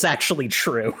if that was actually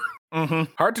true.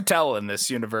 Hard to tell in this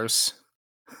universe.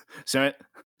 So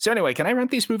anyway, can I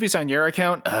rent these movies on your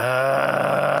account?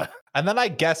 And then I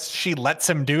guess she lets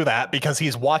him do that because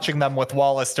he's watching them with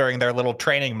Wallace during their little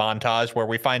training montage where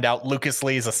we find out Lucas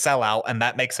Lee's a sellout and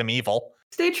that makes him evil.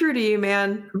 Stay true to you,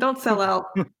 man. Don't sell out.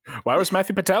 Why was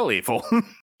Matthew Patel evil?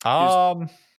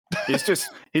 He just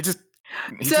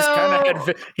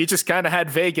kind of had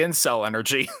vague incel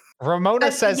energy.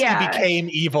 Ramona says he became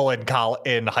evil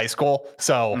in high school.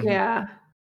 So yeah,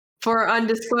 for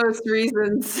undisclosed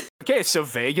reasons. Okay, so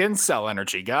vague incel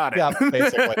energy. Got it. Yeah,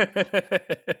 basically.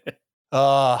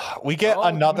 We get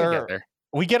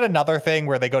another thing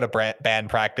where they go to band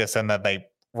practice and then they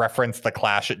reference the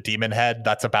clash at Demon Head.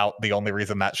 That's about the only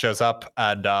reason that shows up.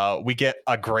 And we get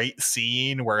a great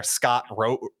scene where Scott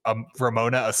wrote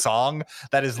Ramona a song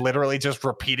that is literally just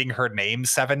repeating her name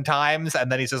 7 times. And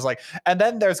then he's just like, and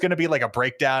then there's going to be like a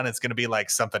breakdown. It's going to be like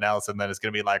something else. And then it's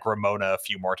going to be like Ramona a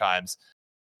few more times.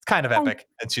 It's kind of epic.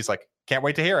 And she's like, can't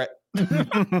wait to hear it.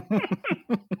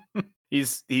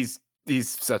 He's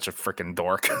such a freaking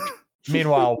dork.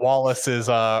 Meanwhile, Wallace is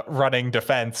running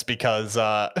defense because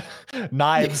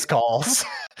Knives calls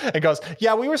and goes,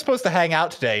 yeah, we were supposed to hang out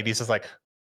today. And he's just like,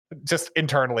 just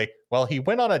internally, well, he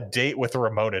went on a date with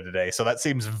Ramona today, so that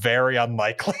seems very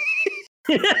unlikely.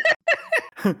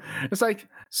 It's like,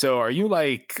 so are you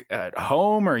like at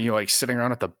home, or are you like sitting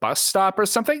around at the bus stop or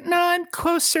something? No, I'm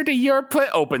closer to your place.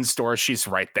 Opens door, she's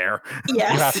right there.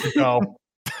 Yes. You have to go.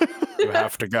 You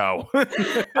have to go.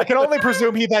 I can only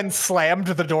presume he then slammed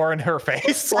the door in her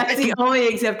face. That's the only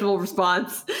acceptable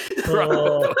response.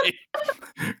 Probably.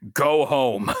 Go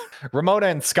home. Ramona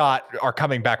and Scott are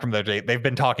coming back from their date. They've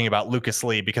been talking about Lucas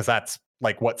Lee because that's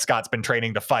like what Scott's been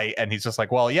training to fight. And he's just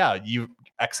like, well, yeah, you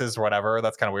exes or whatever.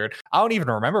 That's kind of weird. I don't even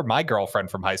remember my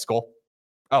girlfriend from high school.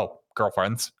 Oh,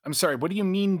 girlfriends. I'm sorry. What do you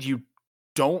mean you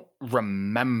don't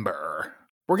remember?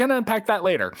 We're going to unpack that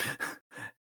later.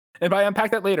 And by unpack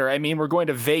that later, I mean we're going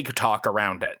to vague talk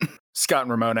around it. Scott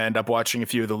and Ramona end up watching a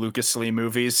few of the Lucas Lee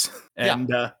movies,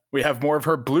 and we have more of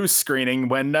her blue screening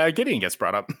when Gideon gets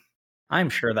brought up. I'm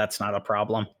sure that's not a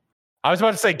problem. I was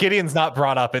about to say Gideon's not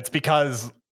brought up. It's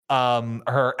because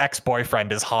her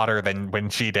ex-boyfriend is hotter than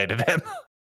when she dated him.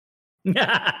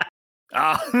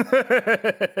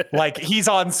 Like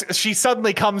she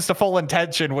suddenly comes to full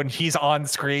intention when he's on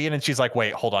screen and she's like,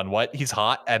 wait, hold on, what? He's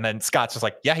hot? And then Scott's just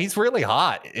like, yeah, he's really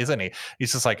hot, isn't he?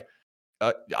 He's just like,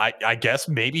 I guess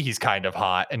maybe he's kind of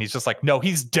hot. And he's just like, no,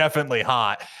 he's definitely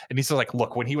hot. And he's just like,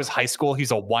 look, when he was high school,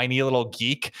 he's a whiny little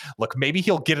geek. Look, maybe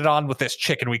he'll get it on with this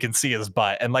chick and we can see his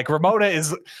butt. And like Ramona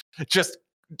is just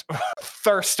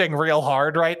thirsting real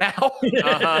hard right now.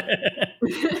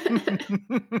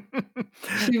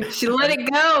 She let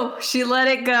it go. She let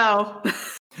it go.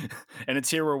 And it's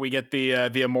here where we get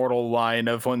the immortal line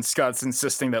of when Scott's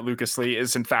insisting that Lucas Lee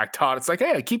is in fact hot. It's like,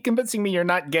 hey, keep convincing me you're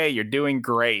not gay. You're doing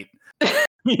great.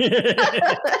 I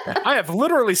have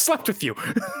literally slept with you.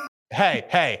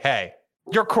 Hey.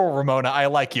 You're cool, Ramona. I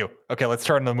like you. Okay, let's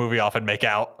turn the movie off and make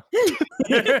out.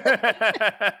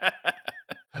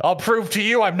 I'll prove to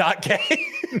you I'm not gay.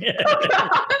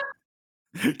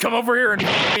 Come over here and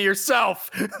be yourself.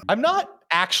 I'm not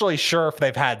actually sure if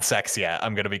they've had sex yet.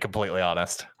 I'm going to be completely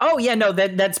honest. Oh, yeah, no,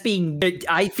 that's being...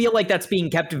 I feel like that's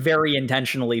being kept very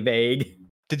intentionally vague.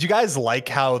 Did you guys like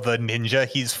how the ninja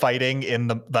he's fighting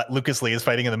that Lucas Lee is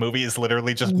fighting in the movie is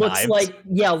literally just looks knives?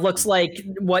 Looks like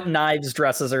what Knives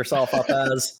dresses herself up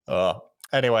as.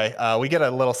 Anyway, we get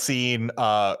a little scene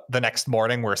the next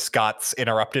morning where Scott's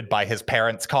interrupted by his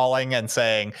parents calling and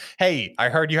saying, hey, I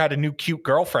heard you had a new cute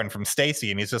girlfriend from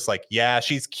Stacy. And he's just like, yeah,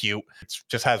 she's cute. It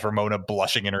just has Ramona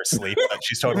blushing in her sleep that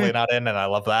she's totally not in. And I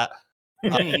love that.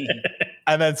 And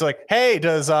then it's like, hey,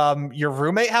 does your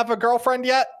roommate have a girlfriend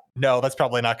yet? No, that's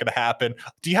probably not going to happen.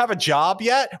 Do you have a job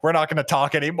yet? We're not going to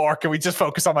talk anymore. Can we just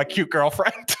focus on my cute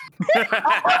girlfriend?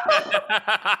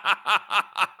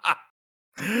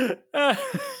 I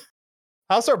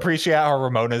also appreciate how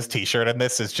Ramona's t-shirt in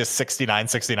this is just 69,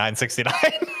 69, 69.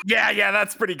 Yeah,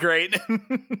 that's pretty great.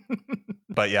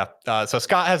 But yeah, so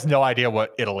Scott has no idea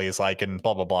what Italy is like and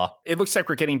blah, blah, blah. It looks like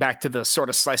we're getting back to the sort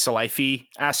of slice of life-y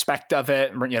aspect of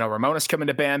it. You know, Ramona's coming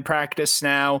to band practice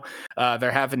now.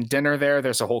 They're having dinner there.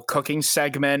 There's a whole cooking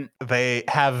segment. They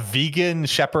have vegan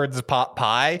shepherd's pot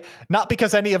pie, not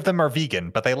because any of them are vegan,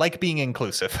 but they like being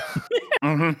inclusive.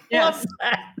 Mm-hmm. Yes.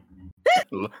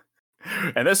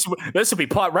 And this will be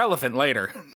plot relevant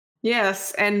later.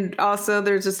 Yes, and also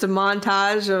there's just a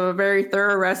montage of a very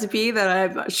thorough recipe that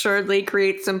I've assuredly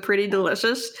create some pretty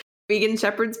delicious vegan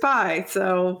shepherd's pie.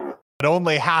 So But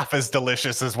only half as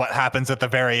delicious as what happens at the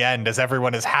very end, as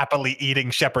everyone is happily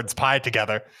eating shepherd's pie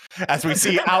together. As we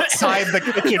see outside the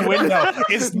kitchen window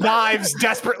is Knives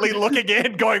desperately looking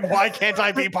in, going, why can't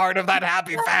I be part of that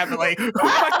happy family?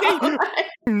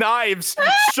 Knives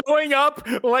showing up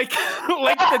like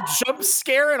the jump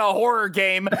scare in a horror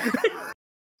game.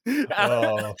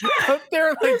 Out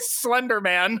there like Slender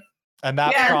Man. And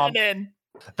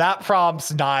that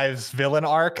prompts Knives' villain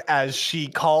arc as she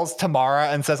calls Tamara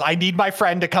and says, I need my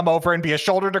friend to come over and be a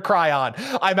shoulder to cry on.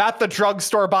 I'm at the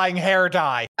drugstore buying hair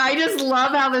dye. I just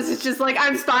love how this is just like,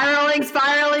 I'm spiraling.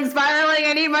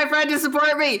 I need my friend to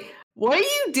support me. What are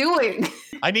you doing?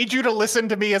 I need you to listen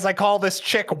to me as I call this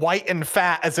chick white and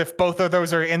fat, as if both of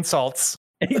those are insults.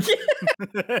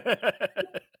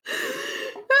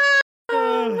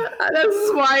 This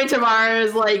is why Tamara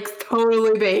is like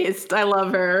totally based. I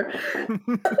love her.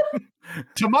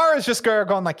 Tamara's just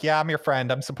going like, yeah, I'm your friend.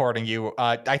 I'm supporting you.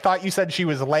 I thought you said she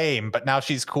was lame, but now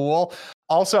she's cool.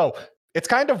 Also, it's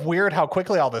kind of weird how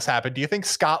quickly all this happened. Do you think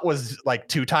Scott was like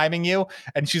two-timing you?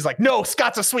 And she's like, no,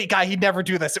 Scott's a sweet guy. He'd never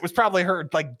do this. It was probably her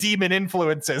like demon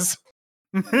influences.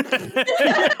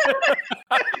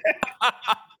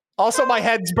 Also, my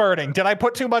head's burning. Did I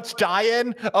put too much dye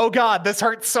in? Oh God, this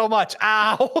hurts so much.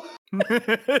 Ow.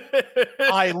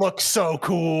 I look so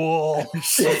cool.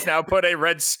 She's now put a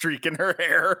red streak in her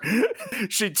hair.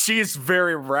 She's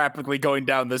very rapidly going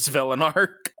down this villain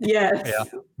arc. Yes. Yeah.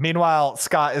 Meanwhile,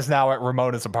 Scott is now at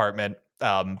Ramona's apartment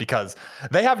because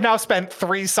they have now spent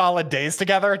 3 solid days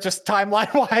together, just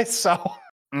timeline-wise. So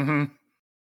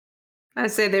I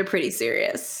say they're pretty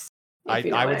serious.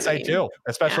 I would say too,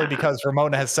 especially because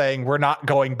Ramona is saying we're not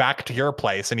going back to your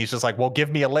place, and he's just like, well, give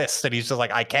me a list, and he's just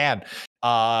like, I can.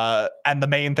 And the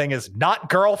main thing is not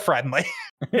girl friendly.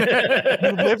 You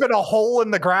live in a hole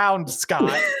in the ground,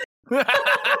 Scott. What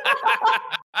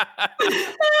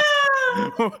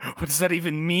does that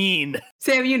even mean?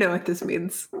 Sam, you know what this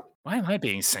means. Why am I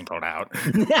being singled out?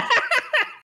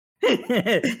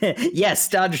 Yes,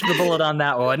 dodged the bullet on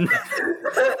that one.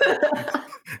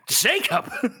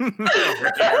 Jacob.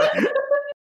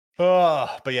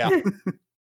 But yeah.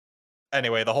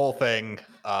 Anyway, the whole thing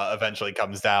eventually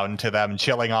comes down to them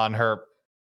chilling on her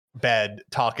bed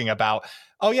talking about,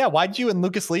 oh yeah, why'd you and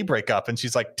Lucas Lee break up? And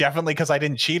she's like, definitely because I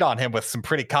didn't cheat on him with some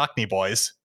pretty Cockney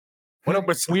boys. What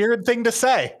a weird thing to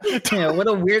say. Yeah, what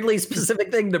a weirdly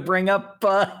specific thing to bring up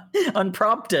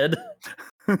unprompted.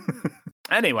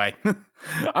 Anyway,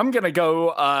 I'm going to go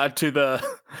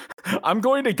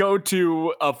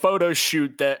to a photo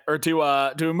shoot to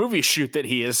a movie shoot that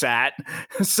he is at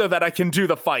so that I can do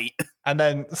the fight. And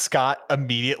then Scott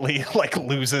immediately like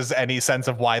loses any sense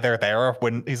of why they're there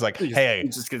when he's like, hey, he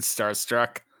just gets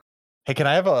starstruck. Hey, can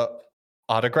I have a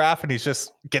autograph? And he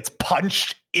just gets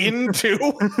punched into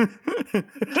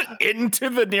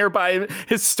the nearby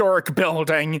historic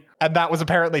building. And that was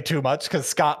apparently too much because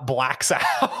Scott blacks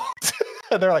out.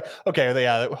 And they're like, okay,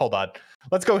 yeah, hold on.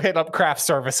 Let's go hit up craft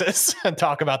services and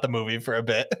talk about the movie for a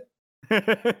bit.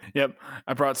 Yep.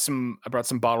 I brought some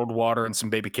bottled water and some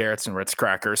baby carrots and Ritz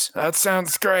crackers. That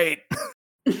sounds great.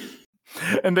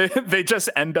 And they just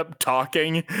end up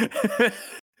talking.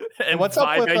 And what's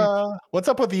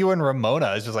up with you and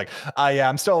Ramona? It's just like, yeah,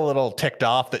 I'm still a little ticked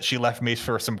off that she left me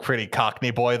for some pretty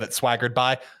Cockney boy that swaggered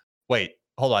by. Wait,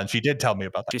 hold on. She did tell me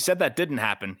about that. She said that didn't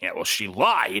happen. Yeah, well, she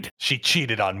lied. She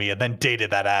cheated on me and then dated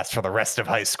that ass for the rest of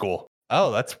high school.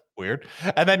 Oh, that's weird.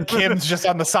 And then Kim's just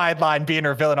on the sideline being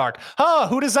her villain arc. Huh,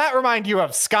 who does that remind you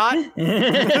of, Scott?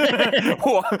 And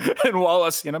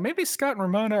Wallace, maybe Scott and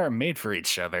Ramona are made for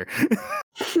each other.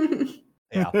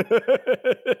 Yeah.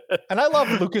 And I love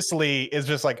Lucas Lee is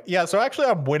just like, yeah, so actually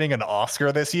I'm winning an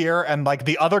Oscar this year. And like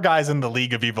the other guys in the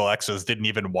League of Evil Exes didn't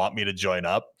even want me to join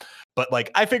up. But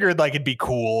like, I figured like it'd be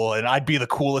cool and I'd be the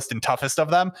coolest and toughest of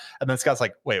them. And then Scott's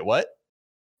like, wait, what?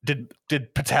 Did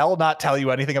Patel not tell you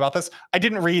anything about this? I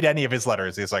didn't read any of his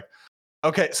letters. He's like,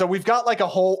 okay, so we've got like a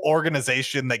whole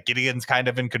organization that Gideon's kind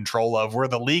of in control of. We're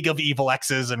the League of Evil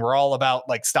Exes and we're all about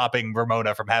like stopping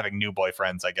Ramona from having new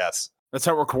boyfriends, I guess. That's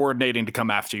how we're coordinating to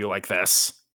come after you like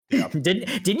this. Yeah.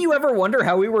 Didn't you ever wonder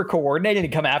how we were coordinating to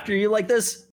come after you like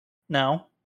this? No.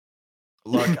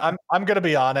 Look, I'm gonna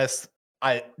be honest.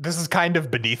 This is kind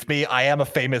of beneath me. I am a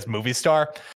famous movie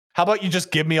star. How about you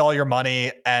just give me all your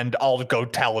money and I'll go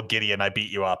tell Gideon I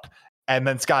beat you up? And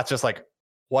then Scott's just like,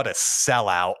 what a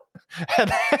sellout.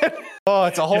 And then,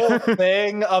 it's a whole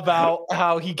thing about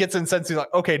how he gets incensed. He's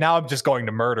like, okay, now I'm just going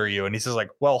to murder you. And he's just like,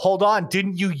 well, hold on.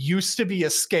 Didn't you used to be a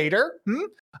skater?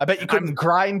 I bet you couldn't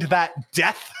grind that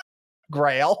death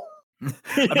grail.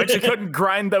 I bet you couldn't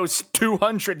grind those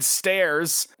 200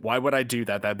 stairs. Why would I do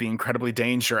that? That'd be incredibly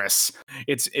dangerous.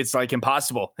 It's like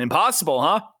impossible. Impossible,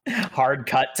 huh? Hard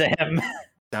cut to him.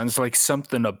 Sounds like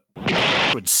something a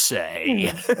would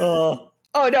say.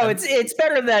 Oh no, it's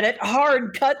better than it.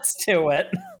 Hard cuts to it.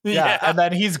 Yeah, and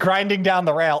then he's grinding down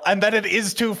the rail, and then it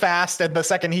is too fast, and the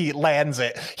second he lands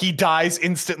it, he dies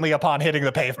instantly upon hitting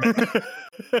the pavement.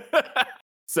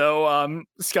 So,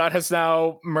 Scott has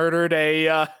now murdered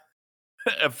a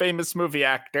famous movie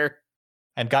actor.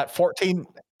 And got 14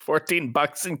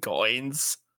 bucks in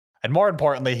coins. And more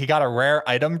importantly, he got a rare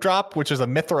item drop, which is a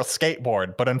Mithril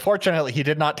skateboard. But unfortunately, he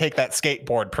did not take that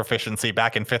skateboard proficiency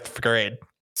back in 5th grade.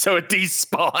 So it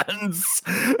despawns.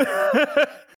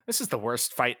 This is the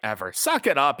worst fight ever. Suck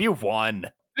it up. You won.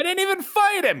 I didn't even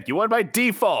fight him. You won by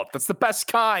default. That's the best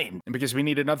kind. And because we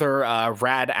need another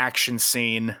rad action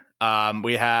scene,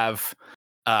 we have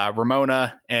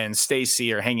Ramona and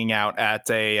Stacy are hanging out at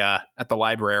the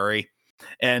library.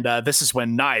 And this is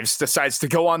when Knives decides to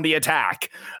go on the attack.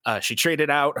 She traded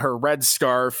out her red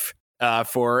scarf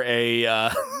for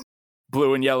a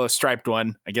blue and yellow striped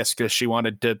one, I guess because she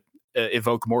wanted to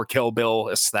evoke more Kill Bill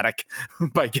aesthetic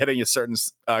by getting a certain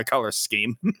color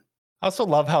scheme. I also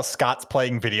love how Scott's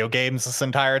playing video games this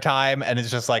entire time and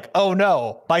is just like, oh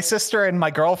no, my sister and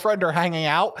my girlfriend are hanging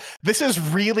out. This is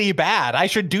really bad. I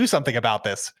should do something about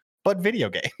this. But video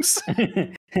games.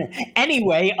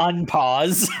 Anyway,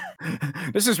 unpause.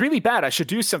 This is really bad. I should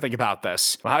do something about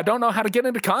this. I don't know how to get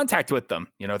into contact with them.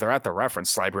 You know, they're at the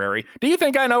reference library. Do you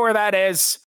think I know where that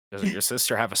is? Doesn't your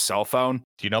sister have a cell phone?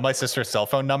 Do you know my sister's cell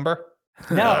phone number?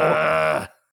 No.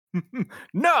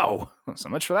 No. So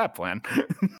much for that plan.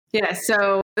 Yeah,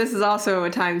 so this is also a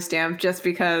timestamp just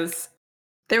because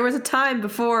there was a time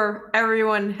before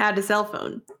everyone had a cell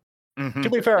phone. To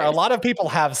be fair, a lot of people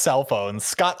have cell phones.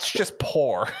 Scott's just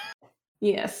poor.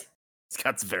 Yes.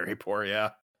 Scott's very poor, yeah.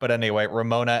 But anyway,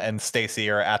 Ramona and Stacy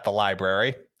are at the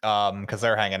library because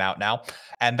they're hanging out now.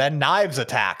 And then Knives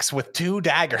attacks with 2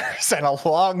 daggers and a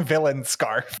long villain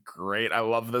scarf. Great. I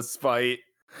love this fight.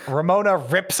 Ramona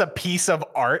rips a piece of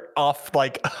art off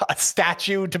like a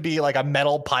statue to be like a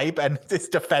metal pipe and is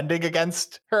defending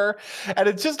against her. And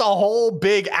it's just a whole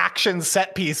big action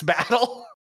set piece battle.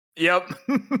 Yep.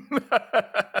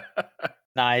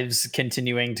 Knives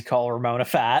continuing to call Ramona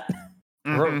fat.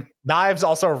 Knives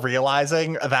also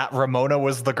realizing that Ramona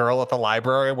was the girl at the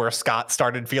library where Scott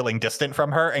started feeling distant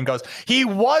from her and goes, he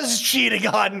was cheating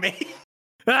on me.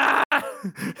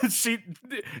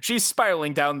 She's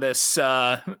spiraling down this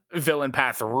villain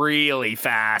path really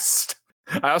fast.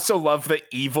 I also love the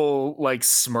evil like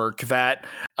smirk that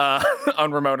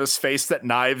on Ramona's face that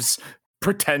Knives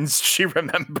pretends she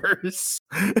remembers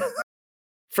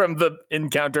from the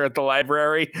encounter at the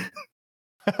library.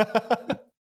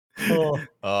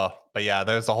 But yeah,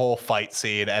 there's a whole fight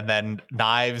scene, and then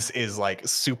Knives is like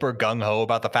super gung-ho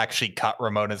about the fact she cut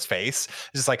Ramona's face.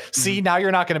 Just like, see, now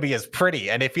you're not going to be as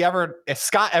pretty. And if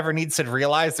Scott ever needs to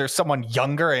realize there's someone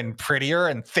younger and prettier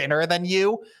and thinner than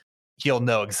you, he'll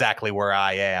know exactly where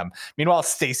I am. Meanwhile,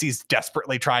 Stacy's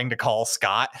desperately trying to call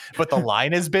Scott, but the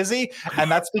line is busy.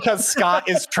 And that's because Scott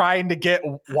is trying to get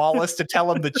Wallace to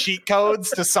tell him the cheat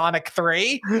codes to Sonic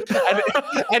 3.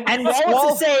 And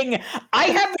Wallace is saying, I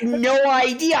have no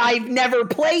idea. I've never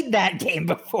played that game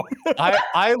before.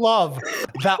 I love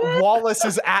that Wallace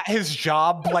is at his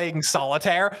job playing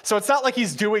solitaire. So it's not like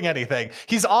he's doing anything.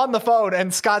 He's on the phone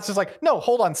and Scott's just like, no,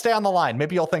 hold on, stay on the line.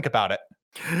 Maybe you'll think about it.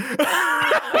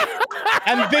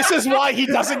 And this is why he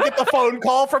doesn't get the phone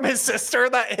call from his sister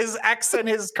that his ex and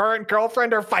his current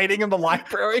girlfriend are fighting in the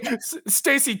library.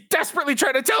 Stacy desperately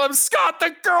trying to tell him, Scott,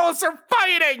 the girls are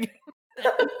fighting.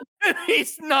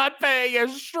 He's not paying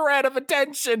a shred of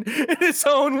attention in his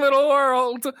own little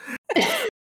world.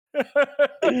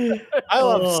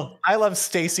 I love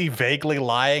Stacy vaguely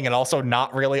lying and also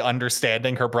not really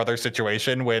understanding her brother's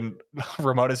situation when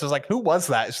Ramona's just like, who was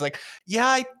that? She's like, yeah,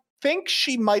 I think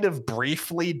she might have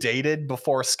briefly dated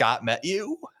before Scott met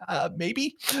you.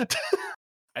 Maybe.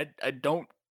 I don't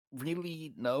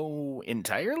really know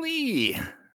entirely.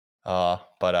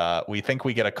 But we think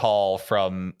we get a call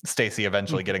from Stacy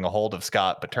eventually getting a hold of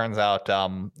Scott, but turns out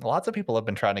lots of people have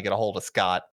been trying to get a hold of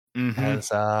Scott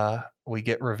as we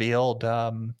get revealed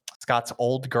Scott's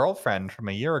old girlfriend from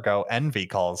a year ago, Envy,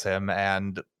 calls him,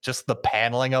 and just the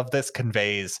paneling of this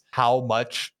conveys how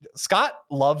much Scott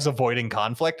loves avoiding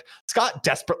conflict. Scott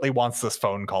desperately wants this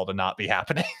phone call to not be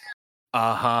happening.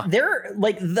 There,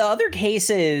 like the other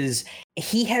cases,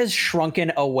 he has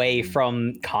shrunken away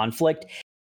from conflict.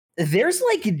 There's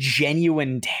like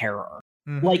genuine terror.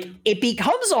 Like it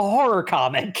becomes a horror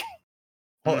comic.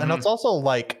 Well, and it's also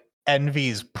like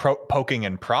Envy's poking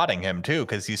and prodding him too,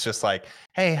 because he's just like,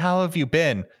 hey, how have you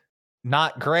been?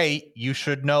 Not great. You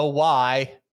should know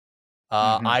why.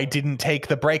 I didn't take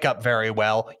the breakup very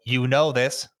well. You know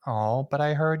this. Oh, but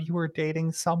I heard you were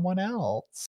dating someone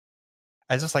else.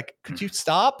 I was just like, could you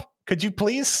stop? Could you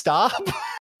please stop?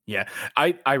 Yeah,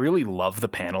 I really love the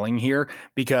paneling here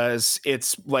because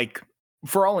it's like,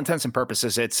 for all intents and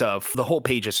purposes, it's the whole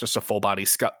page is just a full body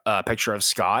picture of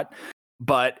Scott,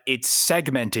 but it's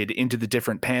segmented into the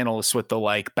different panels with the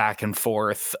like back and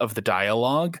forth of the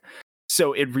dialogue.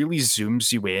 So it really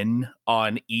zooms you in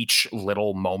on each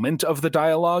little moment of the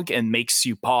dialogue and makes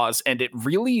you pause. And it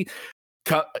really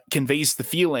conveys the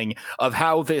feeling of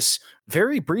how this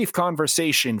very brief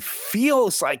conversation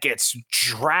feels like it's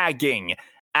dragging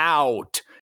out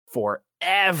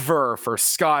forever for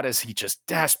Scott, as he just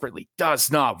desperately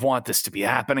does not want this to be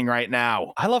happening right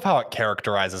now. I love how it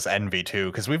characterizes Envy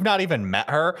too, because we've not even met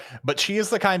her, but she is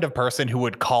the kind of person who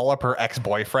would call up her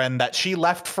ex-boyfriend that she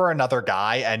left for another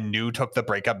guy and knew took the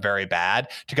breakup very bad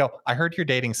to go, I heard you're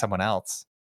dating someone else.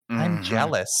 I'm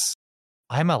jealous.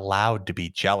 I'm allowed to be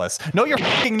jealous. No, you're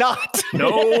fucking not.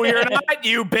 No, you're not,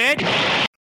 you bitch.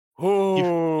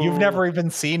 You've never even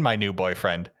seen my new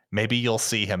boyfriend. Maybe you'll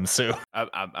see him soon.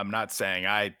 I'm not saying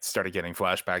I started getting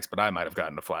flashbacks, but I might have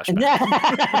gotten a flashback.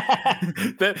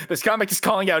 This comic is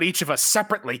calling out each of us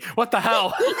separately. What the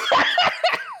hell?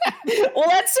 Well,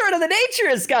 that's sort of the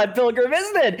nature of Scott Pilgrim,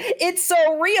 isn't it? It's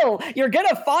so real. You're going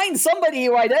to find somebody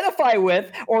you identify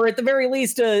with, or at the very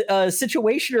least, a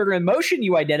situation or an emotion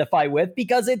you identify with,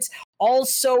 because it's all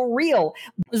so real.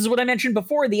 This is what I mentioned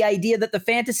before, the idea that the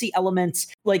fantasy elements,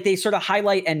 like they sort of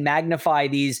highlight and magnify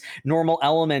these normal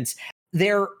elements.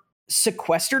 They're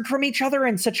sequestered from each other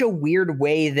in such a weird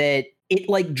way that it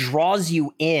like draws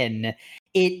you in.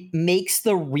 It makes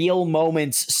the real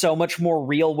moments so much more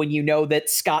real when you know that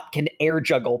Scott can air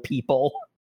juggle people.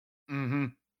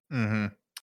 But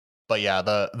yeah,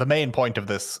 the main point of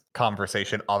this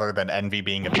conversation, other than Envy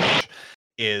being a bitch,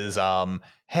 is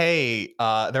hey,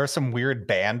 there's some weird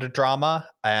band drama,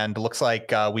 and looks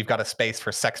like we've got a space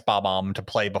for Sex Bomb to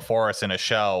play before us in a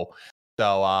show.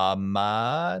 So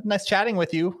nice chatting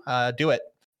with you. Do it.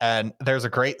 And there's a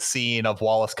great scene of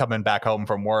Wallace coming back home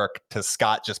from work to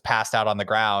Scott just passed out on the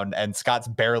ground, and Scott's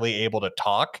barely able to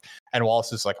talk. And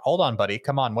Wallace is like, hold on, buddy.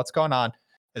 Come on. What's going on?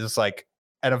 It's just like,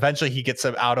 and eventually he gets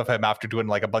him out of him after doing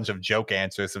like a bunch of joke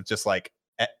answers of just like,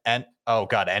 and oh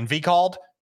God, Envy called?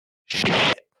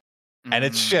 Shit. And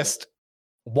it's just,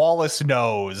 Wallace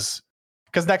knows.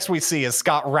 Because next we see is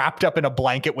Scott wrapped up in a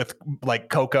blanket with like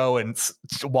Coco and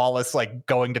Wallace like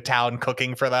going to town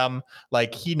cooking for them.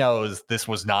 Like he knows this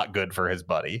was not good for his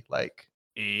buddy. Like,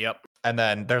 yep. And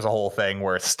then there's a whole thing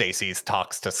where Stacy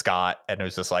talks to Scott and it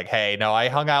was just like, hey, no, I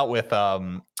hung out with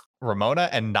Ramona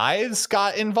and Knives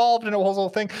got involved in a whole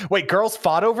thing. Wait, girls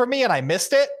fought over me and I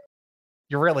missed it?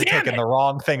 You're really taking the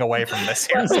wrong thing away from this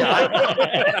here,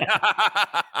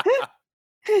 Scott.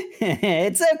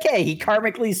 It's okay. He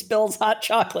karmically spills hot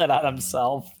chocolate on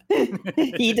himself.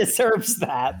 He deserves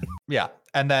that. Yeah.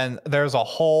 And then there's a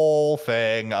whole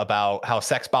thing about how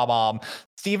Sex Bomb,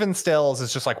 Steven Stills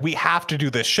is just like, we have to do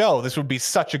this show. This would be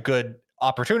such a good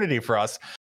opportunity for us.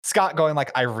 Scott going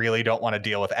like, I really don't want to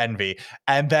deal with Envy.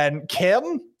 And then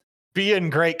Kim being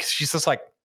great, 'cause she's just like,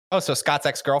 oh, so Scott's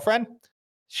ex-girlfriend?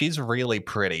 She's really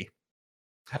pretty.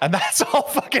 And that's all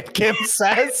fucking Kim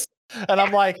says. And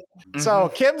I'm like, so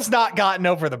Kim's not gotten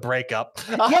over the breakup.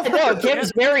 Yeah, no,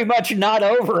 Kim's very much not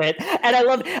over it. And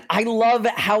I love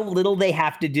how little they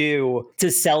have to do to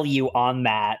sell you on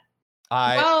that.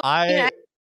 I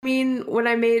mean, when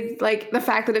I made like the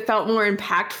fact that it felt more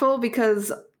impactful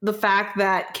because the fact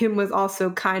that Kim was also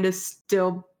kind of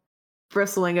still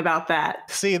bristling about that.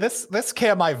 See, this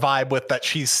Kim I vibe with, that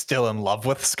she's still in love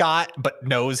with Scott, but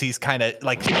knows he's kind of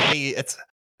like, it's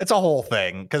a whole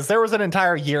thing, because there was an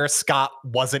entire year Scott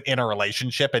wasn't in a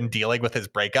relationship and dealing with his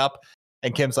breakup,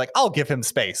 and Kim's like, I'll give him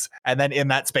space. And then in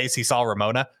that space, he saw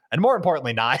Ramona, and more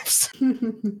importantly, Knives.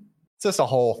 It's just a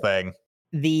whole thing.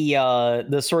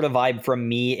 The sort of vibe from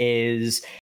me is,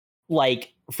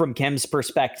 like, from Kim's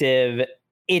perspective,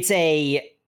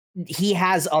 he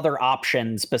has other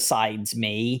options besides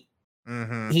me.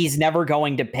 He's never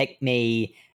going to pick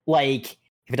me. Like,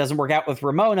 if it doesn't work out with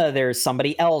Ramona, there's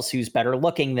somebody else who's better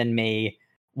looking than me.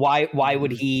 Why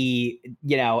would he,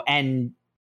 and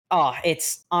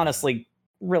it's honestly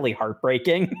really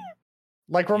heartbreaking.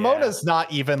 Like, Ramona's not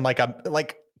even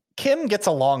like Kim gets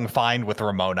along fine with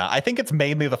Ramona. I think it's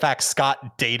mainly the fact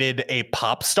Scott dated a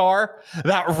pop star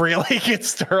that really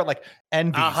gets to her. Like,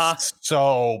 Envy's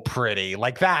so pretty.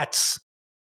 Like, that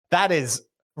is,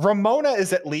 Ramona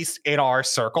is at least in our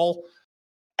circle.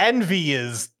 envy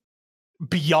is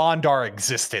beyond our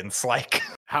existence. Like,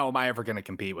 how am I ever going to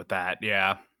compete with that?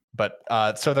 Yeah. But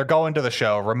so they're going to the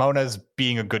show. Ramona's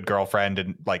being a good girlfriend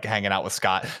and like hanging out with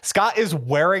Scott. Scott is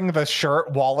wearing the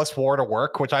shirt Wallace wore to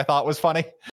work, which I thought was funny.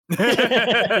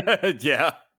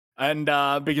 Yeah. And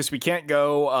because we can't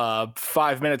go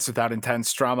 5 minutes without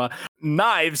intense drama,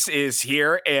 Knives is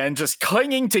here and just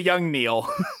clinging to young Neil.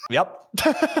 Yep.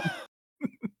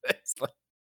 It's like,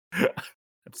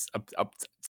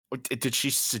 did she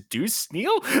seduce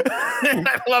Neil?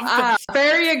 I love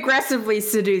very aggressively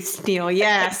seduced Neil.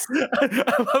 Yes.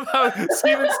 I love how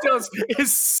Steven Stills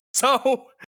is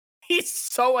he's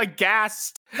so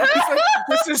aghast. He's like,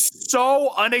 this is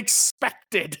so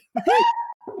unexpected.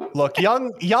 Look,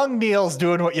 young Neil's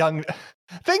doing what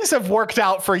things have worked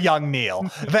out for young Neil.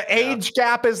 The age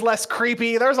gap is less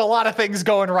creepy. There's a lot of things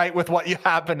going right with what you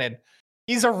happening.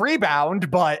 He's a rebound,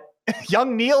 but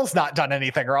young Neil's not done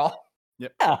anything wrong.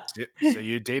 Yep. Yeah. So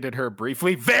you dated her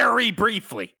briefly? Very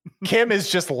briefly. Kim is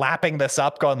just lapping this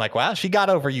up, going like, wow, she got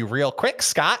over you real quick,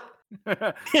 Scott.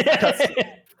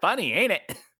 Funny, ain't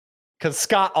it? Because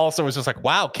Scott also was just like,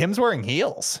 wow, Kim's wearing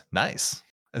heels. Nice.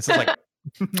 It's just like,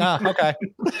 okay.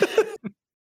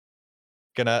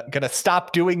 Gonna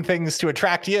stop doing things to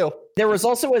attract you. There was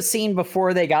also a scene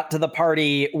before they got to the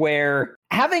party where,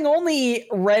 having only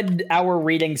read our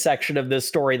reading section of this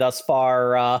story thus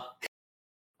far,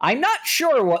 I'm not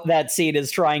sure what that scene is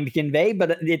trying to convey,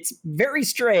 but it's very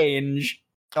strange.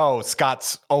 Oh,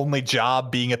 Scott's only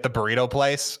job being at the burrito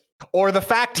place? Or the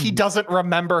fact he doesn't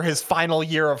remember his final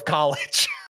year of college.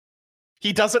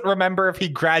 He doesn't remember if he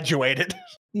graduated.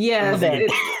 Yes.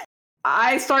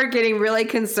 I start getting really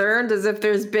concerned as if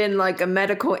there's been like a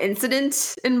medical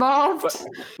incident involved. But,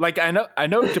 like I know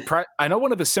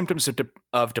one of the symptoms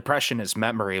of depression is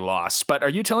memory loss, but are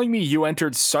you telling me you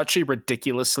entered such a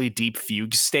ridiculously deep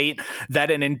fugue state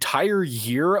that an entire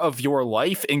year of your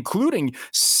life, including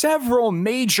several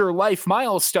major life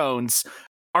milestones,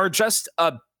 are just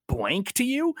a blank to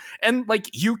you? And like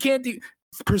you can't do.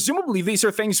 Presumably these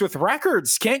are things with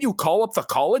records. Can't you call up the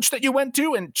college that you went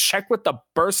to and check with the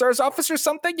bursar's office or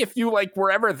something if you like were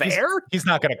ever there? He's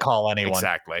not going to call anyone.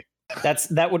 Exactly.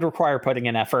 That would require putting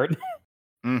in effort.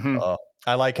 Mm-hmm.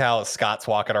 I like how Scott's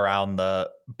walking around the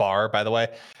bar, by the way,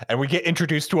 and we get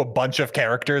introduced to a bunch of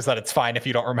characters that it's fine if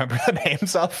you don't remember the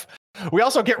names of. We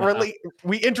also get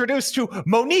we introduced to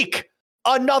Monique,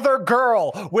 another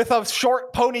girl with a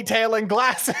short ponytail and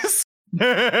glasses.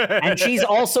 And she's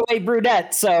also a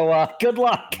brunette, so good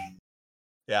luck.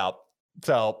 Yeah.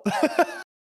 So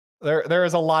there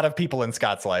is a lot of people in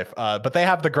Scott's life, but they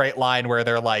have the great line where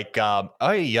they're like,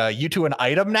 you two an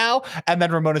item now? And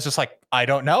then Ramona's just like, I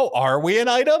don't know. Are we an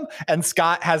item? And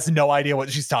Scott has no idea what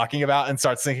she's talking about and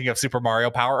starts thinking of Super Mario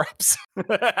power-ups.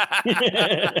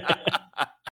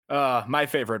 My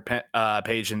favorite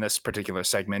page in this particular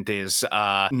segment is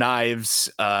Knives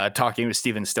talking with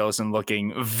Steven Stills and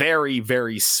looking very,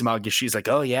 very smug. She's like,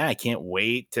 "Oh yeah, I can't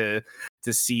wait to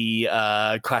see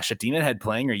Clash at Demon Head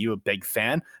playing. Are you a big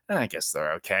fan?" I guess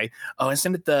they're okay. Oh,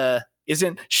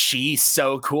 isn't she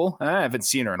so cool? I haven't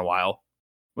seen her in a while.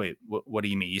 Wait, what do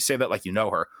you mean? You say that like you know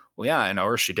her? Well, yeah, I know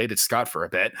her. She dated Scott for a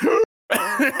bit.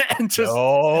 And just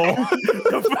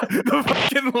the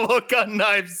fucking look on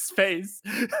Knives' face,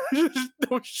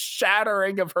 the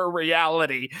shattering of her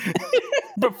reality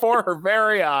before her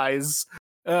very eyes.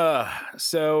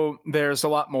 So there's a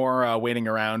lot more waiting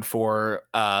around for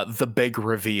the big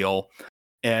reveal,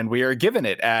 and we are given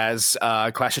it as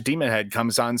Clash of Demon Head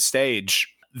comes on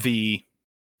stage. The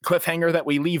cliffhanger that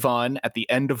we leave on at the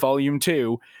end of Volume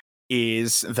 2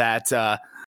 is that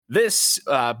this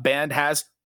band has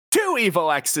 2 evil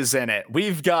X's in it.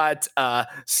 We've got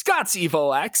Scott's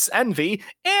evil X, Envy,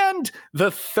 and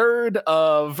the third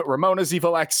of Ramona's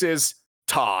evil X's,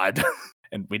 Todd.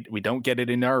 And we don't get it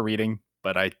in our reading,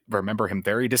 but I remember him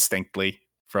very distinctly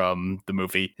from the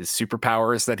movie. His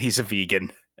superpower is that he's a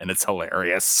vegan, and it's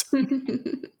hilarious.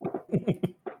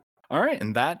 All right,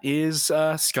 and that is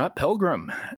Scott Pilgrim.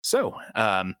 So,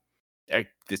 it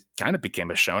kind of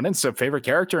became a shonen, so favorite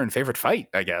character and favorite fight,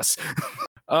 I guess.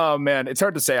 Oh man, it's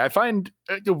hard to say. I find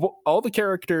all the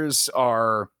characters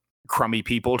are crummy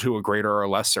people to a greater or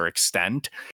lesser extent,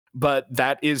 but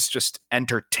that is just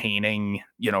entertaining,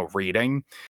 reading.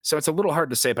 So it's a little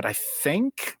hard to say, but I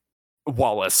think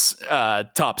Wallace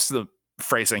tops the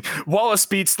phrasing. Wallace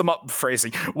beats them up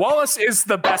phrasing. Wallace is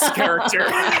the best character.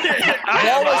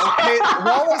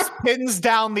 Wallace pins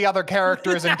down the other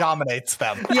characters and dominates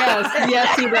them.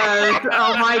 Yes, he does.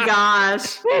 Oh my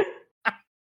gosh.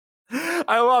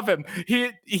 I love him.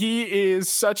 He is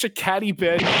such a catty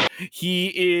bitch. He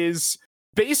is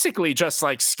basically just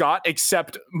like Scott,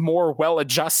 except more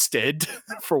well-adjusted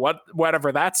for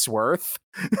whatever that's worth.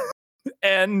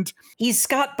 And he's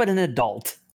Scott, but an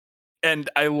adult. And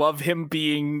I love him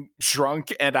being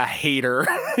drunk and a hater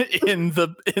in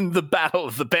the Battle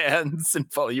of the Bands in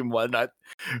Volume 1.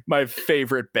 My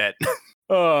favorite bit.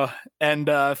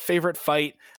 And favorite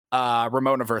fight,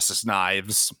 Ramona versus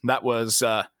Knives. That was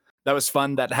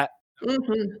fun. That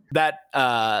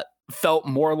felt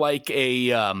more like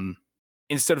a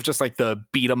instead of just like the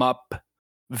beat 'em up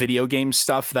video game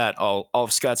stuff that all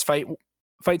of Scott's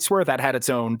fights were, that had its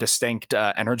own distinct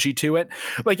energy to it.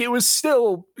 Like, it was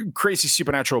still crazy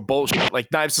supernatural bullshit. Like,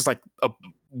 Knives is like a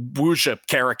wuxia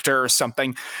character or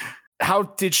something. How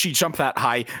did she jump that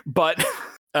high? But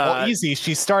well, easy.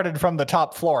 She started from the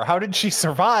top floor. How did she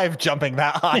survive jumping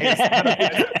that high?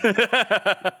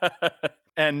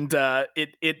 And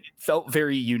it felt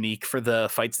very unique for the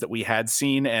fights that we had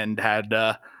seen, and had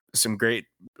some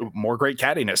more great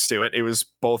cattiness to it. It was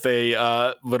both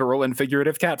a literal and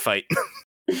figurative cat fight.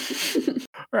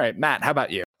 All right, Matt, how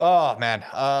about you? Oh man,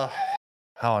 oh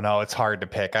no, it's hard to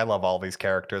pick. I love all these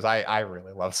characters. I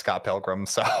really love Scott Pilgrim.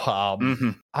 So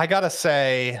I gotta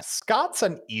say Scott's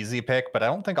an easy pick, but I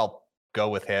don't think I'll go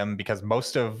with him because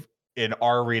in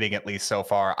our reading, at least so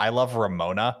far, I love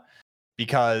Ramona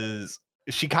because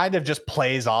she kind of just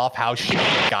plays off how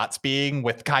shitty Scott's being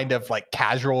with kind of like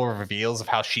casual reveals of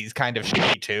how she's kind of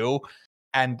shitty too.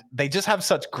 And they just have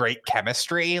such great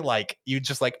chemistry. Like, you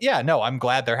just like, yeah, no, I'm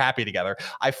glad they're happy together.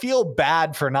 I feel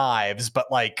bad for Knives, but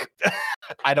like,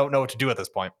 I don't know what to do at this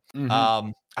point.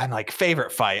 I'm like,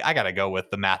 favorite fight, I gotta go with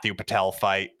the Matthew Patel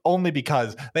fight, only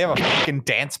because they have a fucking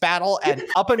dance battle. And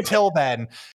up until then,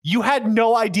 you had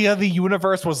no idea the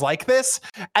universe was like this.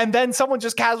 And then someone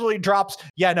just casually drops,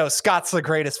 yeah, no, Scott's the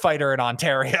greatest fighter in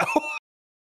Ontario.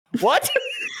 What?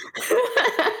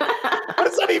 What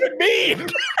does that even mean?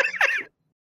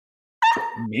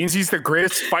 Means he's the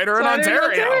greatest fighter in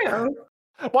Ontario.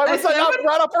 Why was that not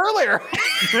brought up earlier?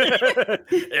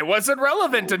 It wasn't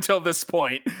relevant until this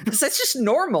point. That's just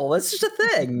normal. That's just a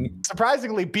thing.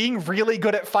 Surprisingly, being really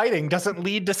good at fighting doesn't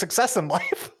lead to success in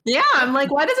life. Yeah, I'm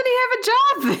like, why doesn't he have a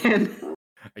job then?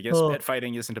 I guess pet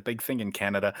fighting isn't a big thing in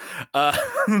Canada.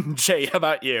 Jay, how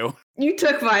about you? You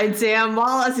took mine, Sam.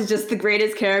 Wallace is just the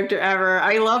greatest character ever.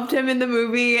 I loved him in the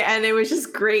movie, and it was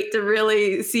just great to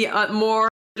really see more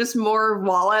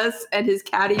Wallace and his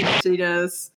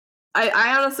cattiness.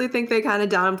 I honestly think they kind of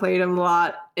downplayed him a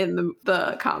lot in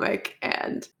the comic,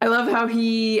 and I love how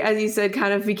he, as you said,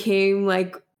 kind of became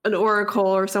like an oracle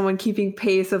or someone keeping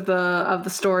pace of the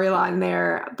storyline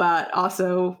there, but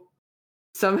also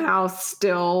somehow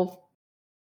still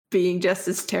being just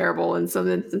as terrible in some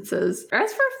instances.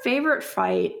 As for favorite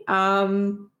fight, I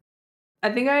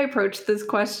think I approached this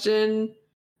question,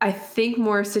 I think,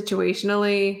 more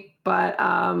situationally, but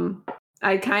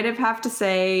I kind of have to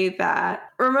say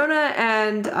that Ramona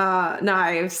and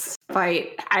Knives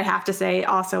fight, I have to say,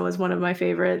 also was one of my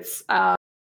favorites. I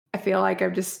feel like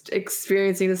I'm just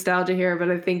experiencing nostalgia here, but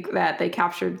I think that they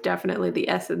captured definitely the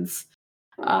essence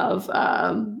of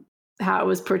how it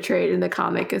was portrayed in the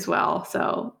comic as well.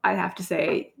 So I have to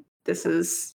say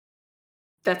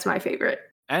that's my favorite.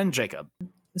 And Jacob.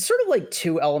 It's sort of like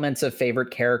two elements of favorite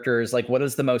characters. Like, what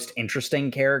is the most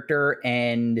interesting character,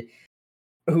 and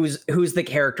who's the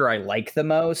character I like the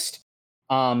most?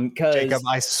 Jacob,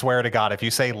 I swear to God, if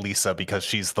you say Lisa because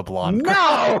she's the blonde.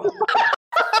 No!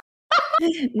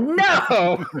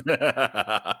 No!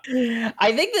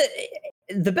 I think that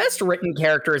the best written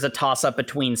character is a toss-up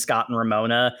between Scott and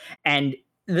Ramona, and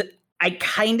I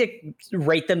kind of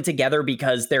rate them together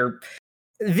because they're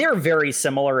very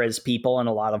similar as people in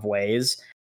a lot of ways.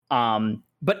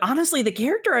 But honestly, the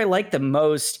character I like the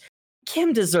most,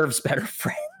 Kim deserves better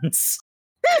friends.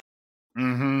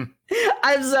 I'm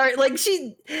sorry, like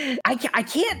I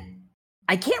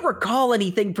can't recall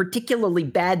anything particularly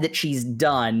bad that she's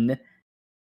done.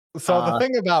 So the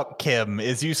thing about Kim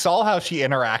is you saw how she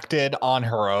interacted on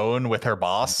her own with her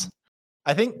boss.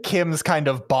 I think Kim's kind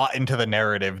of bought into the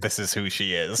narrative. This is who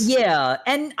she is. Yeah,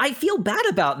 and I feel bad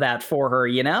about that for her,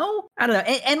 you know? I don't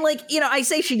know. And like, you know, I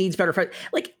say she needs better friends.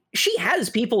 Like, she has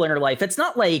people in her life. It's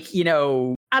not like, you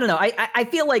know, I don't know. I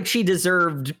feel like she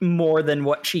deserved more than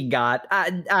what she got. I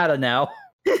don't know.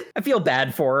 I feel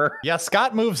bad for her. Yeah,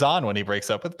 Scott moves on when he breaks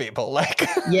up with people. Like,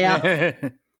 yeah.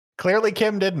 Clearly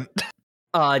Kim didn't.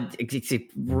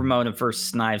 Ramona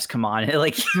versus Knives, come on.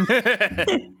 Like,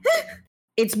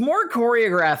 it's more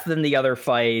choreographed than the other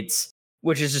fights,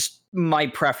 which is just my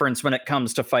preference when it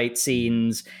comes to fight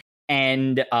scenes.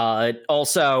 And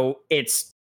also,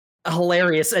 it's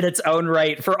hilarious in its own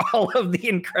right for all of the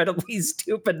incredibly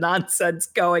stupid nonsense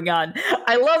going on.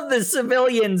 I love the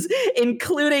civilians,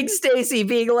 including Stacy,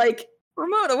 being like,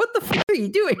 Ramona, what the fuck are you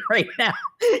doing right now?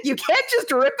 You can't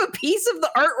just rip a piece of the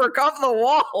artwork off the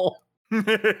wall.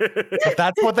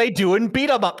 That's what they do in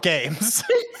beat-em-up games.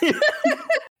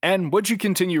 And would you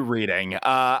continue reading?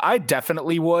 I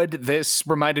definitely would. This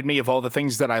reminded me of all the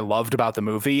things that I loved about the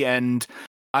movie, and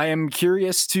I am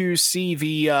curious to see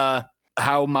the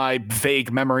how my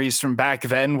vague memories from back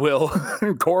then will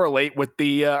correlate with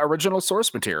the original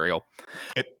source material.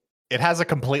 It has a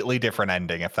completely different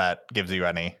ending, if that gives you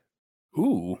any.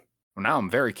 Ooh, well, now I'm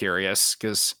very curious,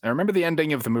 because I remember the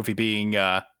ending of the movie being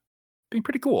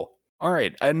pretty cool. All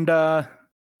right, and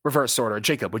reverse order.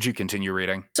 Jacob, would you continue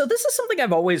reading? So this is something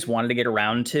I've always wanted to get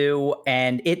around to,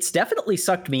 and it's definitely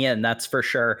sucked me in, that's for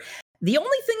sure. The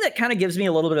only thing that kind of gives me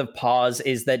a little bit of pause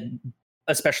is that,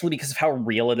 especially because of how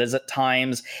real it is at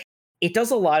times, it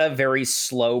does a lot of very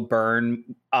slow burn.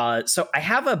 So I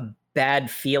have a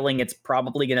bad feeling it's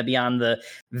probably going to be on the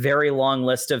very long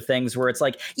list of things where it's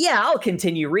like, yeah, I'll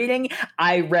continue reading.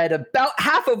 I read about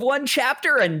half of one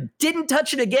chapter and didn't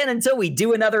touch it again until we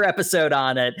do another episode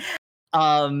on it.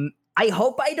 I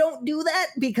hope I don't do that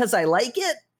because I like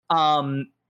it.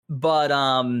 But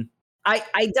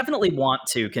I definitely want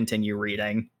to continue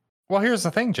reading. Well, here's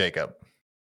the thing, Jacob.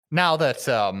 Now that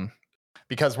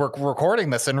because we're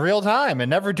recording this in real time and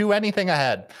never do anything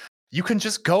ahead, you can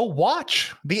just go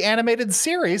watch the animated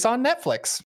series on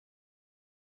Netflix.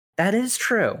 That is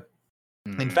true.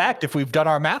 In fact, if we've done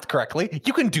our math correctly,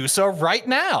 you can do so right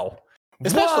now,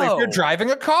 especially if you're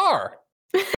driving a car.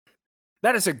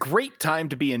 That is a great time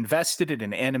to be invested in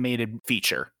an animated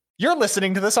feature. You're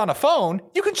listening to this on a phone.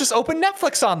 You can just open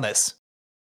Netflix on this.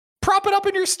 Prop it up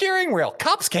in your steering wheel.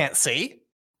 Cops can't see.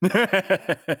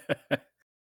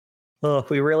 Oh,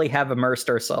 we really have immersed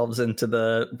ourselves into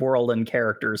the world and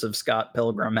characters of Scott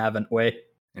Pilgrim, haven't we?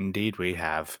 Indeed, we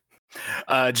have.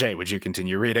 Jay, would you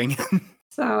continue reading?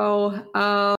 So,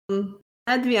 I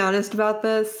had to be honest about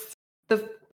this.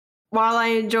 While I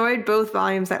enjoyed both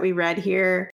volumes that we read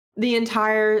here,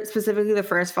 specifically the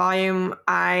first volume,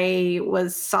 I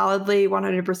was solidly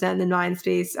 100% in the mind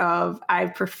space of I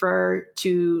prefer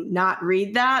to not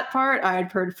read that part.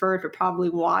 I'd prefer to probably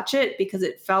watch it because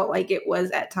it felt like it was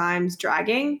at times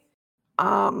dragging.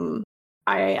 I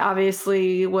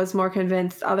obviously was more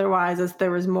convinced otherwise as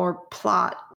there was more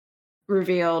plot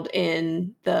revealed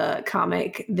in the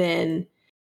comic than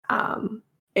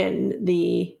in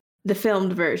the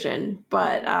filmed version.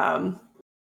 But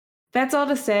that's all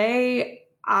to say,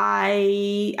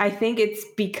 I think it's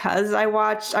because I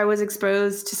was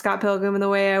exposed to Scott Pilgrim in the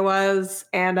way I was,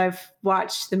 and I've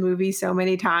watched the movie so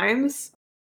many times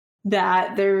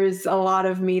that there's a lot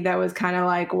of me that was kind of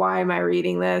like, why am I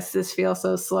reading this? This feels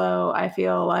so slow. I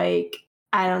feel like,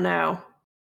 I don't know.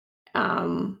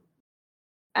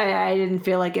 I didn't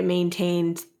feel like it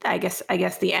maintained, I guess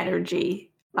the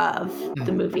energy of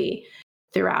the movie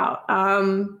throughout.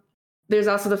 There's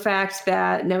also the fact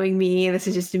that, knowing me, this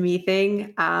is just a me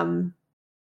thing,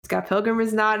 Scott Pilgrim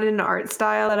is not in an art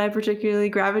style that I particularly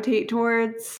gravitate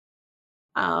towards.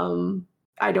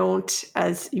 I don't,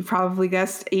 as you probably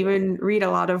guessed, even read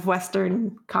a lot of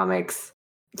Western comics.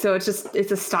 So it's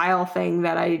a style thing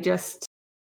that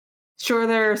sure,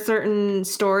 there are certain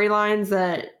storylines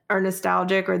that are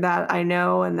nostalgic or that I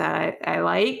know and that I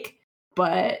like.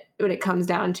 But when it comes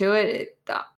down to it,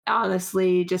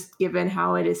 honestly, just given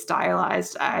how it is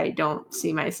stylized, I don't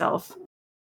see myself,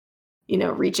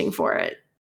 reaching for it,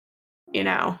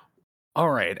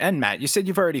 All right. And Matt, you said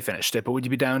you've already finished it, but would you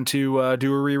be down to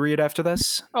do a reread after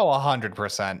this? Oh,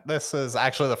 100%. This is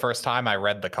actually the first time I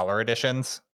read the color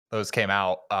editions. Those came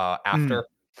out after.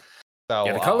 So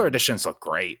yeah, the color editions look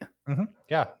great. Mm-hmm.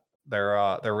 Yeah,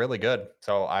 they're really good.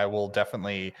 So I will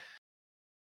definitely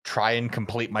try and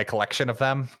complete my collection of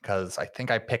them, because I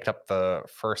think I picked up the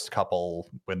first couple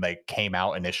when they came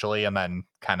out initially and then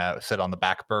kind of sit on the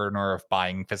back burner of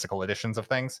buying physical editions of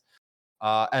things.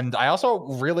 And I also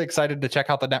really excited to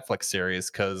check out the Netflix series,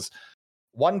 because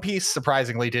One Piece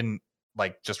surprisingly didn't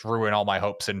just ruin all my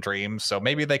hopes and dreams. So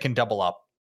maybe they can double up.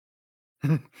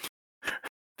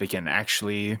 They can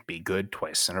actually be good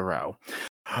twice in a row.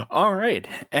 All right.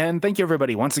 And thank you,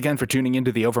 everybody, once again for tuning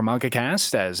into the Over Manga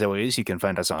Cast. As always, you can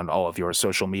find us on all of your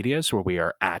social medias where we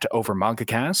are at Over Manga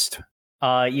Cast.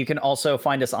 You can also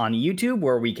find us on YouTube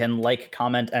where we can like,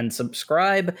 comment, and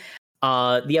subscribe.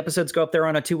 The episodes go up there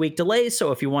on a 2-week delay,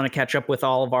 so if you want to catch up with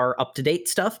all of our up-to-date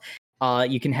stuff,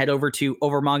 you can head over to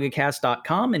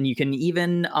overmangacast.com, and you can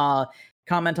even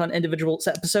comment on individual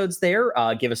episodes there.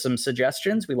 Give us some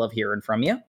suggestions. We love hearing from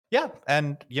you. Yeah,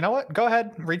 and you know what? Go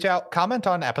ahead, reach out, comment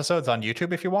on episodes on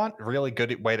YouTube if you want. Really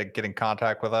good way to get in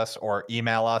contact with us, or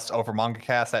email us over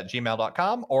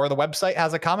mangacast@gmail.com, or the website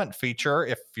has a comment feature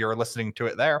if you're listening to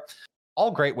it there.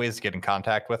 All great ways to get in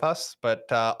contact with us. But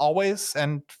always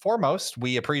and foremost,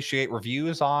 we appreciate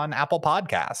reviews on Apple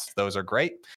Podcasts. Those are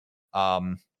great.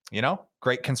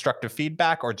 Great constructive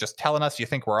feedback, or just telling us you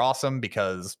think we're awesome,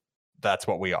 because that's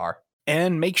what we are.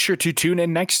 And make sure to tune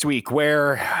in next week,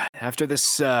 where after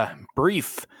this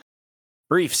brief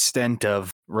stint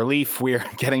of relief, we're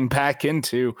getting back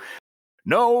into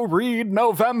No Read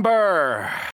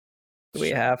November. We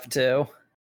have to.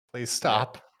 Please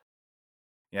stop.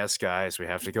 Yes, guys, we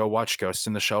have to go watch Ghost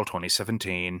in the Shell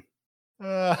 2017.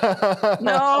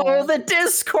 No, the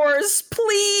discourse,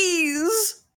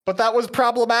 please. But that was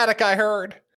problematic, I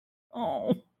heard.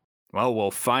 Oh. Well, we'll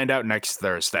find out next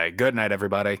Thursday. Good night,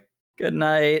 everybody. Good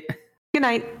night. Good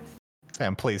night.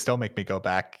 Sam, please don't make me go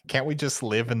back. Can't we just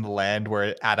live in the land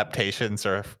where adaptations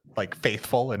are like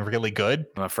faithful and really good?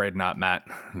 I'm afraid not, Matt.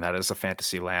 That is a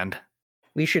fantasy land.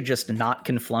 We should just not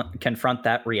confront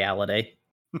that reality.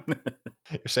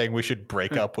 You're saying we should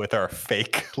break up with our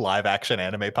fake live action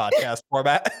anime podcast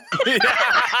format?